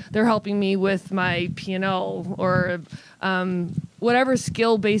York, and they're helping me with my P&L or whatever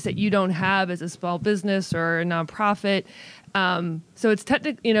skill base that you don't have as a small business or a nonprofit. So it's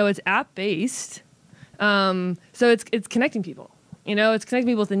it's app based. So it's connecting people. It's connecting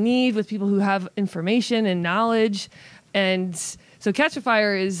people with a need, with people who have information and knowledge, and so Catch a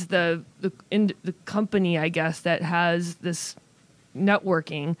Fire is the company, I guess, that has this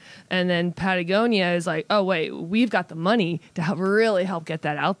networking, and then Patagonia is like, oh wait, we've got the money to really help get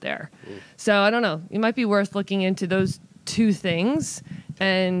that out there. So I don't know. It might be worth looking into those two things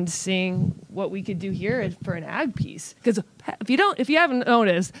and seeing what we could do here for an ag piece. Because if you haven't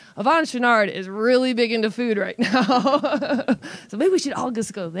noticed, Yvonne Chenard is really big into food right now. So maybe we should all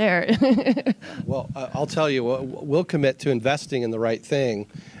just go there. Well, I'll tell you, we'll commit to investing in the right thing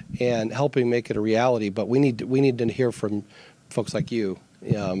and helping make it a reality. But we need to hear from folks like you.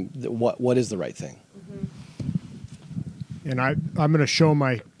 What is the right thing? And I'm going to show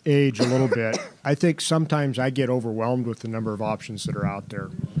my age a little bit. I think sometimes I get overwhelmed with the number of options that are out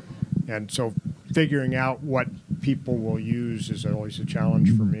there. And so figuring out what people will use is always a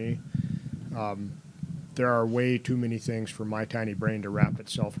challenge for me. There are way too many things for my tiny brain to wrap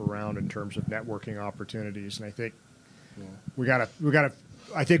itself around in terms of networking opportunities. And I think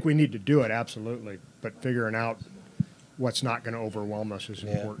I think we need to do it, absolutely. But figuring out what's not going to overwhelm us is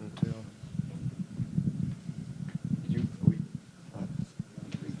important too.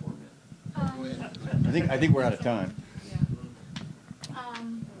 I think we're out of time.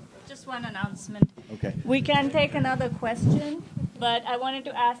 Just one announcement. Okay. We can take another question, but I wanted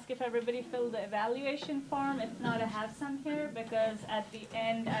to ask if everybody filled the evaluation form. If not, I have some here, because at the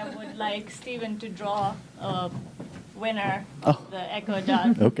end I would like Stephen to draw a winner of the Echo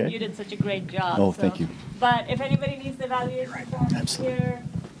Dot. Okay. You did such a great job. Oh, thank you. But if anybody needs the evaluation form, it's here,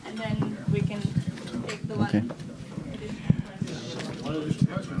 and then we can take the one. Okay.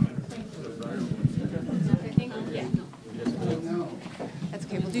 That's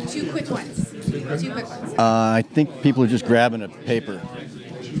okay. We'll do two quick ones. I think people are just grabbing a paper.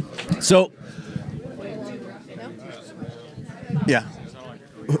 So, yeah.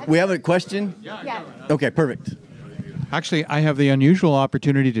 We have a question? Yeah. Okay, perfect. Actually, I have the unusual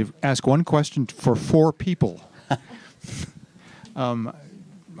opportunity to ask one question for 4 people.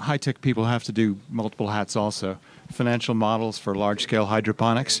 High-tech people have to do multiple hats also. Financial models for large-scale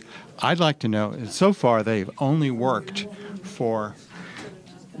hydroponics. I'd like to know, so far they've only worked for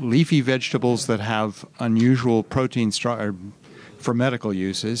leafy vegetables that have unusual protein for medical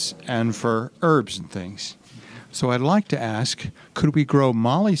uses and for herbs and things. So I'd like to ask, could we grow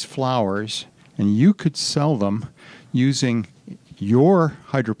Molly's flowers and you could sell them using your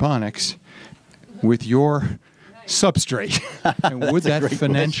hydroponics with your substrate? And would that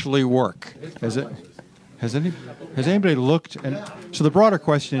financially work? Has anybody looked? And so the broader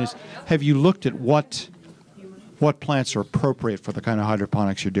question is, have you looked at what plants are appropriate for the kind of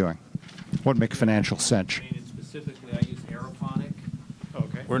hydroponics you're doing? What make financial sense? Specifically, I use aeroponic.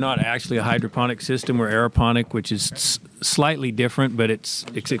 Okay. We're not actually a hydroponic system. We're aeroponic, which is slightly different, but it's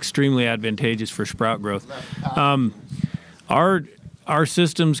extremely advantageous for sprout growth. Our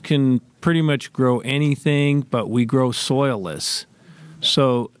systems can pretty much grow anything, but we grow soilless.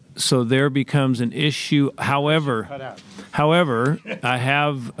 So there becomes an issue. However, I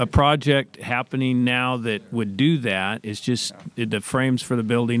have a project happening now that would do that. It's just the frames for the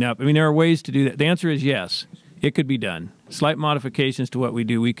building up. I mean, there are ways to do that. The answer is yes. It could be done. Slight modifications to what we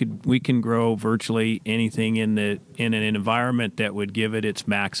do. We can grow virtually anything in an environment that would give it its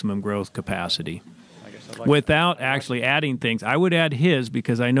maximum growth capacity. Without actually adding things. I would add his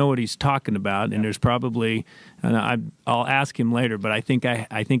because I know what he's talking about, and there's probably, and I'll ask him later, but I think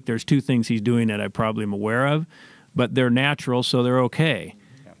there's two things he's doing that I probably am aware of, but they're natural, so they're okay.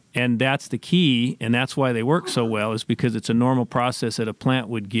 And that's the key, and that's why they work so well, is because it's a normal process that a plant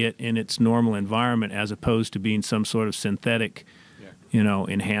would get in its normal environment as opposed to being some sort of synthetic,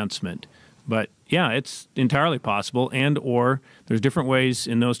 enhancement. But yeah, it's entirely possible, and or there's different ways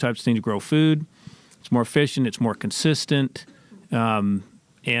in those types of things to grow food. It's more efficient, it's more consistent,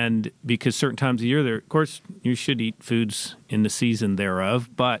 and because certain times of the year, of course, you should eat foods in the season thereof,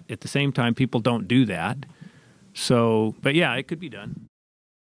 but at the same time, people don't do that. So, but yeah, it could be done.